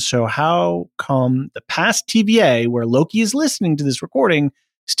happened. So how come the past TVA, where Loki is listening to this recording,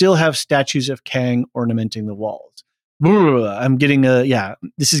 still have statues of Kang ornamenting the walls? I'm getting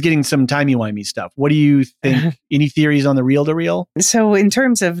this is getting some timey-wimey stuff. What do you think? Any theories on the reel-to-reel? So in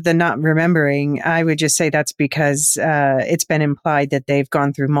terms of the not remembering, I would just say that's because it's been implied that they've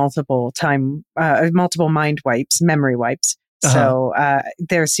gone through multiple mind wipes, memory wipes. So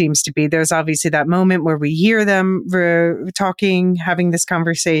there's obviously that moment where we hear them talking, having this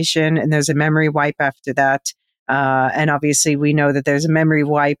conversation, and there's a memory wipe after that. And obviously we know that there's a memory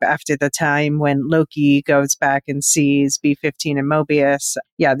wipe after the time when Loki goes back and sees B-15 and Mobius.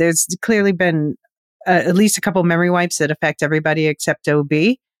 Yeah, there's clearly been at least a couple memory wipes that affect everybody except OB.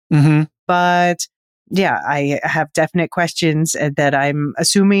 Mm-hmm. But yeah, I have definite questions that I'm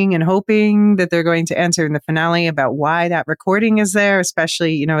assuming and hoping that they're going to answer in the finale about why that recording is there,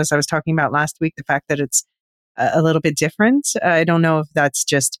 especially, as I was talking about last week, the fact that it's a little bit different. I don't know if that's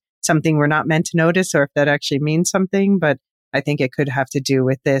just something we're not meant to notice or if that actually means something, but I think it could have to do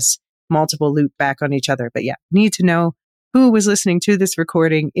with this multiple loop back on each other. But yeah, need to know who was listening to this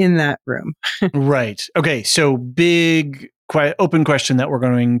recording in that room. Right. Okay. So big, open question that we're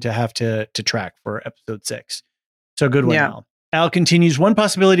going to have to track for episode 6. So good one, Al. Al continues, one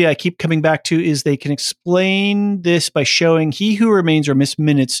possibility I keep coming back to is they can explain this by showing He Who Remains or Miss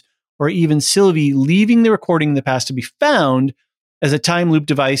Minutes or even Sylvie leaving the recording in the past to be found as a time loop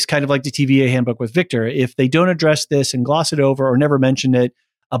device, kind of like the TVA handbook with Victor. If they don't address this and gloss it over or never mention it,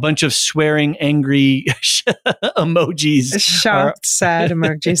 a bunch of swearing, angry emojis. Shocked, sad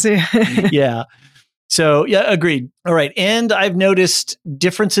emojis. Yeah. So, yeah, agreed. All right. And I've noticed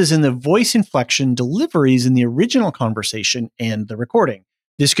differences in the voice inflection deliveries in the original conversation and the recording.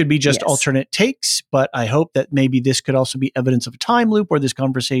 This could be just alternate takes, but I hope that maybe this could also be evidence of a time loop where this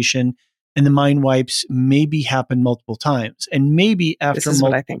conversation and the mind wipes maybe happen multiple times. And maybe after... This is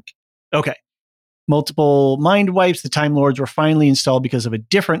what I think. Okay. Multiple mind wipes, the Time Lords were finally installed because of a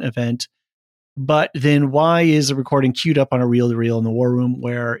different event. But then why is the recording queued up on a reel-to-reel in the war room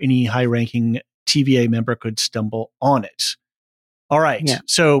where any high-ranking TVA member could stumble on it? All right. Yeah.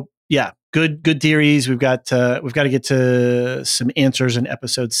 So, yeah, good theories. We've got to get to some answers in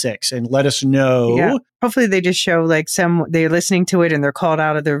episode 6 and let us know. Yeah. Hopefully they just show they're listening to it and they're called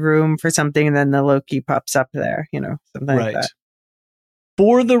out of the room for something and then the Loki pops up there, something like that.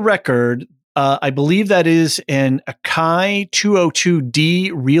 For the record, I believe that is an Akai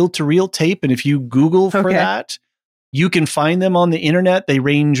 202D reel-to-reel tape. And if you Google for that, you can find them on the internet. They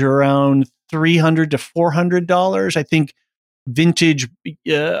range around $300 to $400. I think vintage,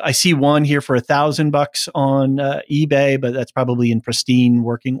 I see one here for $1,000 on eBay, but that's probably in pristine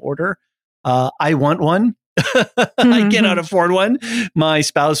working order. I want one. I cannot afford one. My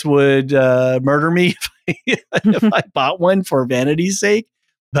spouse would murder me if I bought one for vanity's sake.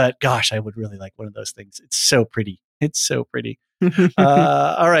 But gosh, I would really like one of those things. It's so pretty.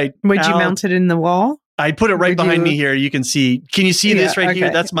 All right. Would you mount it in the wall? I put it right behind me here. You can see. Can you see this right here?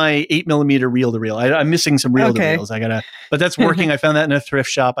 That's my 8mm reel-to-reel. I'm missing some reel-to-reels. But that's working. I found that in a thrift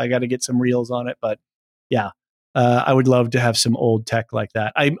shop. I got to get some reels on it. But yeah, I would love to have some old tech like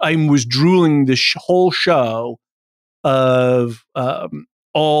that. I was drooling this whole show of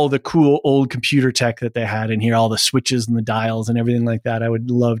all the cool old computer tech that they had in here, all the switches and the dials and everything like that. I would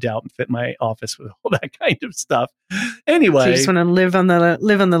love to outfit my office with all that kind of stuff. Anyway, so you just want to live on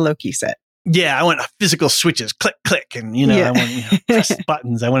the Loki set. Yeah, I want physical switches, click, click, and I want press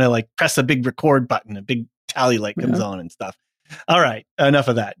buttons. I want to press a big record button, a big tally light comes on and stuff. All right, enough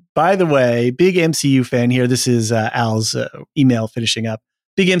of that. By the way, big MCU fan here. This is Al's email finishing up.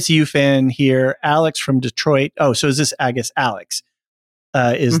 Big MCU fan here. Alex from Detroit. Oh, so is this Alex?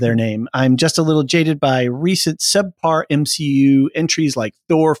 Is their name. I'm just a little jaded by recent subpar MCU entries like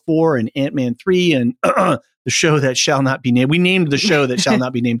Thor 4 and Ant-Man 3 and the show that shall not be named. We named the show that shall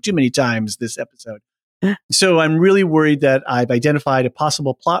not be named too many times this episode. So I'm really worried that I've identified a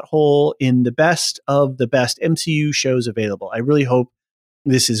possible plot hole in the best of the best MCU shows available. I really hope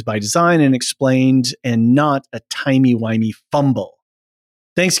this is by design and explained and not a timey-wimey fumble.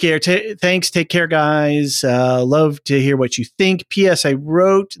 Thanks, thanks. Take care, guys. Love to hear what you think. P.S. I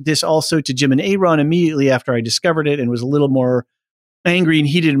wrote this also to Jim and Aaron immediately after I discovered it and was a little more angry and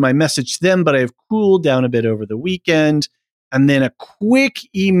heated in my message to them, but I have cooled down a bit over the weekend. And then a quick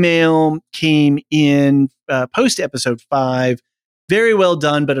email came in post episode 5. Very well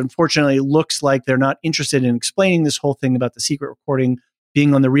done, but unfortunately it looks like they're not interested in explaining this whole thing about the secret recording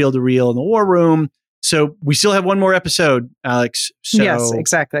being on the reel-to-reel in the war room. So we still have one more episode, Alex. So, yes,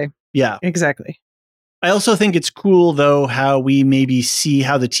 exactly. Yeah. Exactly. I also think it's cool, though, how we maybe see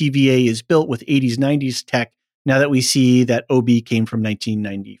how the TVA is built with 80s, 90s tech now that we see that OB came from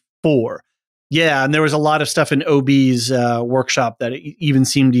 1994. Yeah, and there was a lot of stuff in OB's workshop that even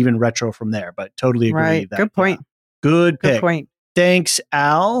seemed even retro from there, but totally agree. Right. That, good point. Good Good pick. point. Thanks,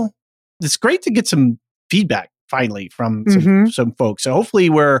 Al. It's great to get some feedback finally from some folks. So hopefully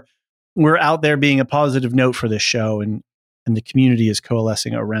we're out there being a positive note for this show, and the community is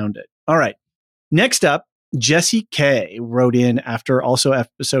coalescing around it. All right. Next up, Jesse K wrote in after also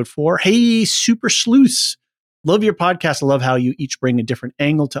episode 4. Hey, super sleuths. Love your podcast. I love how you each bring a different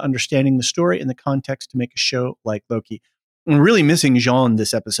angle to understanding the story and the context to make a show like Loki. I'm really missing Jean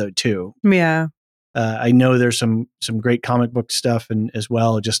this episode too. Yeah. I know there's some great comic book stuff and as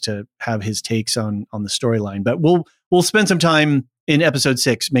well, just to have his takes on the storyline. But we'll spend some time in episode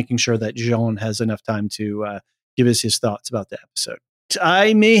 6 making sure that Jean has enough time to give us his thoughts about the episode.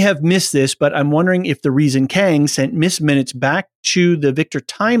 I may have missed this, but I'm wondering if the reason Kang sent Miss Minutes back to the Victor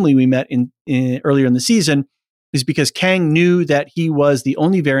Timely we met in earlier in the season is because Kang knew that he was the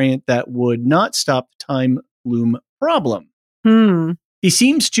only variant that would not stop the time loom problem. He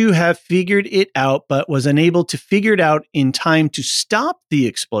seems to have figured it out, but was unable to figure it out in time to stop the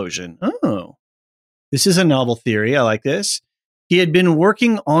explosion. Oh, this is a novel theory. I like this. He had been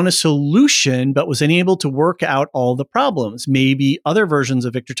working on a solution, but was unable to work out all the problems. Maybe other versions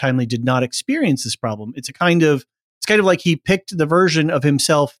of Victor Timely did not experience this problem. It's kind of like he picked the version of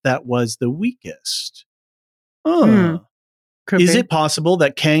himself that was the weakest. Is it possible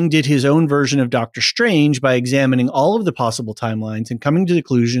that Kang did his own version of Doctor Strange by examining all of the possible timelines and coming to the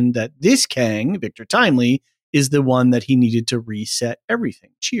conclusion that this Kang, Victor Timely, is the one that he needed to reset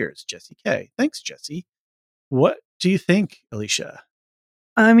everything? Cheers, Jesse K. Thanks, Jesse. What do you think, Alicia?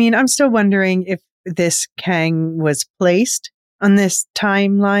 I mean, I'm still wondering if this Kang was placed on this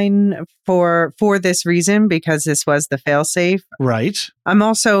timeline for this reason, because this was the failsafe. Right. I'm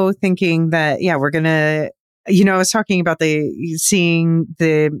also thinking that, we're going to, I was talking about seeing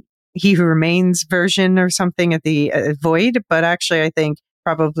the He Who Remains version or something at the Void, but actually I think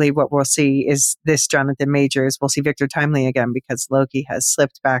probably what we'll see is this Jonathan Majors. We'll see Victor Timely again because Loki has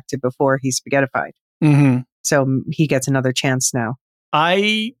slipped back to before he's spaghettified. So he gets another chance now.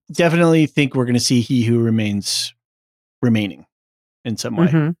 I definitely think we're going to see He Who Remains remaining in some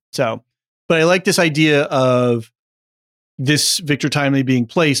way. So, but I like this idea of this Victor Timely being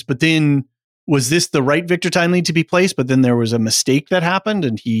placed, but then was this the right Victor Timely to be placed? But then there was a mistake that happened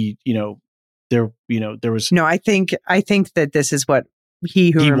and he, there was. No, I think that this is what He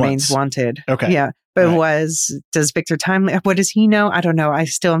Who Remains wanted. Okay. Yeah. But does Victor Timely, what does he know? I don't know. I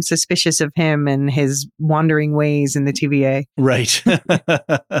still am suspicious of him and his wandering ways in the TVA. Right.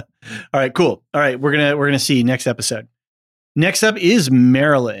 All right, cool. All right. We're going to see next episode. Next up is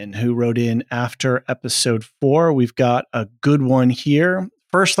Marilyn, who wrote in after episode 4. We've got a good one here.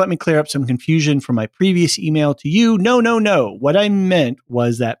 First, let me clear up some confusion from my previous email to you. No. What I meant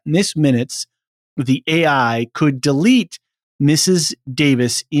was that Miss Minutes, the AI, could delete Mrs.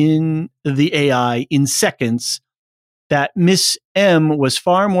 Davis in the AI in seconds, that Miss M was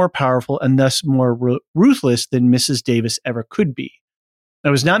far more powerful and thus more ruthless than Mrs. Davis ever could be.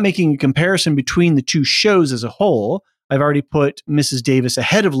 I was not making a comparison between the two shows as a whole. I've already put Mrs. Davis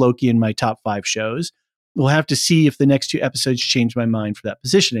ahead of Loki in my top 5 shows. We'll have to see if the next 2 episodes change my mind for that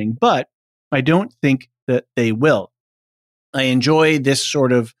positioning, but I don't think that they will. I enjoy this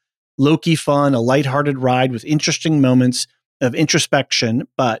sort of Loki fun, a lighthearted ride with interesting moments of introspection,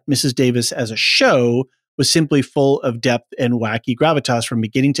 but Mrs. Davis as a show was simply full of depth and wacky gravitas from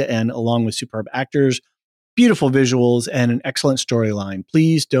beginning to end, along with superb actors, beautiful visuals, and an excellent storyline.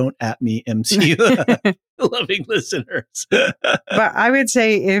 Please don't at me, MCU loving listeners. But I would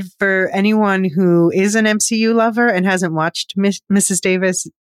say, if for anyone who is an MCU lover and hasn't watched Mrs. Davis,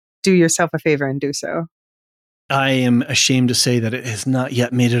 do yourself a favor and do so. I am ashamed to say that it has not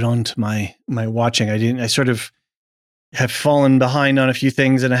yet made it onto my watching. I sort of have fallen behind on a few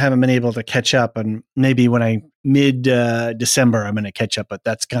things and I haven't been able to catch up. And maybe when December, I'm going to catch up, but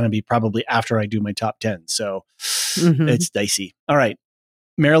that's going to be probably after I do my top 10. So it's dicey. All right.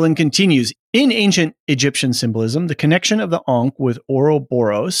 Marilyn continues. In ancient Egyptian symbolism, the connection of the Ankh with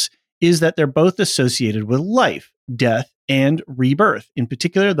Ouroboros is that they're both associated with life, death, and rebirth. In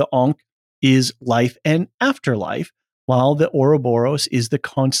particular, the Ankh is life and afterlife, while the Ouroboros is the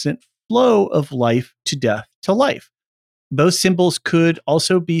constant flow of life to death to life. Both symbols could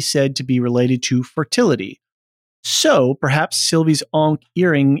also be said to be related to fertility. So perhaps Sylvie's Ankh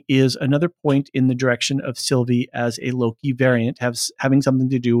earring is another point in the direction of Sylvie as a Loki variant having something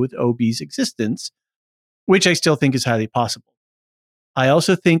to do with OB's existence, which I still think is highly possible. I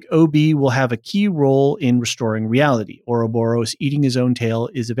also think OB will have a key role in restoring reality. Ouroboros eating his own tail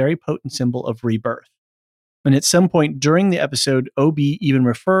is a very potent symbol of rebirth. And at some point during the episode, OB even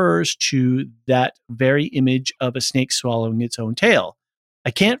refers to that very image of a snake swallowing its own tail.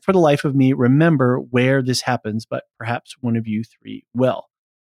 I can't for the life of me remember where this happens, but perhaps one of you three will.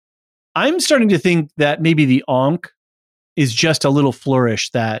 I'm starting to think that maybe the onk is just a little flourish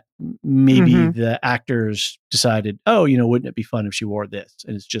that maybe the actors decided, oh, wouldn't it be fun if she wore this?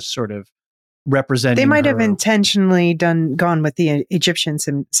 And it's just sort of representing They might her. have intentionally gone with the Egyptian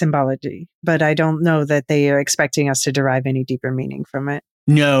symbology, but I don't know that they are expecting us to derive any deeper meaning from it.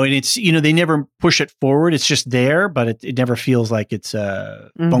 No, and it's, they never push it forward. It's just there, but it never feels like it's a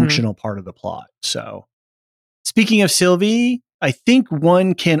functional part of the plot. So speaking of Sylvie, I think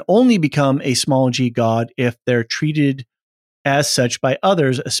one can only become a small g god if they're treated as such by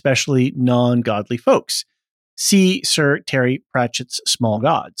others, especially non-godly folks. See Sir Terry Pratchett's Small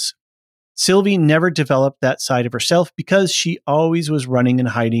Gods. Sylvie never developed that side of herself because she always was running and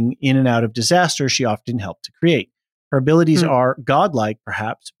hiding in and out of disaster she often helped to create. Her abilities are godlike,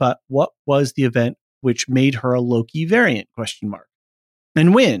 perhaps, but what was the event which made her a Loki variant? ?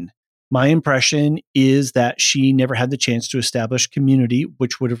 And when? My impression is that she never had the chance to establish community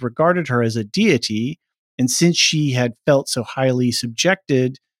which would have regarded her as a deity, and since she had felt so highly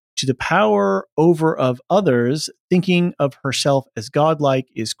subjected to the power over of others, thinking of herself as godlike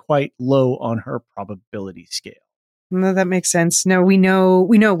is quite low on her probability scale. No, that makes sense. No, we know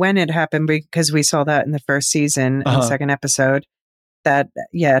when it happened because we saw that in the first season, in the second episode. That,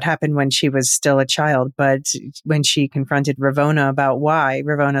 it happened when she was still a child, but when she confronted Ravonna about why,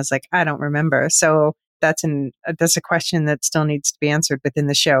 Ravonna's like, I don't remember. So that's a question that still needs to be answered within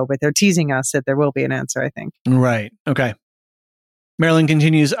the show, but they're teasing us that there will be an answer, I think. Right. Okay. Marilyn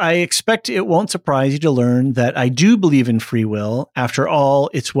continues, I expect it won't surprise you to learn that I do believe in free will. After all,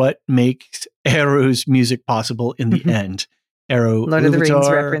 it's what makes Eru's music possible in the end. Eru Lord of the Rings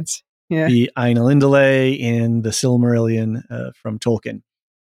reference. Yeah. The Ainulindale in the Silmarillion from Tolkien.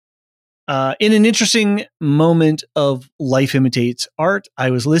 In an interesting moment of life imitates art, I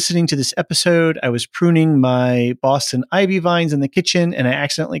was listening to this episode. I was pruning my Boston ivy vines in the kitchen, and I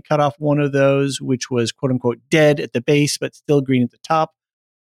accidentally cut off one of those, which was quote unquote dead at the base, but still green at the top.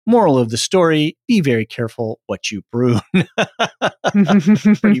 Moral of the story, be very careful what you prune.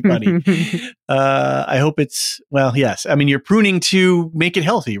 Pretty funny. I hope yes. I mean, you're pruning to make it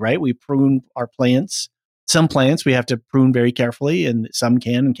healthy, right? We prune our plants. Some plants we have to prune very carefully, and some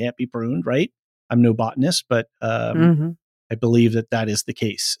can and can't be pruned, right? I'm no botanist, but I believe that is the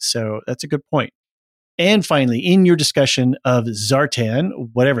case. So that's a good point. And finally, in your discussion of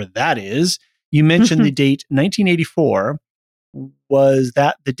Zartan, whatever that is, you mentioned the date 1984. Was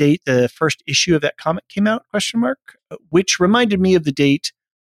that the date the first issue of that comic came out? ? Which reminded me of the date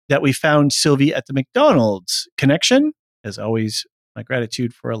that we found Sylvie at the McDonald's. Connection? As always, my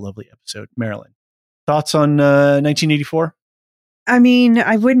gratitude for a lovely episode. Marilyn. Thoughts on 1984? I mean,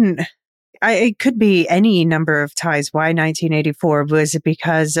 it could be any number of ties. Why 1984? Was it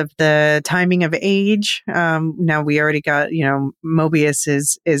because of the timing of age? Now we already got, Mobius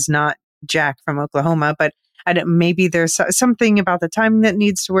is not Jack from Oklahoma, but maybe there's something about the timing that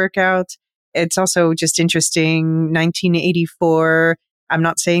needs to work out. It's also just interesting. 1984. I'm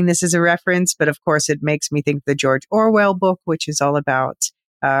not saying this is a reference, but of course it makes me think of the George Orwell book, which is all about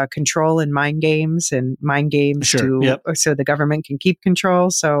control and mind games so the government can keep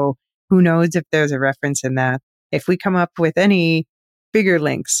control. So who knows if there's a reference in that. If we come up with any bigger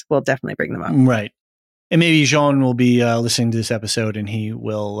links, we'll definitely bring them up. Right. And maybe Jean will be listening to this episode and he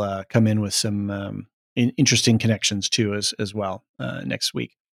will come in with some interesting connections too as well next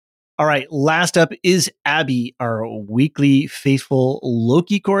week. All right. Last up is Abby, our weekly faithful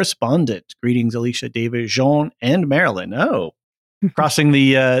Loki correspondent. Greetings, Alicia, David, Jean, and Marilyn. Oh, crossing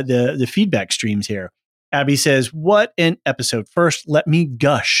the feedback streams here. Abby says, what an episode. First, let me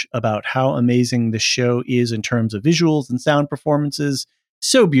gush about how amazing this show is in terms of visuals and sound performances.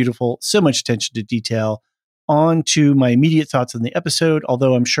 So beautiful, so much attention to detail. On to my immediate thoughts on the episode,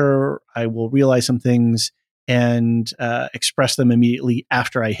 although I'm sure I will realize some things and express them immediately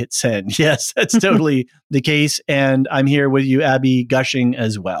after I hit send. Yes, that's totally the case. And I'm here with you, Abby, gushing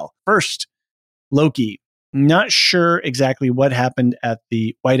as well. First, Loki. Not sure exactly what happened at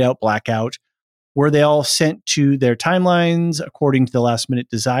the whiteout blackout. Were they all sent to their timelines according to the last minute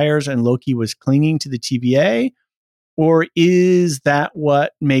desires and Loki was clinging to the TVA? Or is that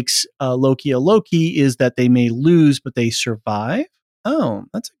what makes Loki a Loki, is that they may lose, but they survive? Oh,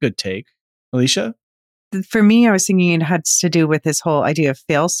 that's a good take. Alicia? For me, I was thinking it had to do with this whole idea of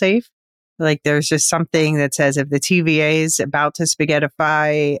fail-safe. Like there's just something that says if the TVA is about to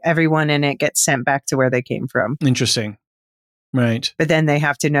spaghettify, everyone in it gets sent back to where they came from. Interesting. Right. But then they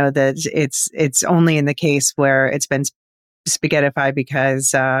have to know that it's only in the case where it's been spaghettified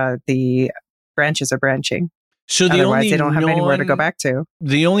because the branches are branching. So Otherwise, they don't have anywhere to go back to.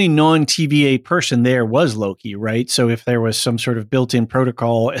 The only non-TVA person there was Loki, right? So if there was some sort of built-in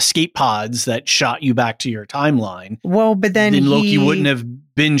protocol, escape pods that shot you back to your timeline, well, but then Loki wouldn't have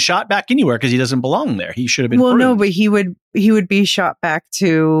been shot back anywhere because he doesn't belong there. He should have been. Well, pruned. no, but he would be shot back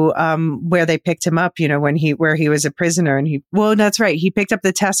to where they picked him up. You know, where he was a prisoner, and that's right. He picked up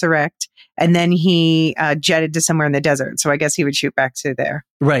the Tesseract, and then he jetted to somewhere in the desert. So I guess he would shoot back to there.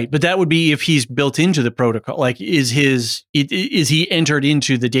 Right, but that would be if he's built into the protocol. Like, is he entered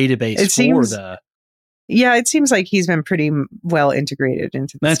into the database the? Yeah, it seems like he's been pretty well integrated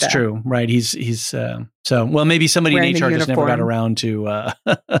into the That's staff. true, right? He's maybe somebody in HR just never got around to.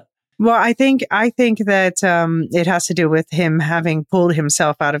 Well, I think that it has to do with him having pulled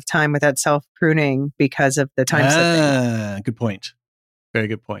himself out of time with that self-pruning because of the time slipping. Good point. Very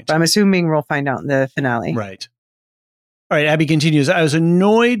good point. But I'm assuming we'll find out in the finale. Right. All right, Abby continues. I was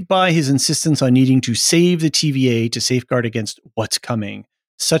annoyed by his insistence on needing to save the TVA to safeguard against what's coming.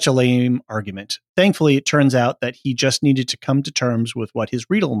 Such a lame argument. Thankfully, it turns out that he just needed to come to terms with what his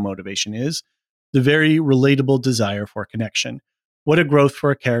real motivation is, the very relatable desire for connection. What a growth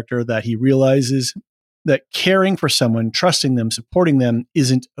for a character that he realizes that caring for someone, trusting them, supporting them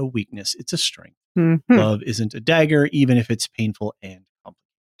isn't a weakness, it's a strength. Mm-hmm. Love isn't a dagger, even if it's painful and complicated.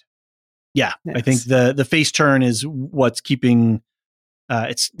 Yeah, yes. I think the face turn is what's keeping...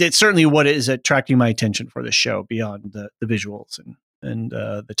 it's certainly what is attracting my attention for this show beyond the visuals and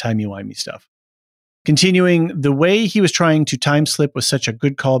the timey-wimey stuff. Continuing, the way he was trying to time slip was such a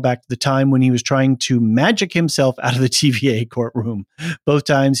good callback to the time when he was trying to magic himself out of the TVA courtroom. Both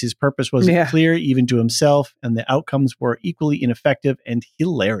times his purpose wasn't clear even to himself, and the outcomes were equally ineffective and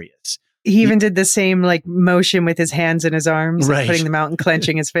hilarious. He even did the same motion with his hands and his arms, right. Putting them out and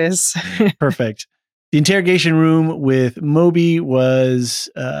clenching his fists. Perfect. The interrogation room with Moby was,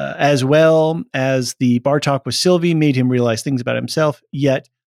 as well as the bar talk with Sylvie, made him realize things about himself, yet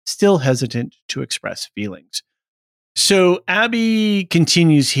still hesitant to express feelings. So Abby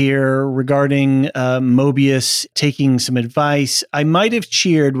continues here regarding Mobius taking some advice. I might have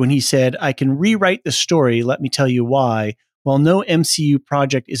cheered when he said, I can rewrite the story, let me tell you why. While no MCU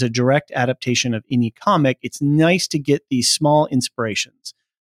project is a direct adaptation of any comic, it's nice to get these small inspirations.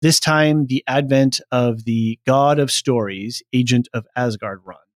 This time, the advent of the God of Stories, Agent of Asgard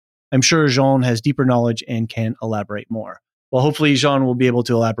run. I'm sure Jean has deeper knowledge and can elaborate more. Well, hopefully Jean will be able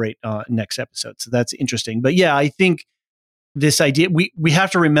to elaborate next episode. So that's interesting. But yeah, I think this idea, we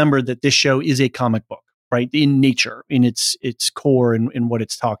have to remember that this show is a comic book, right? In nature, in its core and in what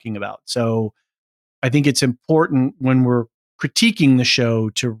it's talking about. So I think it's important when we're critiquing the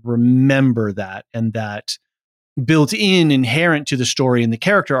show to remember that, and that built in, inherent to the story and the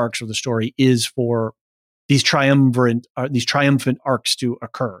character arcs of the story is for these triumphant arcs to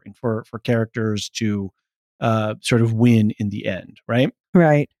occur and for characters to sort of win in the end, right?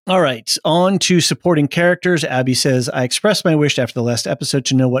 Right. All right. On to supporting characters. Abby says, I expressed my wish after the last episode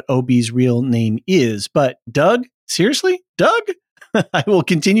to know what OB's real name is, but Doug? Seriously? Doug? I will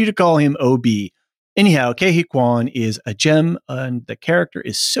continue to call him OB. Anyhow, Ke Kwan is a gem, and the character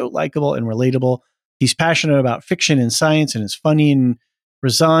is so likable and relatable. He's passionate about fiction and science and is funny and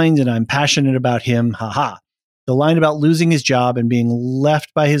resigned, and I'm passionate about him. Haha. The line about losing his job and being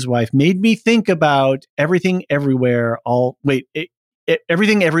left by his wife made me think about Everything Everywhere.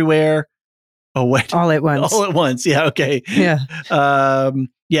 Everything Everywhere. Oh, wait. All at once. All at once. Yeah. Okay. Yeah.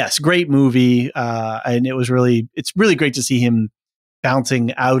 Yes. Great movie. And it's really great to see him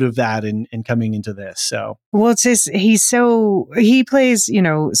bouncing out of that and coming into this. So, well, it's just, he plays,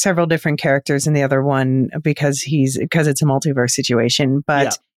 several different characters in the other one because it's a multiverse situation,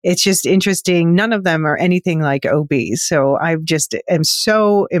 but it's just interesting. None of them are anything like OB. So I just am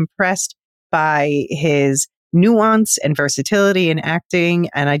so impressed by his nuance and versatility in acting.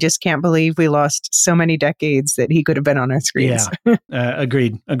 And I just can't believe we lost so many decades that he could have been on our screens. Yeah,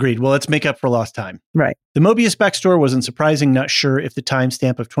 agreed. Well, let's make up for lost time. Right. The Mobius backstory wasn't surprising. Not sure if the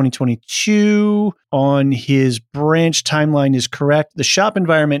timestamp of 2022 on his branch timeline is correct. The shop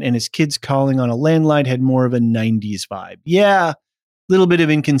environment and his kids calling on a landline had more of a 90s vibe. Yeah, little bit of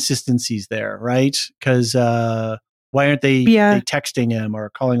inconsistencies there, right? Because why aren't they texting him or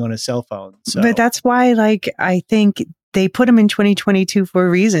calling on his cell phone? So. But that's why, I think they put him in 2022 for a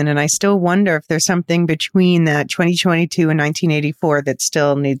reason. And I still wonder if there's something between that 2022 and 1984 that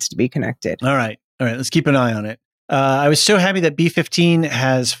still needs to be connected. All right. Let's keep an eye on it. I was so happy that B-15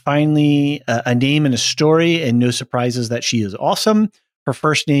 has finally a name and a story, and no surprises that she is awesome. Her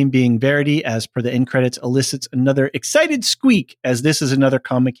first name being Verity, as per the end credits, elicits another excited squeak, as this is another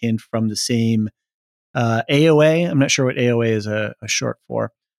comic hint from the same AOA. I'm not sure what AOA is a short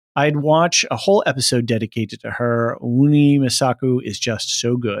for. I'd watch a whole episode dedicated to her. Uni Misaku is just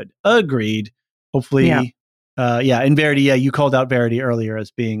so good. Agreed. Hopefully, and Verity, you called out Verity earlier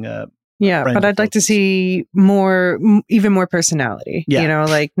as being a friend but of I'd like to Loki's. see even more personality. Yeah.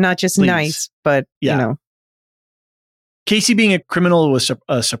 Like not just Please. nice, but Casey being a criminal was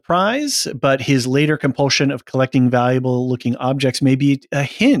a surprise, but his later compulsion of collecting valuable-looking objects may be a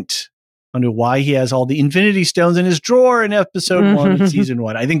hint onto why he has all the Infinity Stones in his drawer in episode 1 of season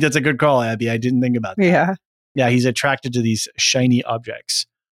 1. I think that's a good call, Abby. I didn't think about that. Yeah. Yeah, he's attracted to these shiny objects.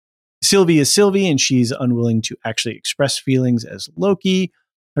 Sylvie is Sylvie, and she's unwilling to actually express feelings as Loki.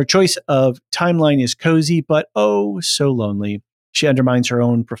 Her choice of timeline is cozy, but oh, so lonely. She undermines her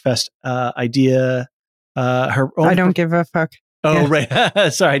own professed idea. I don't give a fuck. Oh, yeah.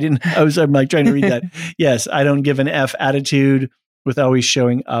 Right. Sorry, I'm like trying to read that. Yes, I don't give an F attitude with always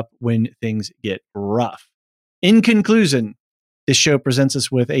showing up when things get rough. In conclusion, this show presents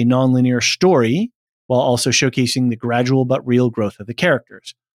us with a nonlinear story while also showcasing the gradual but real growth of the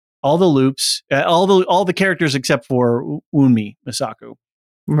characters. All the loops, all the characters except for Unmi Misaku.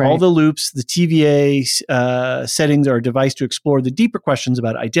 Right. All the loops, the TVA settings are a device to explore the deeper questions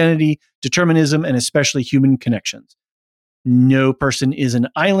about identity, determinism, and especially human connections. No person is an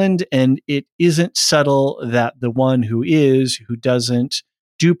island, and it isn't subtle that the one who doesn't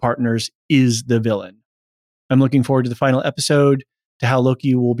do partners is the villain. I'm looking forward to the final episode, to how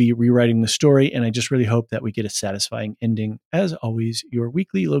Loki will be rewriting the story, and I just really hope that we get a satisfying ending. As always, your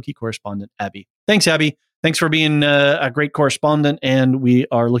weekly Loki correspondent, Abby. Thanks, Abby. Thanks for being a great correspondent, and we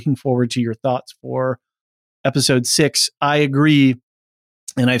are looking forward to your thoughts for episode 6. I agree,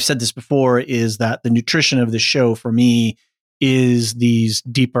 and I've said this before, is that the nutrition of the show for me is these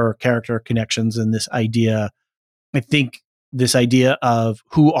deeper character connections and this idea. I think this idea of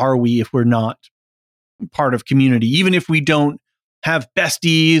who are we if we're not part of community, even if we don't have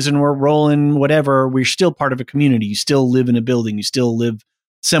besties and we're rolling whatever, we're still part of a community. You still live in a building. You still live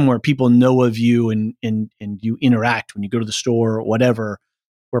somewhere. People know of you and you interact when you go to the store or whatever.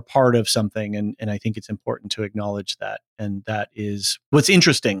 We're part of something. And I think it's important to acknowledge that. And that is what's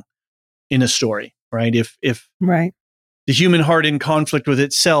interesting in a story, right? If right. The human heart in conflict with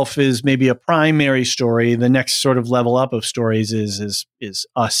itself is maybe a primary story, the next sort of level up of stories is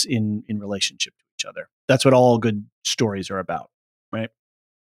us in relationship to each other. That's what all good stories are about, right?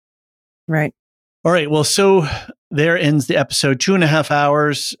 Right. All right. Well, so there ends the episode. 2.5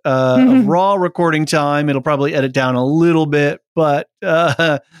 hours of raw recording time. It'll probably edit down a little bit, but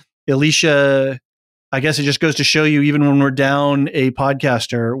Alicia, I guess it just goes to show you, even when we're down a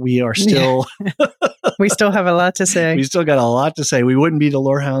podcaster, we are still... We still have a lot to say. We still got a lot to say. We wouldn't be the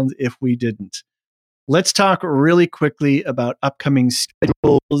Lorehounds if we didn't. Let's talk really quickly about upcoming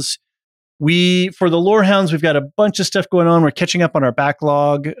schedules. For the Lorehounds, we've got a bunch of stuff going on. We're catching up on our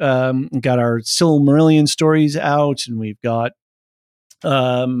backlog. We've got our Silmarillion stories out, and we've got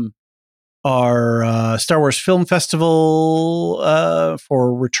our Star Wars Film Festival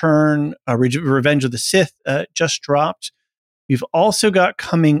for Return, Revenge of the Sith just dropped. We've also got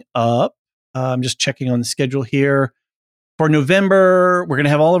coming up, I'm just checking on the schedule here. For November, we're going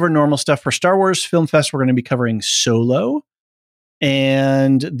to have all of our normal stuff. For Star Wars Film Fest, we're going to be covering Solo.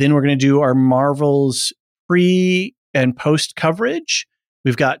 And then we're going to do our Marvel's pre and post coverage.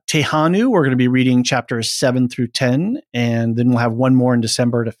 We've got Tehanu. We're going to be reading chapters 7 through 10. And then we'll have one more in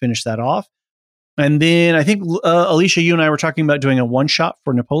December to finish that off. And then I think, Alicia, you and I were talking about doing a one-shot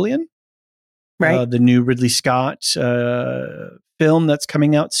for Napoleon. Right. The new Ridley Scott film that's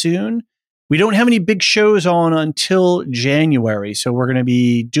coming out soon. We don't have any big shows on until January, so we're going to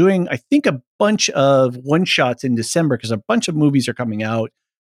be doing, I think, a bunch of one-shots in December because a bunch of movies are coming out.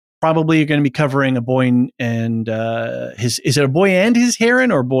 Probably you're going to be covering A Boy and is it A Boy and His Heron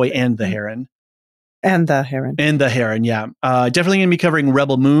or Boy and the Heron? And the Heron. And the Heron, yeah. Definitely going to be covering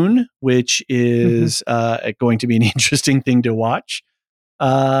Rebel Moon, which is going to be an interesting thing to watch.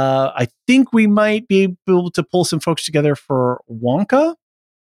 I think we might be able to pull some folks together for Wonka.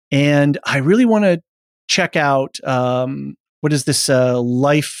 And I really want to check out, what is this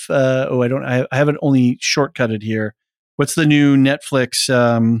life? I haven't only shortcutted here. What's the new Netflix?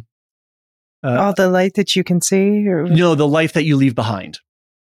 All the light that you can see? Or? No, The Life That You Leave Behind.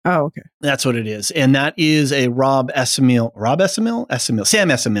 Oh, okay. That's what it is. And that is a Sam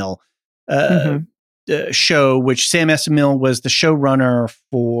Esmail show, which Sam Esmail was the showrunner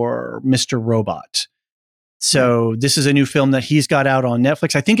for Mr. Robot. So this is a new film that he's got out on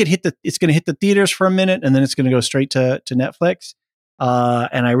Netflix. I think it's going to hit the theaters for a minute, and then it's going to go straight to Netflix.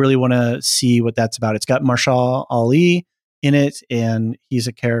 And I really want to see what that's about. It's got Marshall Ali in it, and he's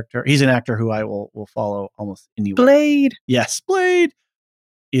an actor who I will follow almost anywhere. Blade. Yes, Blade.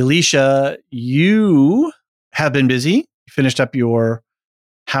 Alicia, you have been busy. You finished up your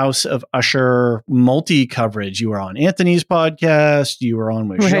House of Usher multi-coverage. You were on Anthony's podcast. You were on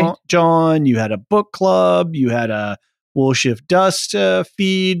with John. You had a book club. You had a We'll Shift Dust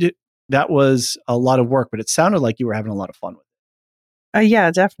feed. That was a lot of work, but it sounded like you were having a lot of fun with it.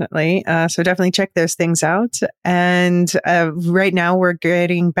 Yeah, definitely. So definitely check those things out. And right now we're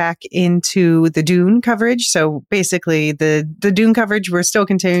getting back into the Dune coverage. So basically the Dune coverage, we're still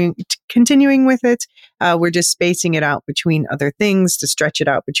continuing with it. We're just spacing it out between other things to stretch it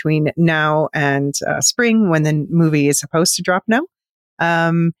out between now and spring when the movie is supposed to drop now.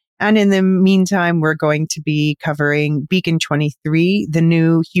 And in the meantime, we're going to be covering Beacon 23, the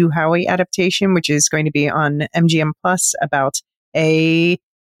new Hugh Howey adaptation, which is going to be on MGM Plus about a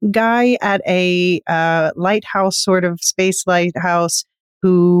guy at a lighthouse, sort of space lighthouse,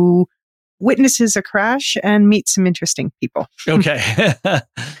 who witnesses a crash and meets some interesting people. Okay.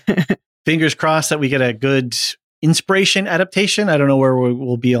 Fingers crossed that we get a good inspiration adaptation. I don't know where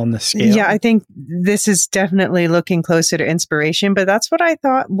we'll be on the scale. Yeah, I think this is definitely looking closer to inspiration, but that's what I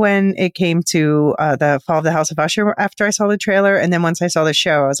thought when it came to the Fall of the House of Usher after I saw the trailer. And then once I saw the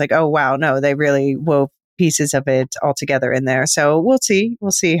show, I was like, oh, wow, no, they really wove pieces of it all together in there. So we'll see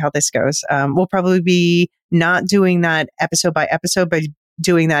how this goes. We'll probably be not doing that episode by episode, but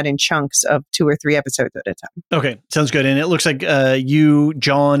doing that in chunks of 2 or 3 episodes at a time. Okay, sounds good. And it looks like you,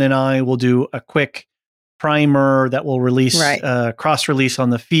 John, and I will do a quick primer that will release, cross-release on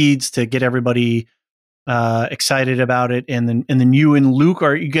the feeds to get everybody excited about it. And then you and Luke,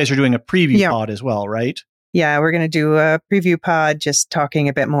 you guys are doing a preview pod as well, right? Yeah, we're going to do a preview pod, just talking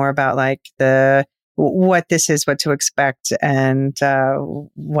a bit more about like what this is, what to expect, and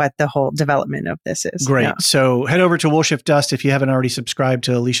what the whole development of this is. Great. Yeah. So head over to We'll Shift Dust if you haven't already subscribed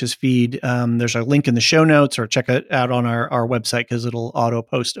to Alicia's feed. There's a link in the show notes, or check it out on our website because it'll auto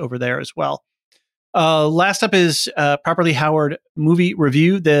post over there as well. Last up is Properly Howard movie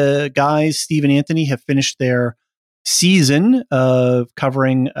review. The guys, Steve and Anthony, have finished their season of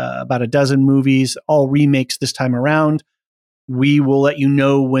covering about a dozen movies, all remakes this time around. We will let you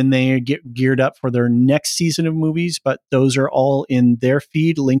know when they get geared up for their next season of movies, but those are all in their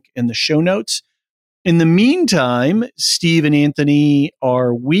feed, link in the show notes. In the meantime, Steve and Anthony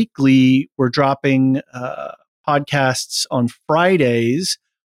are weekly. We're dropping podcasts on Fridays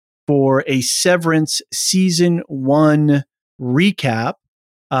for a Severance Season 1 recap.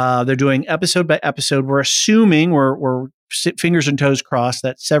 They're doing episode by episode. We're assuming, we're fingers and toes crossed,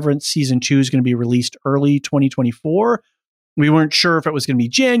 that Severance Season 2 is going to be released early 2024. We weren't sure if it was going to be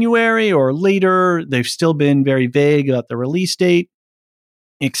January or later. They've still been very vague about the release date,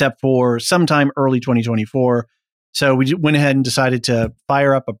 except for sometime early 2024. So we went ahead and decided to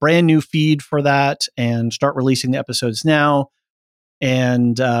fire up a brand new feed for that and start releasing the episodes now.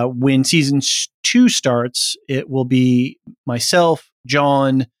 And when season 2 starts, it will be myself,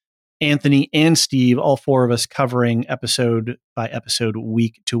 John, Anthony, and Steve, all 4 of us covering episode by episode,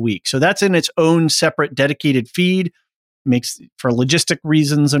 week to week. So that's in its own separate dedicated feed. Makes, for logistic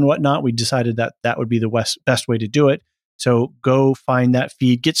reasons and whatnot, we decided that would be the best way to do it. So go find that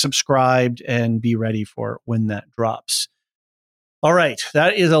feed, get subscribed, and be ready for when that drops. All right,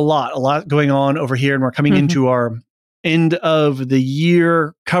 that is a lot going on over here, and we're coming into our end of the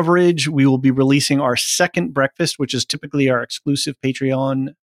year coverage. We will be releasing our second breakfast, which is typically our exclusive Patreon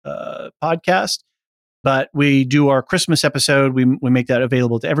podcast. But we do our Christmas episode. We make that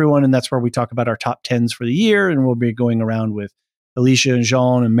available to everyone, and that's where we talk about our top 10s for the year. And we'll be going around with Alicia and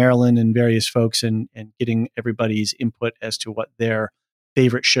Jean and Marilyn and various folks and getting everybody's input as to what their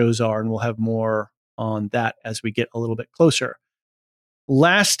favorite shows are. And we'll have more on that as we get a little bit closer.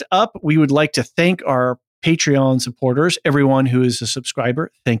 Last up, we would like to thank our Patreon supporters, everyone who is a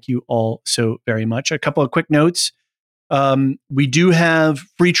subscriber. Thank you all so very much. A couple of quick notes. We do have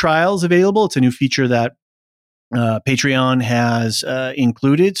free trials available. It's a new feature that Patreon has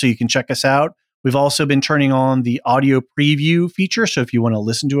included, so you can check us out. We've also been turning on the audio preview feature. So if you want to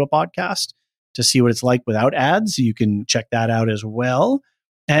listen to a podcast to see what it's like without ads, you can check that out as well.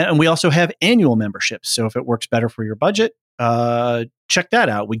 And we also have annual memberships. So if it works better for your budget, check that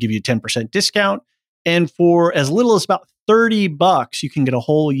out. We give you a 10% discount. And for as little as about $30, you can get a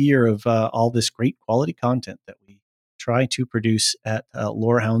whole year of all this great quality content that we try to produce at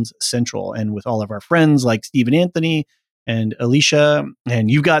Lorehounds Central, and with all of our friends like Steve and Anthony and Alicia.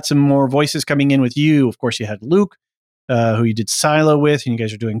 And you've got some more voices coming in with you. Of course, you had Luke who you did Silo with, and you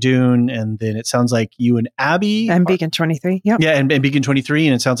guys are doing Dune. And then it sounds like you and Abby. And Beacon 23. Yep. Yeah, and Beacon 23.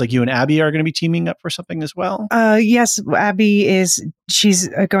 And it sounds like you and Abby are going to be teaming up for something as well. Yes, Abby she's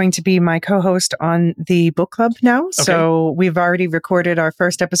going to be my co-host on the book club now. Okay. So we've already recorded our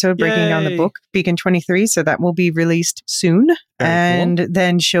first episode breaking down the book, Beacon 23. So that will be released soon. Very cool.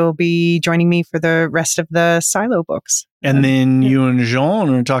 Then she'll be joining me for the rest of the Silo books. And then you and Jean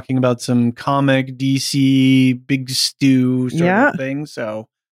are talking about some comic DC big stew sort of thing. So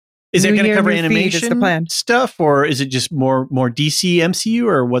is it going to cover animation stuff, or is it just more DC MCU,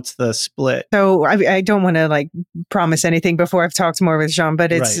 or what's the split? So I don't want to promise anything before I've talked more with Jean,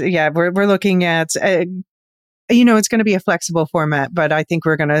 but it's we're looking at it's going to be a flexible format, but I think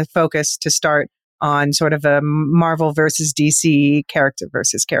we're going to focus to start on sort of a Marvel versus DC character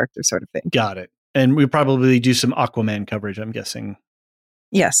versus character sort of thing. Got it. And we probably do some Aquaman coverage, I'm guessing.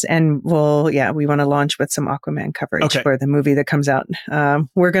 Yes. And we want to launch with some Aquaman coverage for the movie that comes out.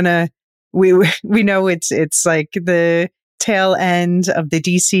 We know it's like the tail end of the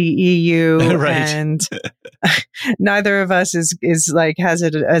DCEU right. And neither of us has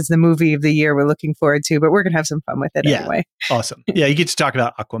it as the movie of the year we're looking forward to, but we're going to have some fun with it anyway. Awesome. Yeah. You get to talk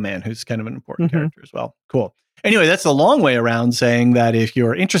about Aquaman, who's kind of an important character as well. Cool. Anyway, that's a long way around saying that if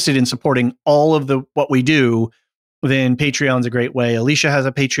you're interested in supporting all of what we do, then Patreon's a great way. Alicia has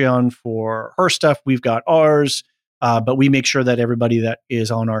a Patreon for her stuff. We've got ours, but we make sure that everybody that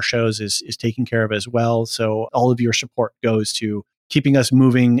is on our shows is taken care of as well. So all of your support goes to keeping us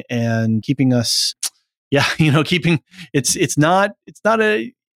moving and keeping us, it's not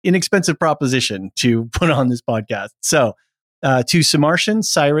a inexpensive proposition to put on this podcast. So to Samartian,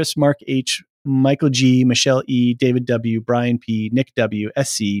 Cyrus, Mark H., Michael G., Michelle E., David W., Brian P., Nick W.,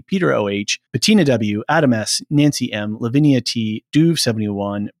 SC, Peter O.H., Bettina W., Adam S., Nancy M., Lavinia T., Duve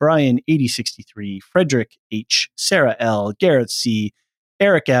 71, Brian 8063, Frederick H., Sarah L., Garrett C.,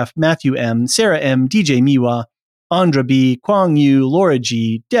 Eric F., Matthew M., Sarah M., DJ Miwa, Andra B., Kwang Yu, Laura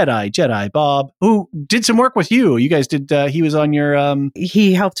G., Deadeye, Jedi Bob, who did some work with you. You guys did, he was on your...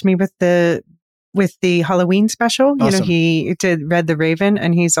 He helped me with the Halloween special. Awesome. He read The Raven,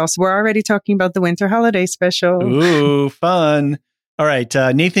 and we're already talking about the winter holiday special. Ooh, fun. All right.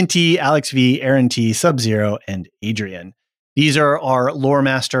 Nathan T, Alex V, Aaron T, Sub-Zero, and Adrian. These are our Lore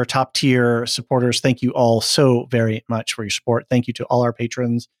Master top tier supporters. Thank you all so very much for your support. Thank you to all our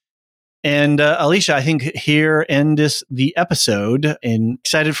patrons. And Alicia, I think here ends the episode. And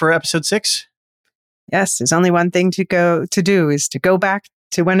excited for episode 6? Yes. There's only one thing to do is to go back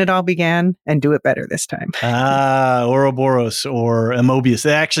to when it all began and do it better this time. Ouroboros or Amobius.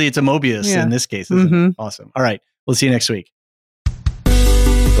 Actually, it's Amobius in this case. Isn't it? Awesome. All right. We'll see you next week.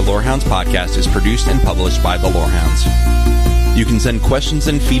 The Lorehounds podcast is produced and published by The Lorehounds. You can send questions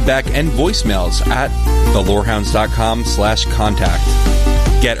and feedback and voicemails at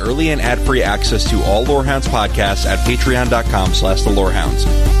thelorehounds.com/contact. Get early and ad-free access to all Lorehounds podcasts at patreon.com/thelorehounds.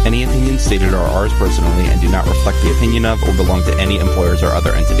 Any opinions stated are ours personally and do not reflect the opinion of or belong to any employers or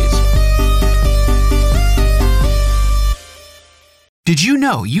other entities. Did you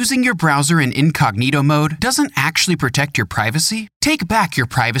know using your browser in incognito mode doesn't actually protect your privacy? Take back your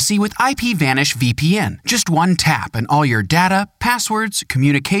privacy with IPVanish VPN. Just one tap and all your data, passwords,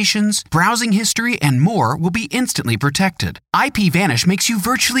 communications, browsing history, and more will be instantly protected. IPVanish makes you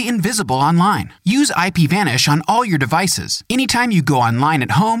virtually invisible online. Use IPVanish on all your devices, anytime you go online at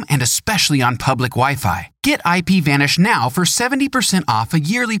home and especially on public Wi-Fi. Get IPVanish now for 70% off a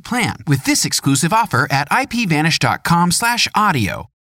yearly plan with this exclusive offer at ipvanish.com/audio.